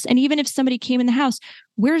house. And even if somebody came in the house,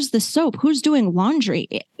 where's the soap? Who's doing laundry?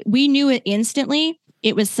 We knew it instantly.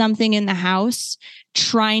 It was something in the house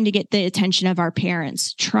trying to get the attention of our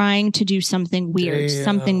parents, trying to do something weird. Damn.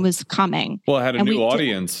 Something was coming. Well, it had a new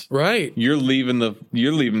audience. Right. You're leaving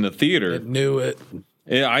the theater. I knew it.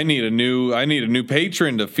 Yeah, I need a new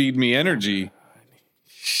patron to feed me energy.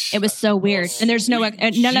 It was so weird. And there's none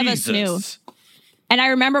of us knew. And I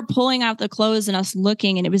remember pulling out the clothes and us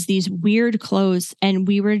looking, and it was these weird clothes. And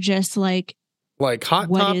we were just like Hot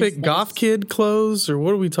Topic goth kid clothes, or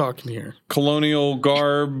what are we talking here? Colonial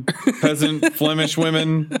garb, peasant Flemish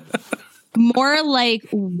women. More like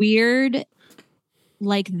weird,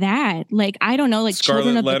 like that. Like, I don't know, like Scarlet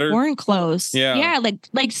Children of Letter? the Corn clothes. Yeah.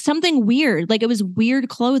 Like something weird. Like it was weird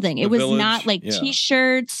clothing. It was Village, not like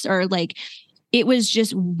t-shirts or like, it was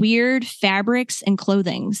just weird fabrics and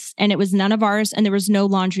clothings. And it was none of ours. And there was no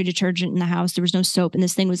laundry detergent in the house. There was no soap. And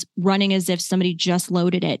this thing was running as if somebody just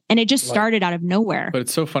loaded it. And it just started out of nowhere. But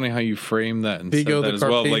it's so funny how you frame that and Vigo said that the as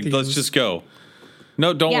well. Like, Carpathians. let's just go.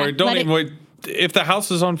 No, don't worry. Don't even wait. If the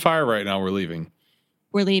house is on fire right now, we're leaving.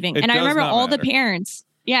 We're leaving. It And I does remember not all matter. the parents.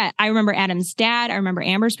 Yeah, I remember Adam's dad. I remember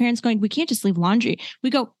Amber's parents going, we can't just leave laundry.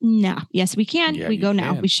 We go, no. Yes, we can. Yeah, we go you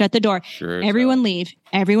now. can. We shut the door. Sure as Everyone hell. leave.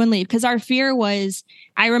 Everyone leave. Because our fear was,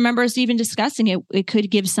 I remember us even discussing it. It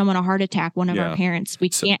could give someone a heart attack, one of our parents. We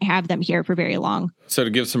can't have them here for very long. So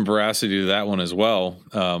to give some veracity to that one as well,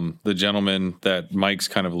 the gentleman that Mike's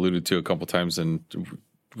kind of alluded to a couple times, and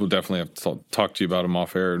we'll definitely have to talk to you about him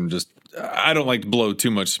off air, and just, I don't like to blow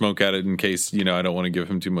too much smoke at it in case, I don't want to give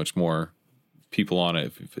him too much more people on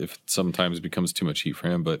it if it sometimes becomes too much heat for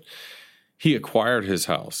him. But he acquired his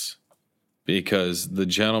house because the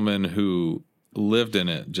gentleman who lived in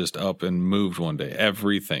it just up and moved one day.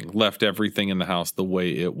 Left everything in the house the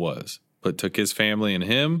way it was, but took his family and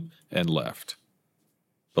him and left.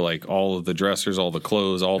 But like all of the dressers, all the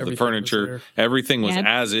clothes, all the furniture, everything was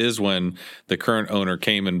as is when the current owner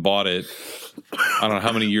came and bought it. I don't know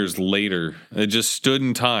how many years later. It just stood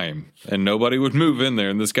in time, and nobody would move in there.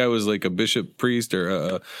 And this guy was like a bishop priest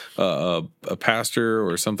or a pastor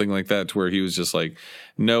or something like that, to where he was just like,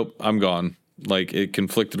 nope, I'm gone. Like, it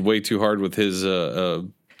conflicted way too hard with his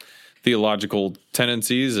theological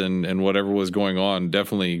tendencies and whatever was going on.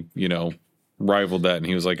 Definitely, rivaled that. And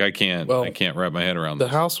he was like, I can't wrap my head around The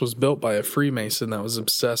this. house was built by a Freemason that was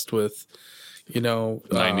obsessed with,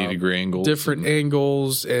 90-degree angles. different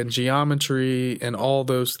angles and geometry and all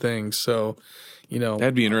those things. So,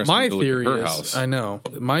 That'd be interesting my to look at theory her is, house. I know,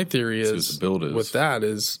 my theory See what is, the build is. with that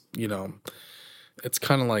is, it's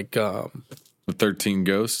kind of like The 13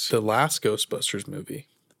 Ghosts. the last Ghostbusters movie.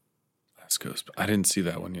 Last Ghost. I didn't see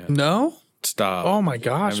that one yet. No? Stop. Oh my I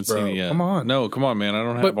gosh, haven't bro. seen it yet. Come on. No, come on, man. I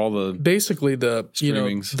don't have all the... Basically, the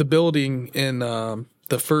Streamings. the building in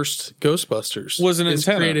the first Ghostbusters Was an is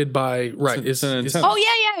antenna. created by It's an antenna. Oh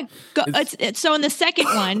yeah. It's so in the second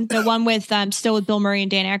one, the one with still with Bill Murray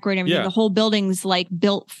and Dan Aykroyd and everything, the whole building's like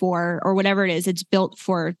built for, or whatever it is, it's built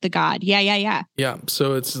for the god. Yeah. Yeah,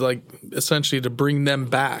 so it's like essentially to bring them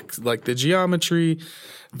back. Like the geometry,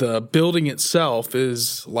 the building itself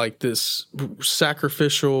is like this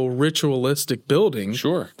sacrificial, ritualistic building.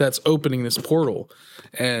 Sure. That's opening this portal.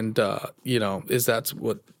 And, is that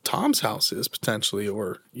what Tom's house is potentially?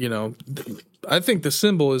 Or, I think the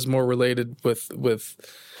symbol is more related with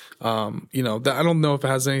I don't know if it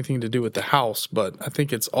has anything to do with the house, but I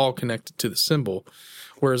think it's all connected to the symbol.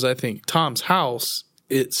 Whereas I think Tom's house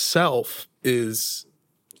itself is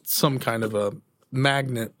some kind of a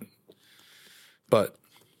magnet, but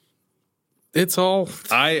it's all.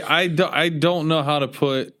 I don't know how to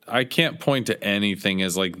put. I can't point to anything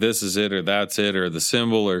as like this is it or that's it or the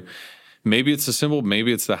symbol, or maybe it's the symbol,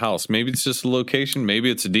 maybe it's the house, maybe it's just a location,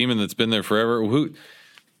 maybe it's a demon that's been there forever.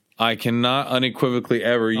 I cannot unequivocally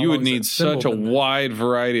ever. You would need such a wide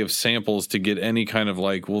variety of samples to get any kind of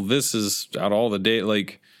like, well, this is out all the day.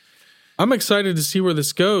 Like, I'm excited to see where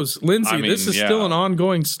this goes, Lindsey. This is still an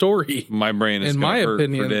ongoing story. My brain is, in my hurt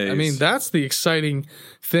opinion. for days. I mean, that's the exciting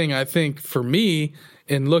thing. I think for me,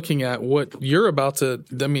 in looking at what you're about to.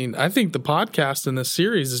 I mean, I think the podcast in this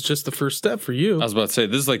series is just the first step for you. I was about to say,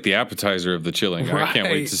 this is like the appetizer of the chilling. Right. I can't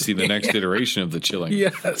wait to see the next iteration of the chilling.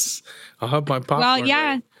 Yes, I'll have my popcorn. Well, yeah.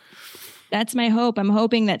 ready. That's my hope. I'm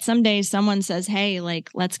hoping that someday someone says, hey, like,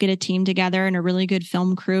 let's get a team together and a really good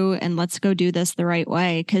film crew and let's go do this the right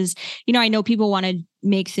way. Cause, I know people want to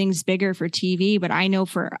make things bigger for TV, but I know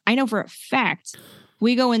for a fact,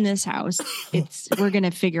 we go in this house, we're going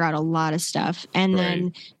to figure out a lot of stuff. And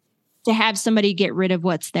then to have somebody get rid of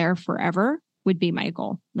what's there forever would be my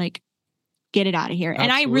goal. Like, get it out of here.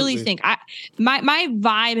 Absolutely. And I really think my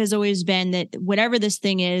vibe has always been that whatever this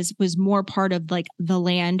thing is was more part of like the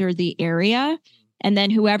land or the area. And then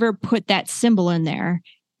whoever put that symbol in there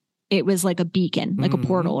it was like a beacon, like a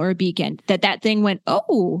portal or a beacon, that thing went,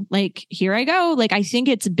 oh, like, here I go. Like, I think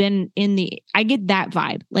it's been I get that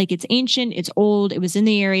vibe. Like, it's ancient, it's old, it was in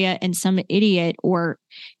the area, and some idiot, or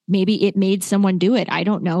maybe it made someone do it, I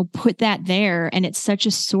don't know, put that there. And it's such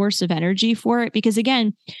a source of energy for it, because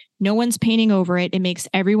again, no one's painting over it. It makes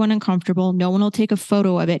everyone uncomfortable. No one will take a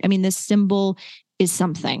photo of it. I mean, this symbol is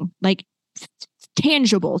something like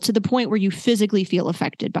tangible to the point where you physically feel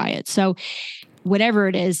affected by it. So whatever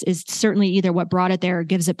it is certainly either what brought it there or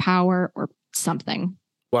gives it power or something.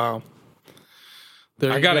 Wow.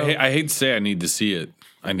 I hate to say I need to see it.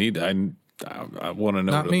 I want to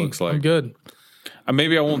know what it looks like. I'm good.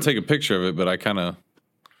 Maybe I won't take a picture of it, but I kind of.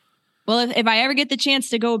 Well, if I ever get the chance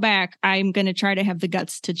to go back, I'm going to try to have the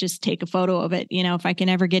guts to just take a photo of it. You know, if I can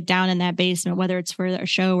ever get down in that basement, whether it's for a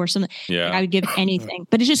show or something, I would give anything.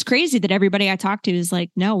 But it's just crazy that everybody I talk to is like,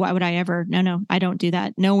 no, why would I ever? No, I don't do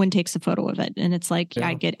that. No one takes a photo of it. And it's like,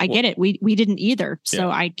 I get it. We didn't either. So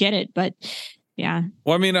I get it. But yeah.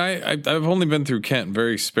 Well, I mean, I've only been through Kent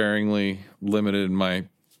very sparingly, limited in my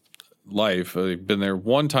life. I've been there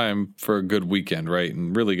one time for a good weekend, right?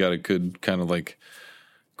 And really got a good kind of like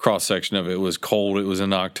cross section of it. It was cold. It was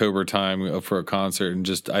in October time for a concert, and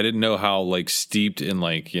just I didn't know how like steeped in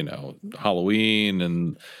like, you know, Halloween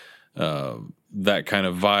and that kind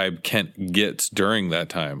of vibe Kent gets during that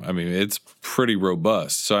time. I mean, it's pretty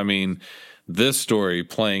robust. So I mean, this story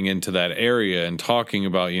playing into that area and talking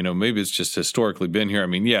about, you know, maybe it's just historically been here. I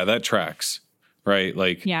mean, yeah, that tracks, right?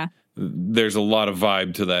 Like, there's a lot of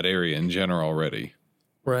vibe to that area in general already.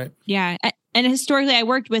 Right. Yeah. And historically, I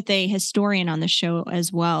worked with a historian on the show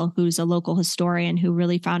as well, who's a local historian who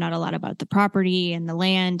really found out a lot about the property and the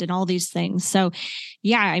land and all these things. So,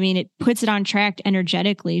 yeah, I mean, it puts it on track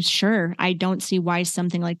energetically. Sure. I don't see why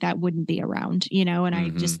something like that wouldn't be around, you know, and I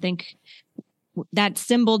just think that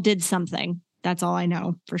symbol did something. That's all I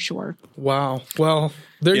know for sure. Wow. Well,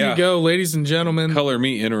 there you go, ladies and gentlemen. Color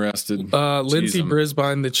me interested. Lindsey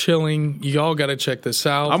Brisbine, The Chilling. You all got to check this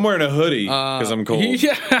out. I'm wearing a hoodie because I'm cold.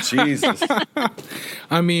 Yeah. Jesus.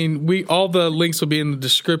 I mean, all the links will be in the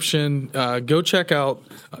description. Go check out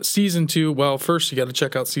season 2. Well, first you got to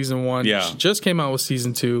check out season 1. Yeah. She just came out with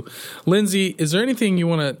season 2. Lindsey, is there anything you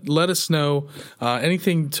want to let us know?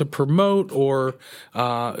 Anything to promote or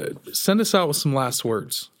send us out with some last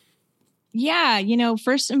words? Yeah, you know,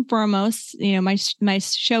 first and foremost, you know, my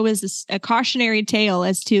show is a cautionary tale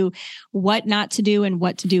as to what not to do and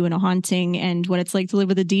what to do in a haunting and what it's like to live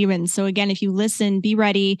with a demon. So again, if you listen, be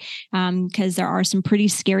ready, because there are some pretty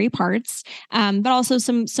scary parts, but also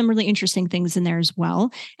some really interesting things in there as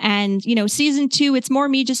well. And, you know, season 2, it's more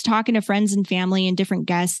me just talking to friends and family and different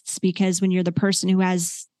guests, because when you're the person who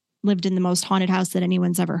has lived in the most haunted house that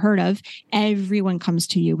anyone's ever heard of, everyone comes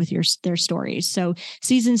to you with their stories. So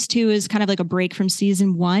seasons 2 is kind of like a break from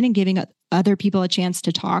season 1, and giving other people a chance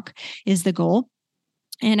to talk is the goal.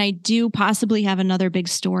 And I do possibly have another big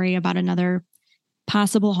story about another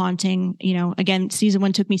possible haunting. You know, again, season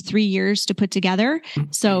 1 took me 3 years to put together.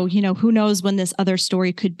 So, you know, who knows when this other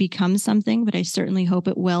story could become something, but I certainly hope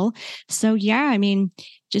it will. So yeah, I mean,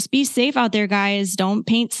 just be safe out there, guys. Don't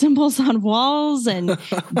paint symbols on walls, and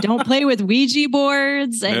don't play with Ouija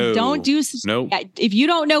boards, and don't do. If you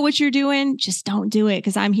don't know what you're doing, just don't do it.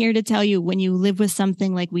 Because I'm here to tell you, when you live with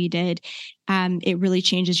something like we did, it really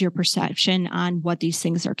changes your perception on what these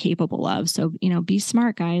things are capable of. So, you know, be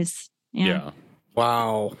smart, guys. Yeah.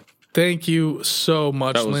 Wow. Thank you so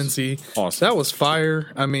much, Lindsey. Awesome. That was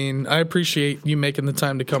fire. I mean, I appreciate you making the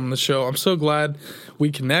time to come on the show. I'm so glad we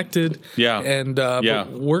connected. Yeah. And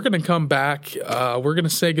we're going to come back. We're going to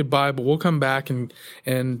say goodbye, but we'll come back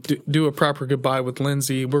and do a proper goodbye with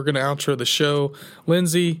Lindsey. We're going to outro the show.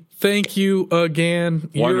 Lindsey, thank you again.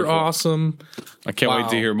 Wonderful. You're awesome. I can't wait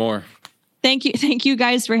to hear more. Thank you. Thank you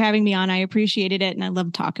guys for having me on. I appreciated it, and I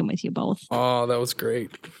love talking with you both. Oh, that was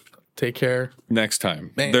great. Take care. Next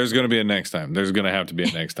time. Man. There's going to be a next time. There's going to have to be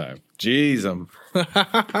a next time. Jeez.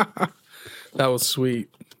 That was sweet.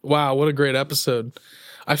 Wow, what a great episode.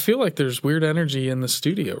 I feel like there's weird energy in the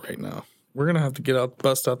studio right now. We're going to have to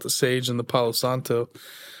bust out the sage and the Palo Santo,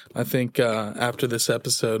 I think, after this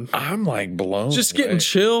episode. I'm like blown. Just getting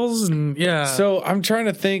chills and yeah. So I'm trying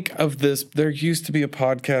to think of this. There used to be a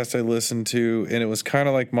podcast I listened to, and it was kind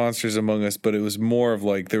of like Monsters Among Us, but it was more of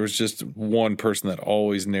like, there was just one person that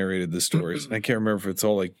always narrated the stories. And I can't remember if it's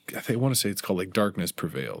all like, I want to say it's called like Darkness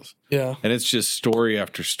Prevails. Yeah. And it's just story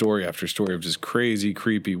after story after story of just crazy,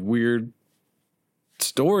 creepy, weird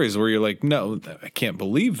stories where you're like, no, I can't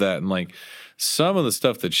believe that. And like, some of the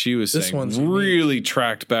stuff that she was This one's saying unique. really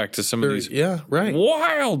tracked back to some of these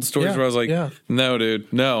wild stories Yeah, where I was like, no,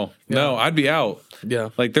 dude, no, I'd be out. Yeah.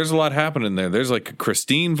 Like, there's a lot happening there. There's like a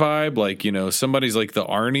Christine vibe, like, you know, somebody's like the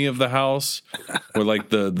Arnie of the house, where like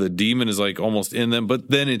the demon is like almost in them,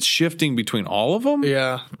 but then it's shifting between all of them.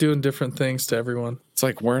 Yeah, doing different things to everyone. It's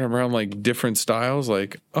like wearing around like different styles.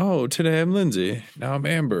 Like, oh, today I'm Lindsay. Now I'm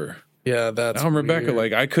Amber. Yeah, that's now I'm Rebecca. weird.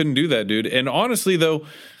 Like, I couldn't do that, dude. And honestly, though,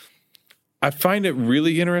 I find it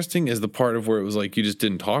really interesting is the part of where it was like you just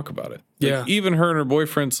didn't talk about it. Like, Yeah. even her and her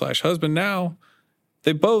boyfriend / husband now,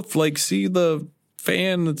 they both like see the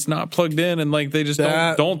fan that's not plugged in and like they just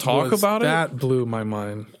don't talk about it. That blew my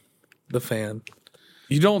mind. The fan.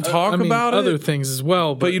 You don't talk about other it, things as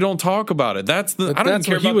well, but you don't talk about it. That's the I don't even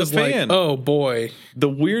care about the fan. Like, oh boy, the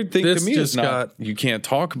weird thing to this me is just not you can't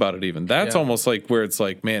talk about it. Even that's almost like where it's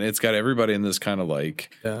like, man, it's got everybody in this kind of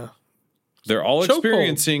like they're all Chokehold.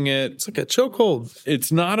 Experiencing it. It's like a chokehold.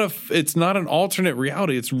 It's not an alternate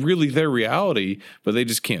reality. It's really their reality, but they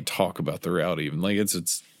just can't talk about the reality. Even like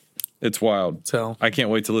it's wild. So I can't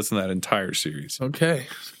wait to listen to that entire series. Okay,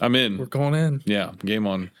 I'm in. we're going in. Yeah, game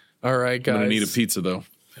on. All right, guys. I'm gonna need a pizza though.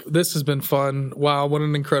 This has been fun. Wow, what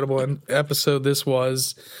an incredible episode this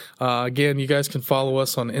was. Again, you guys can follow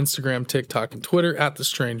us on Instagram, TikTok, and Twitter at The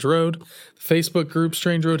Strange Road, the Facebook group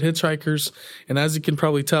Strange Road Hitchhikers. And as you can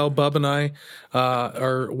probably tell, Bub and I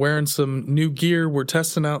are wearing some new gear. We're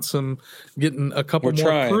testing out getting a couple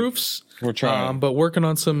more proofs. We're trying. But working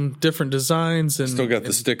on some different designs. And still got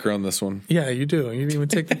the sticker on this one. Yeah, you do. You didn't even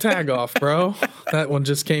take the tag off, bro. That one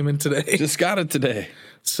just came in today. Just got it today.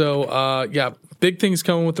 So, big things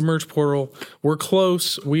coming with the merch portal. We're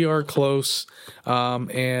close. We are close.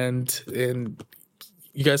 And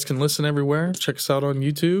you guys can listen everywhere. Check us out on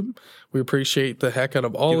YouTube. We appreciate the heck out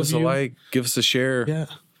of all of you. Give us a like. Give us a share. Yeah,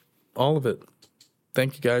 all of it.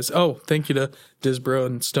 Thank you, guys. Oh, thank you to Disbro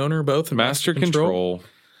and Stoner both. And Master Control.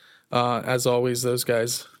 As always, those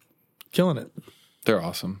guys killing it. They're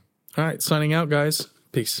awesome. All right, signing out, guys.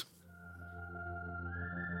 Peace.